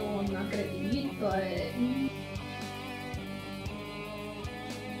 so I'm not gonna eat, but...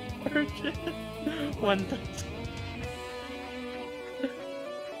 One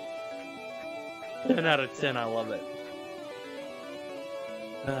 10 out of 10, I love it.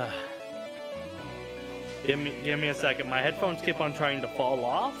 Give me a second. My headphones keep on trying to fall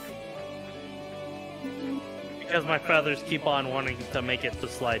off because my feathers keep on wanting to make it to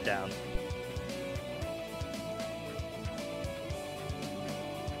slide down.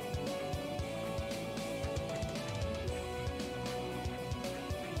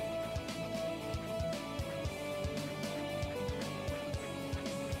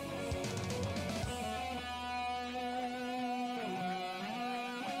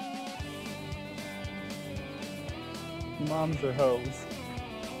 Moms are hoes.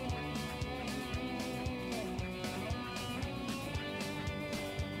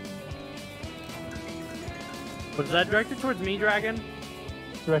 Was that directed towards me, Dragon?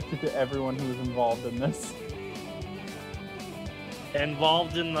 Directed to everyone who was involved in this.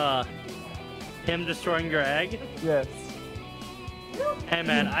 Involved in the him destroying your egg? Yes. Hey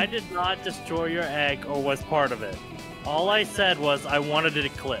man, I did not destroy your egg or was part of it. All I said was I wanted it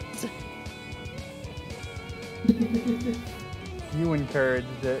eclipsed. You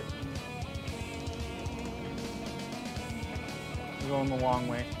encouraged it. We're going the long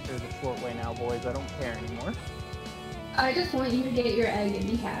way, or the short way now, boys. I don't care anymore. I just want you to get your egg and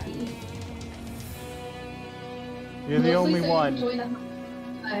be happy. You're the Mostly only so one. You can join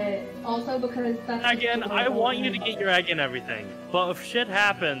the, also because that's Again, I want you to get your egg and everything, but if shit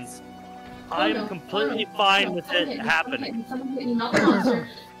happens, I'm completely fine with it happening. Someone hit me, not the monster.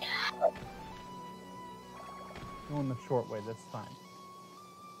 Going the short way this time.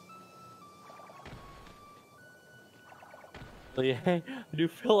 So yeah, I do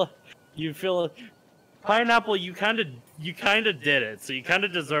feel Pineapple, you kind of did it, so you kind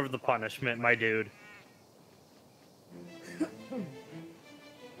of deserve the punishment, my dude.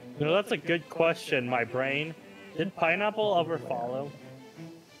 You know, that's a good question, my brain. Did Pineapple ever follow?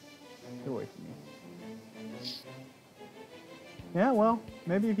 Get away from me. Yeah, well,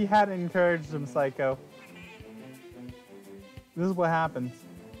 maybe if you hadn't encouraged him, Psycho. This is what happens.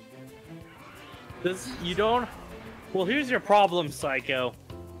 You don't... Well, here's your problem, Psycho.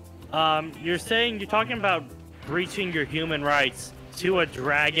 You're talking about breaching your human rights to a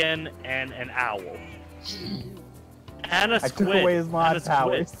dragon and an owl. And a squid. I took away his mod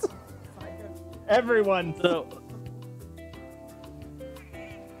powers. Everyone. So...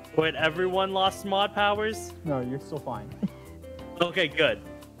 Wait, everyone lost mod powers? No, you're still fine. Okay, good.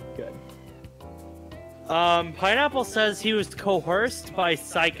 Good. Pineapple says he was coerced by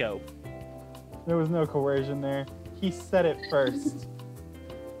Psycho. There was no coercion there. He said it first.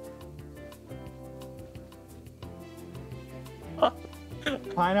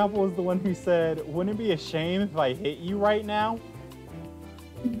 Pineapple was the one who said, "Wouldn't it be a shame if I hit you right now?"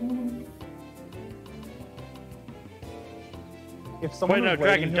 If someone Wait, no, was waiting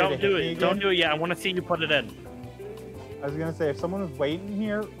Dragon, here to don't hit do me it. again, Don't do it yet. I want to see you put it in. I was gonna say, if someone was waiting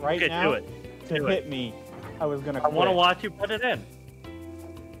here right Okay, now do it. to Do hit it. me, I was gonna I quit. want to watch you put it in.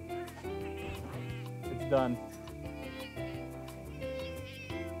 It's done.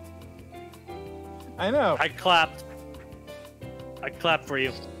 I know. I clapped. I clapped for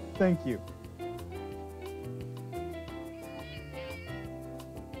you. Thank you.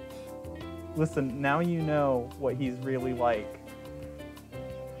 Listen, now you know what he's really like.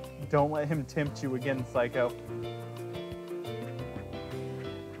 Don't let him tempt you again, Psycho.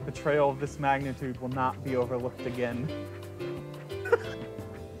 Betrayal of this magnitude will not be overlooked again.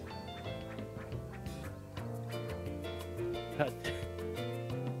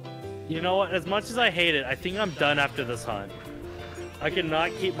 You know what? As much as I hate it, I think I'm done after this hunt. I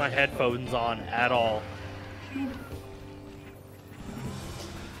cannot keep my headphones on at all.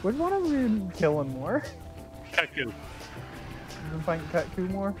 Which one are we killing more? Cuckoo. You been fighting Cutcoo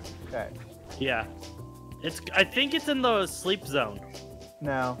more? Okay. Yeah. I think it's in the sleep zone.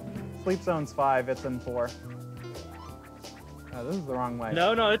 No. Sleep Zone's 5, it's in 4. Oh, this is the wrong way.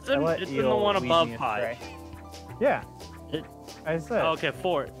 No, it's in the one above 5. Yeah. It, I said. okay,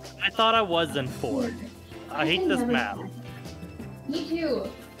 4. I thought I was in 4. I hate this map. Me too.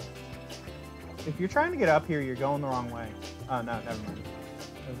 If you're trying to get up here, you're going the wrong way. Oh, no, never mind.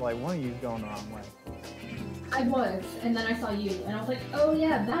 I was like, one of you's going the wrong way. I was, and then I saw you, and I was like, oh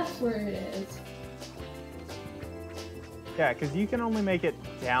yeah, that's where it is. Yeah, because you can only make it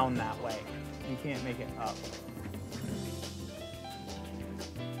down that way. You can't make it up.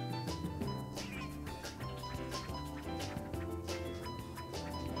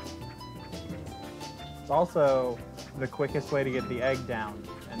 It's also the quickest way to get the egg down,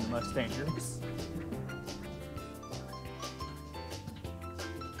 and the most dangerous.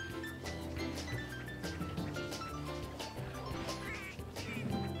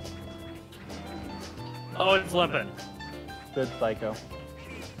 Oh, it's limping. Good, Psycho.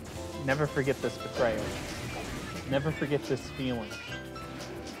 Never forget this betrayal. Never forget this feeling.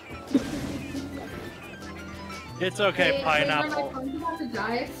 It's okay, Hey, Pineapple. I'm about to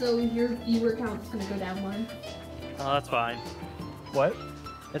die, so your viewer count's gonna go down one. Oh, that's fine. What?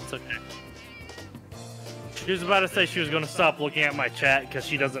 It's okay. She was about to say she was going to stop looking at my chat because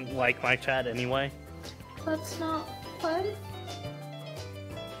she doesn't like my chat anyway. That's not fun.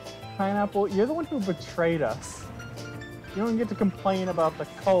 Pineapple, you're the one who betrayed us. You don't get to complain about the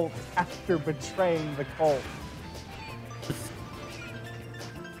cult after betraying the cult.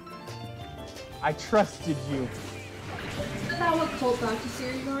 I trusted you. Isn't that what cult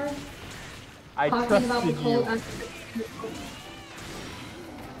docu-series are? I Talking about the trusted cult. you.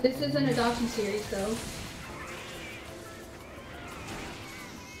 This isn't a docu-series, though.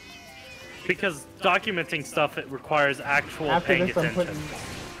 Because documenting stuff, it requires actual After paying this, I'm attention. putting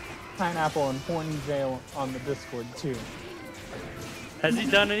Pineapple in horny jail on the Discord too. Has he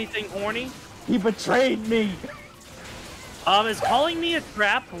done anything horny? He betrayed me. Is calling me a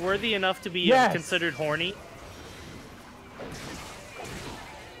trap worthy enough to be Yes. considered horny?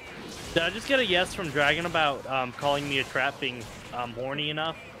 Did I just get a yes from Dragon about calling me a trap being horny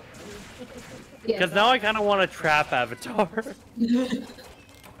enough? Yeah. Because now I kind of want a trap avatar.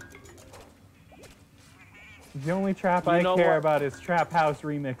 The only trap You I know care what? about is Trap House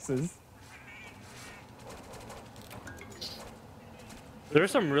remixes. There's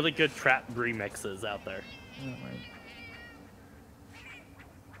some really good trap remixes out there.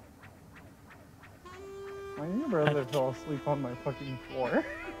 My new brother fell asleep on my fucking floor.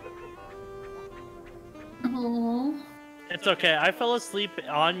 Aww. It's okay. I fell asleep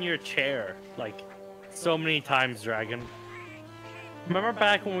on your chair like so many times, Dragon. Remember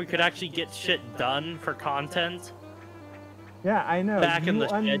back when we could actually get shit done for content? Yeah, I know. Back in you the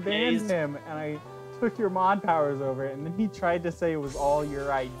shed unbanned days. him, and I took your mod powers over it, and then he tried to say it was all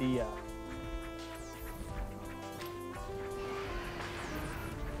your idea.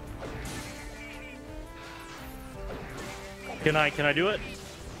 Can I do it?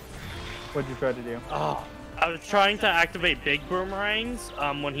 What'd you try to do? Oh, I was trying to activate big boomerangs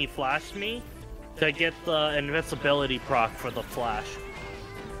when he flashed me to get the invincibility proc for the flash.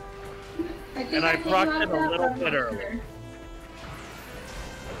 think And I came procced out it of a that little one bit after. early.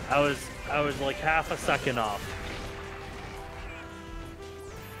 I was like half a second off.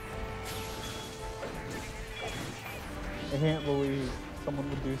 I can't believe someone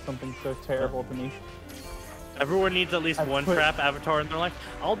would do something so terrible to me. Everyone needs at least I one put- trap avatar in their life.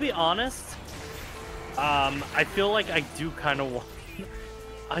 I'll be honest. I feel like I do kind of want...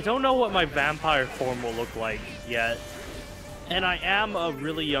 I don't know what my vampire form will look like yet. And I am a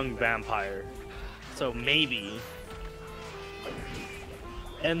really young vampire. So maybe.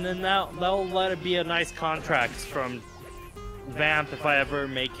 And then that'll let it be a nice contract from Vamp if I ever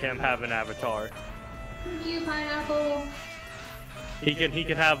make him have an avatar. Thank you, Pineapple. He can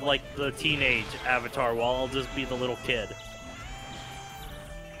have like the teenage avatar while I'll just be the little kid.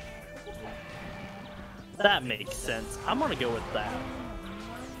 That makes sense. I'm gonna go with that.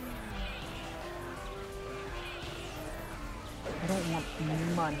 I don't want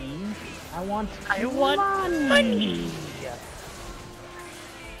money. I want money.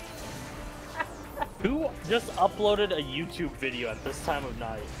 Who just uploaded a YouTube video at this time of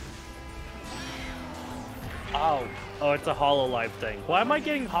night? Oh, it's a HoloLive thing. Why am I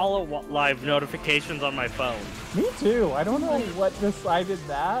getting HoloLive notifications on my phone? Me too. I don't know what decided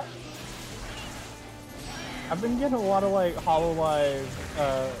that. I've been getting a lot of like HoloLive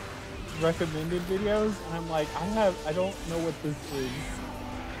recommended videos, and I'm like, I don't know what this is.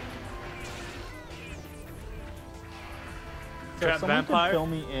 So Trap if someone Vampire? could fill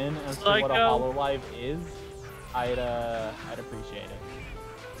me in as to what a Psycho? HoloLive is, I'd appreciate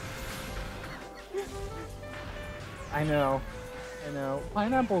it. I know.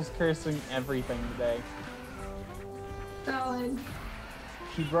 Pineapple's cursing everything today. Valid.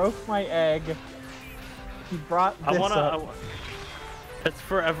 He broke my egg. He brought this up. It's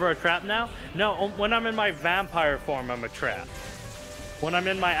forever a trap now? No, when I'm in my vampire form, I'm a trap. When I'm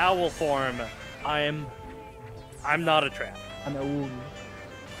in my owl form, I'm not a trap. I know.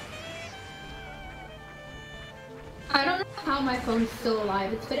 I don't know how my phone's still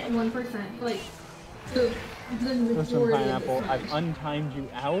alive. It's been at 1%. Like, the Listen, majority Pineapple, of the I've time. untimed you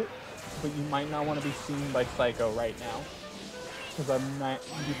out, but you might not want to be seen by Psycho right now. Because I'm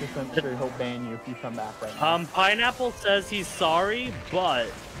 90% sure he'll ban you if you come back right now. Pineapple says he's sorry,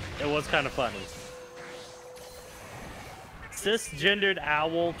 but it was kind of funny. Cisgendered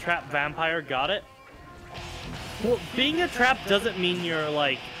owl, trap vampire, got it? Well, being a trap doesn't mean you're,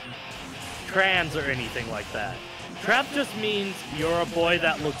 like, trans or anything like that. Trap just means you're a boy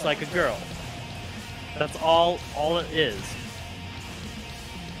that looks like a girl. That's all it is.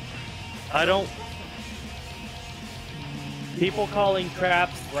 I don't... People calling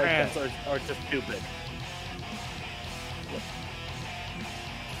traps trans are just stupid.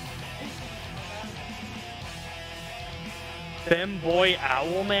 Femboy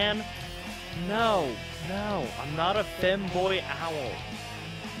owl man? No, I'm not a femboy owl.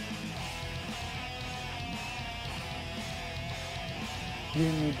 You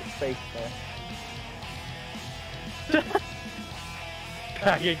need the space there.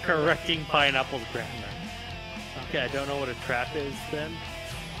 Dragon correcting Pineapple's grammar. Okay, I don't know what a trap is then.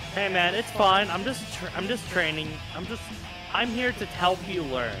 Hey man, it's fine. I'm just training. I'm here to help you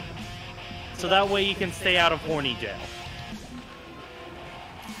learn. So that way you can stay out of horny jail.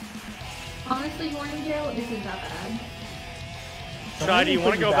 Honestly, horny jail isn't that bad. Shai, do you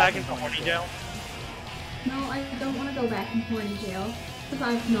want to go back into horny jail? No, I don't want to go back in horny jail. Because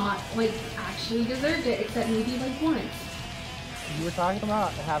I've not, like, actually deserved it, except maybe, like, once. You were talking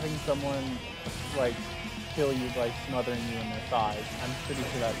about having someone, like, kill you by smothering you in their thighs. I'm pretty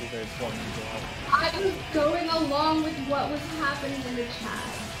sure that deserves horny jail. I was going along with what was happening in the chat.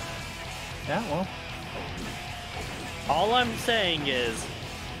 Yeah, well. All I'm saying is...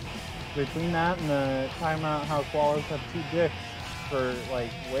 Between that and the time out how koalas have 2 dicks for, like,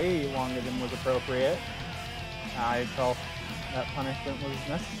 way longer than was appropriate, I felt that punishment was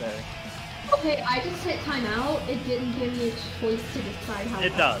necessary. Okay, I just hit timeout. It didn't give me a choice to decide how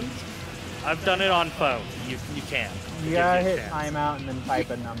It does. I've done it on phone. You can. You gotta hit timeout and then type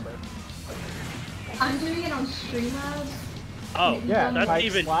a number. I'm doing it on Streamlabs. Oh, Yeah, that's type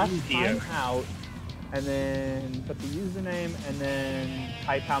even easier. timeout, and then put the username, and then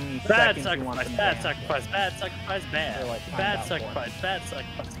type how many Bad seconds you want sacrifice, them bad banned. sacrifice, bad sacrifice, bad. Or, like, timed Bad out sacrifice, bad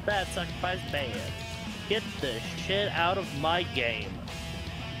sacrifice, bad sacrifice, bad. Get the shit out of my game.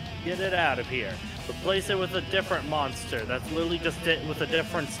 Get it out of here. Replace it with a different monster. That's literally just it with a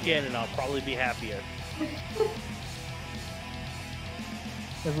different skin, and I'll probably be happier.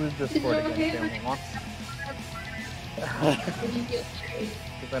 If we Discord against family once.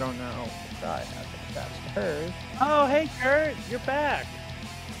 Because I don't know if I have it attached to hers. Oh, hey, Kurt, you're back.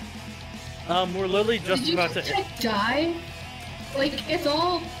 We're literally just about to. Die? Like, it's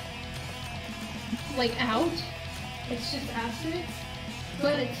all, like, out. It's just asterisk.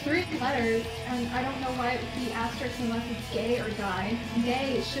 But it's 3 letters, and I don't know why it would be asterisk unless it's gay or die.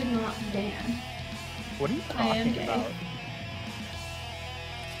 Gay should not be banned. What are you I am talking gay.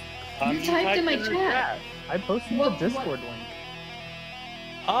 about? You typed in my chat. I posted the Discord link.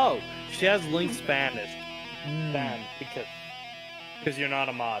 Oh, she has link Spanish. Mm. Banned because you're not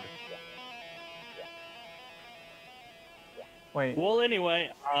a mod. Wait, Well,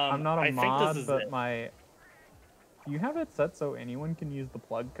 anyway, I'm not a I mod, think this is but it. my... Do you have it set so anyone can use the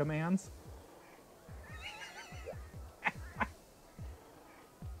plug commands?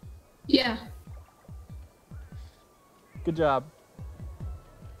 Yeah. Good job.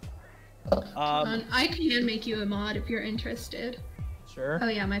 I can make you a mod if you're interested. Sure. Oh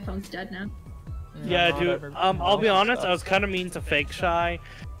yeah, my phone's dead now. Yeah, not dude. every- I'll be not honest. stuff. I was kind of mean to Fake Shy,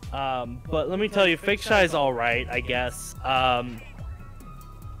 but let me tell you, Fake Shy is all right, I guess.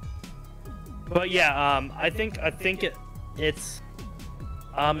 But yeah, I think it's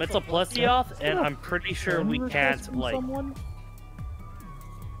a Plesioth, and I'm pretty sure we can't like. Someone?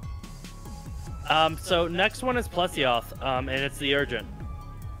 So next one is Plesioth, and it's the urgent.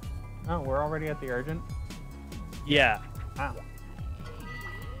 Oh, we're already at the urgent? Yeah. Wow.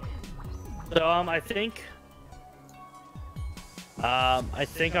 So I think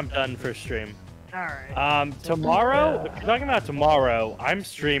I'm done for stream. Alright. Tomorrow, if you're talking about tomorrow, I'm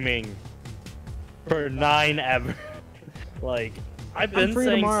streaming for 9 ever. Like, I've been free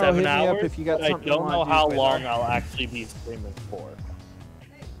saying tomorrow, 7 hit me up hours, if you got but I something you don't wanna know do, how Quasar. long I'll actually be streaming for.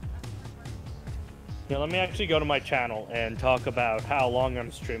 Yeah, let me actually go to my channel and talk about how long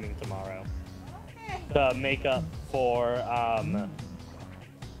I'm streaming tomorrow. To make up for,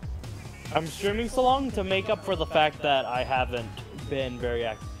 I'm streaming so long to make up for the fact that I haven't been very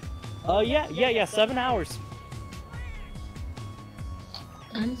active. Yeah, 7 hours.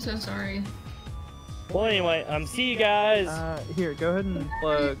 I'm so sorry. Well, anyway, see you guys. Here, go ahead and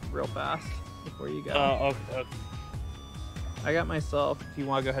plug real fast before you go. Okay. I got myself, if you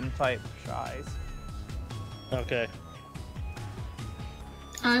want to go ahead and type Shies. Okay.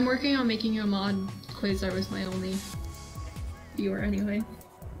 I'm working on making you a mod. Quasar was my only viewer anyway.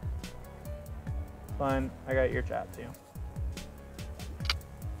 Fine, I got your chat too.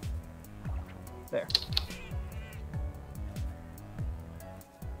 There.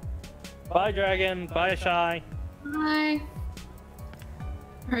 Bye, Dragon. Bye, Shy. Hi.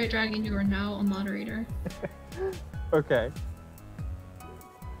 Alright, Dragon, you are now a moderator. Okay.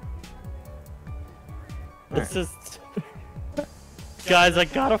 This is... Guys, I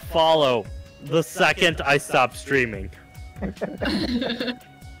gotta follow the second I stop streaming.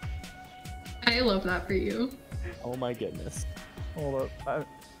 I love that for you. Oh my goodness. Hold up.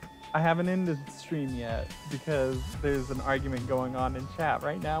 I haven't ended the stream yet because there's an argument going on in chat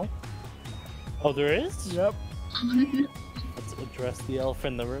right now. Oh, there is? Yep. Let's address the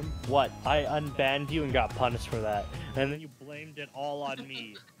elephant in the room. What? I unbanned you and got punished for that. And then you blamed it all on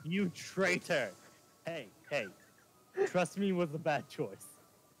me. You traitor! Hey, hey. Trust me was a bad choice.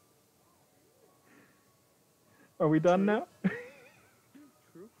 Are we done True. now?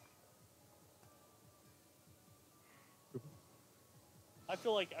 True. I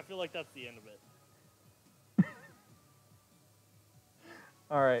feel like that's the end of it.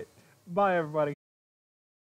 All right. Bye, everybody.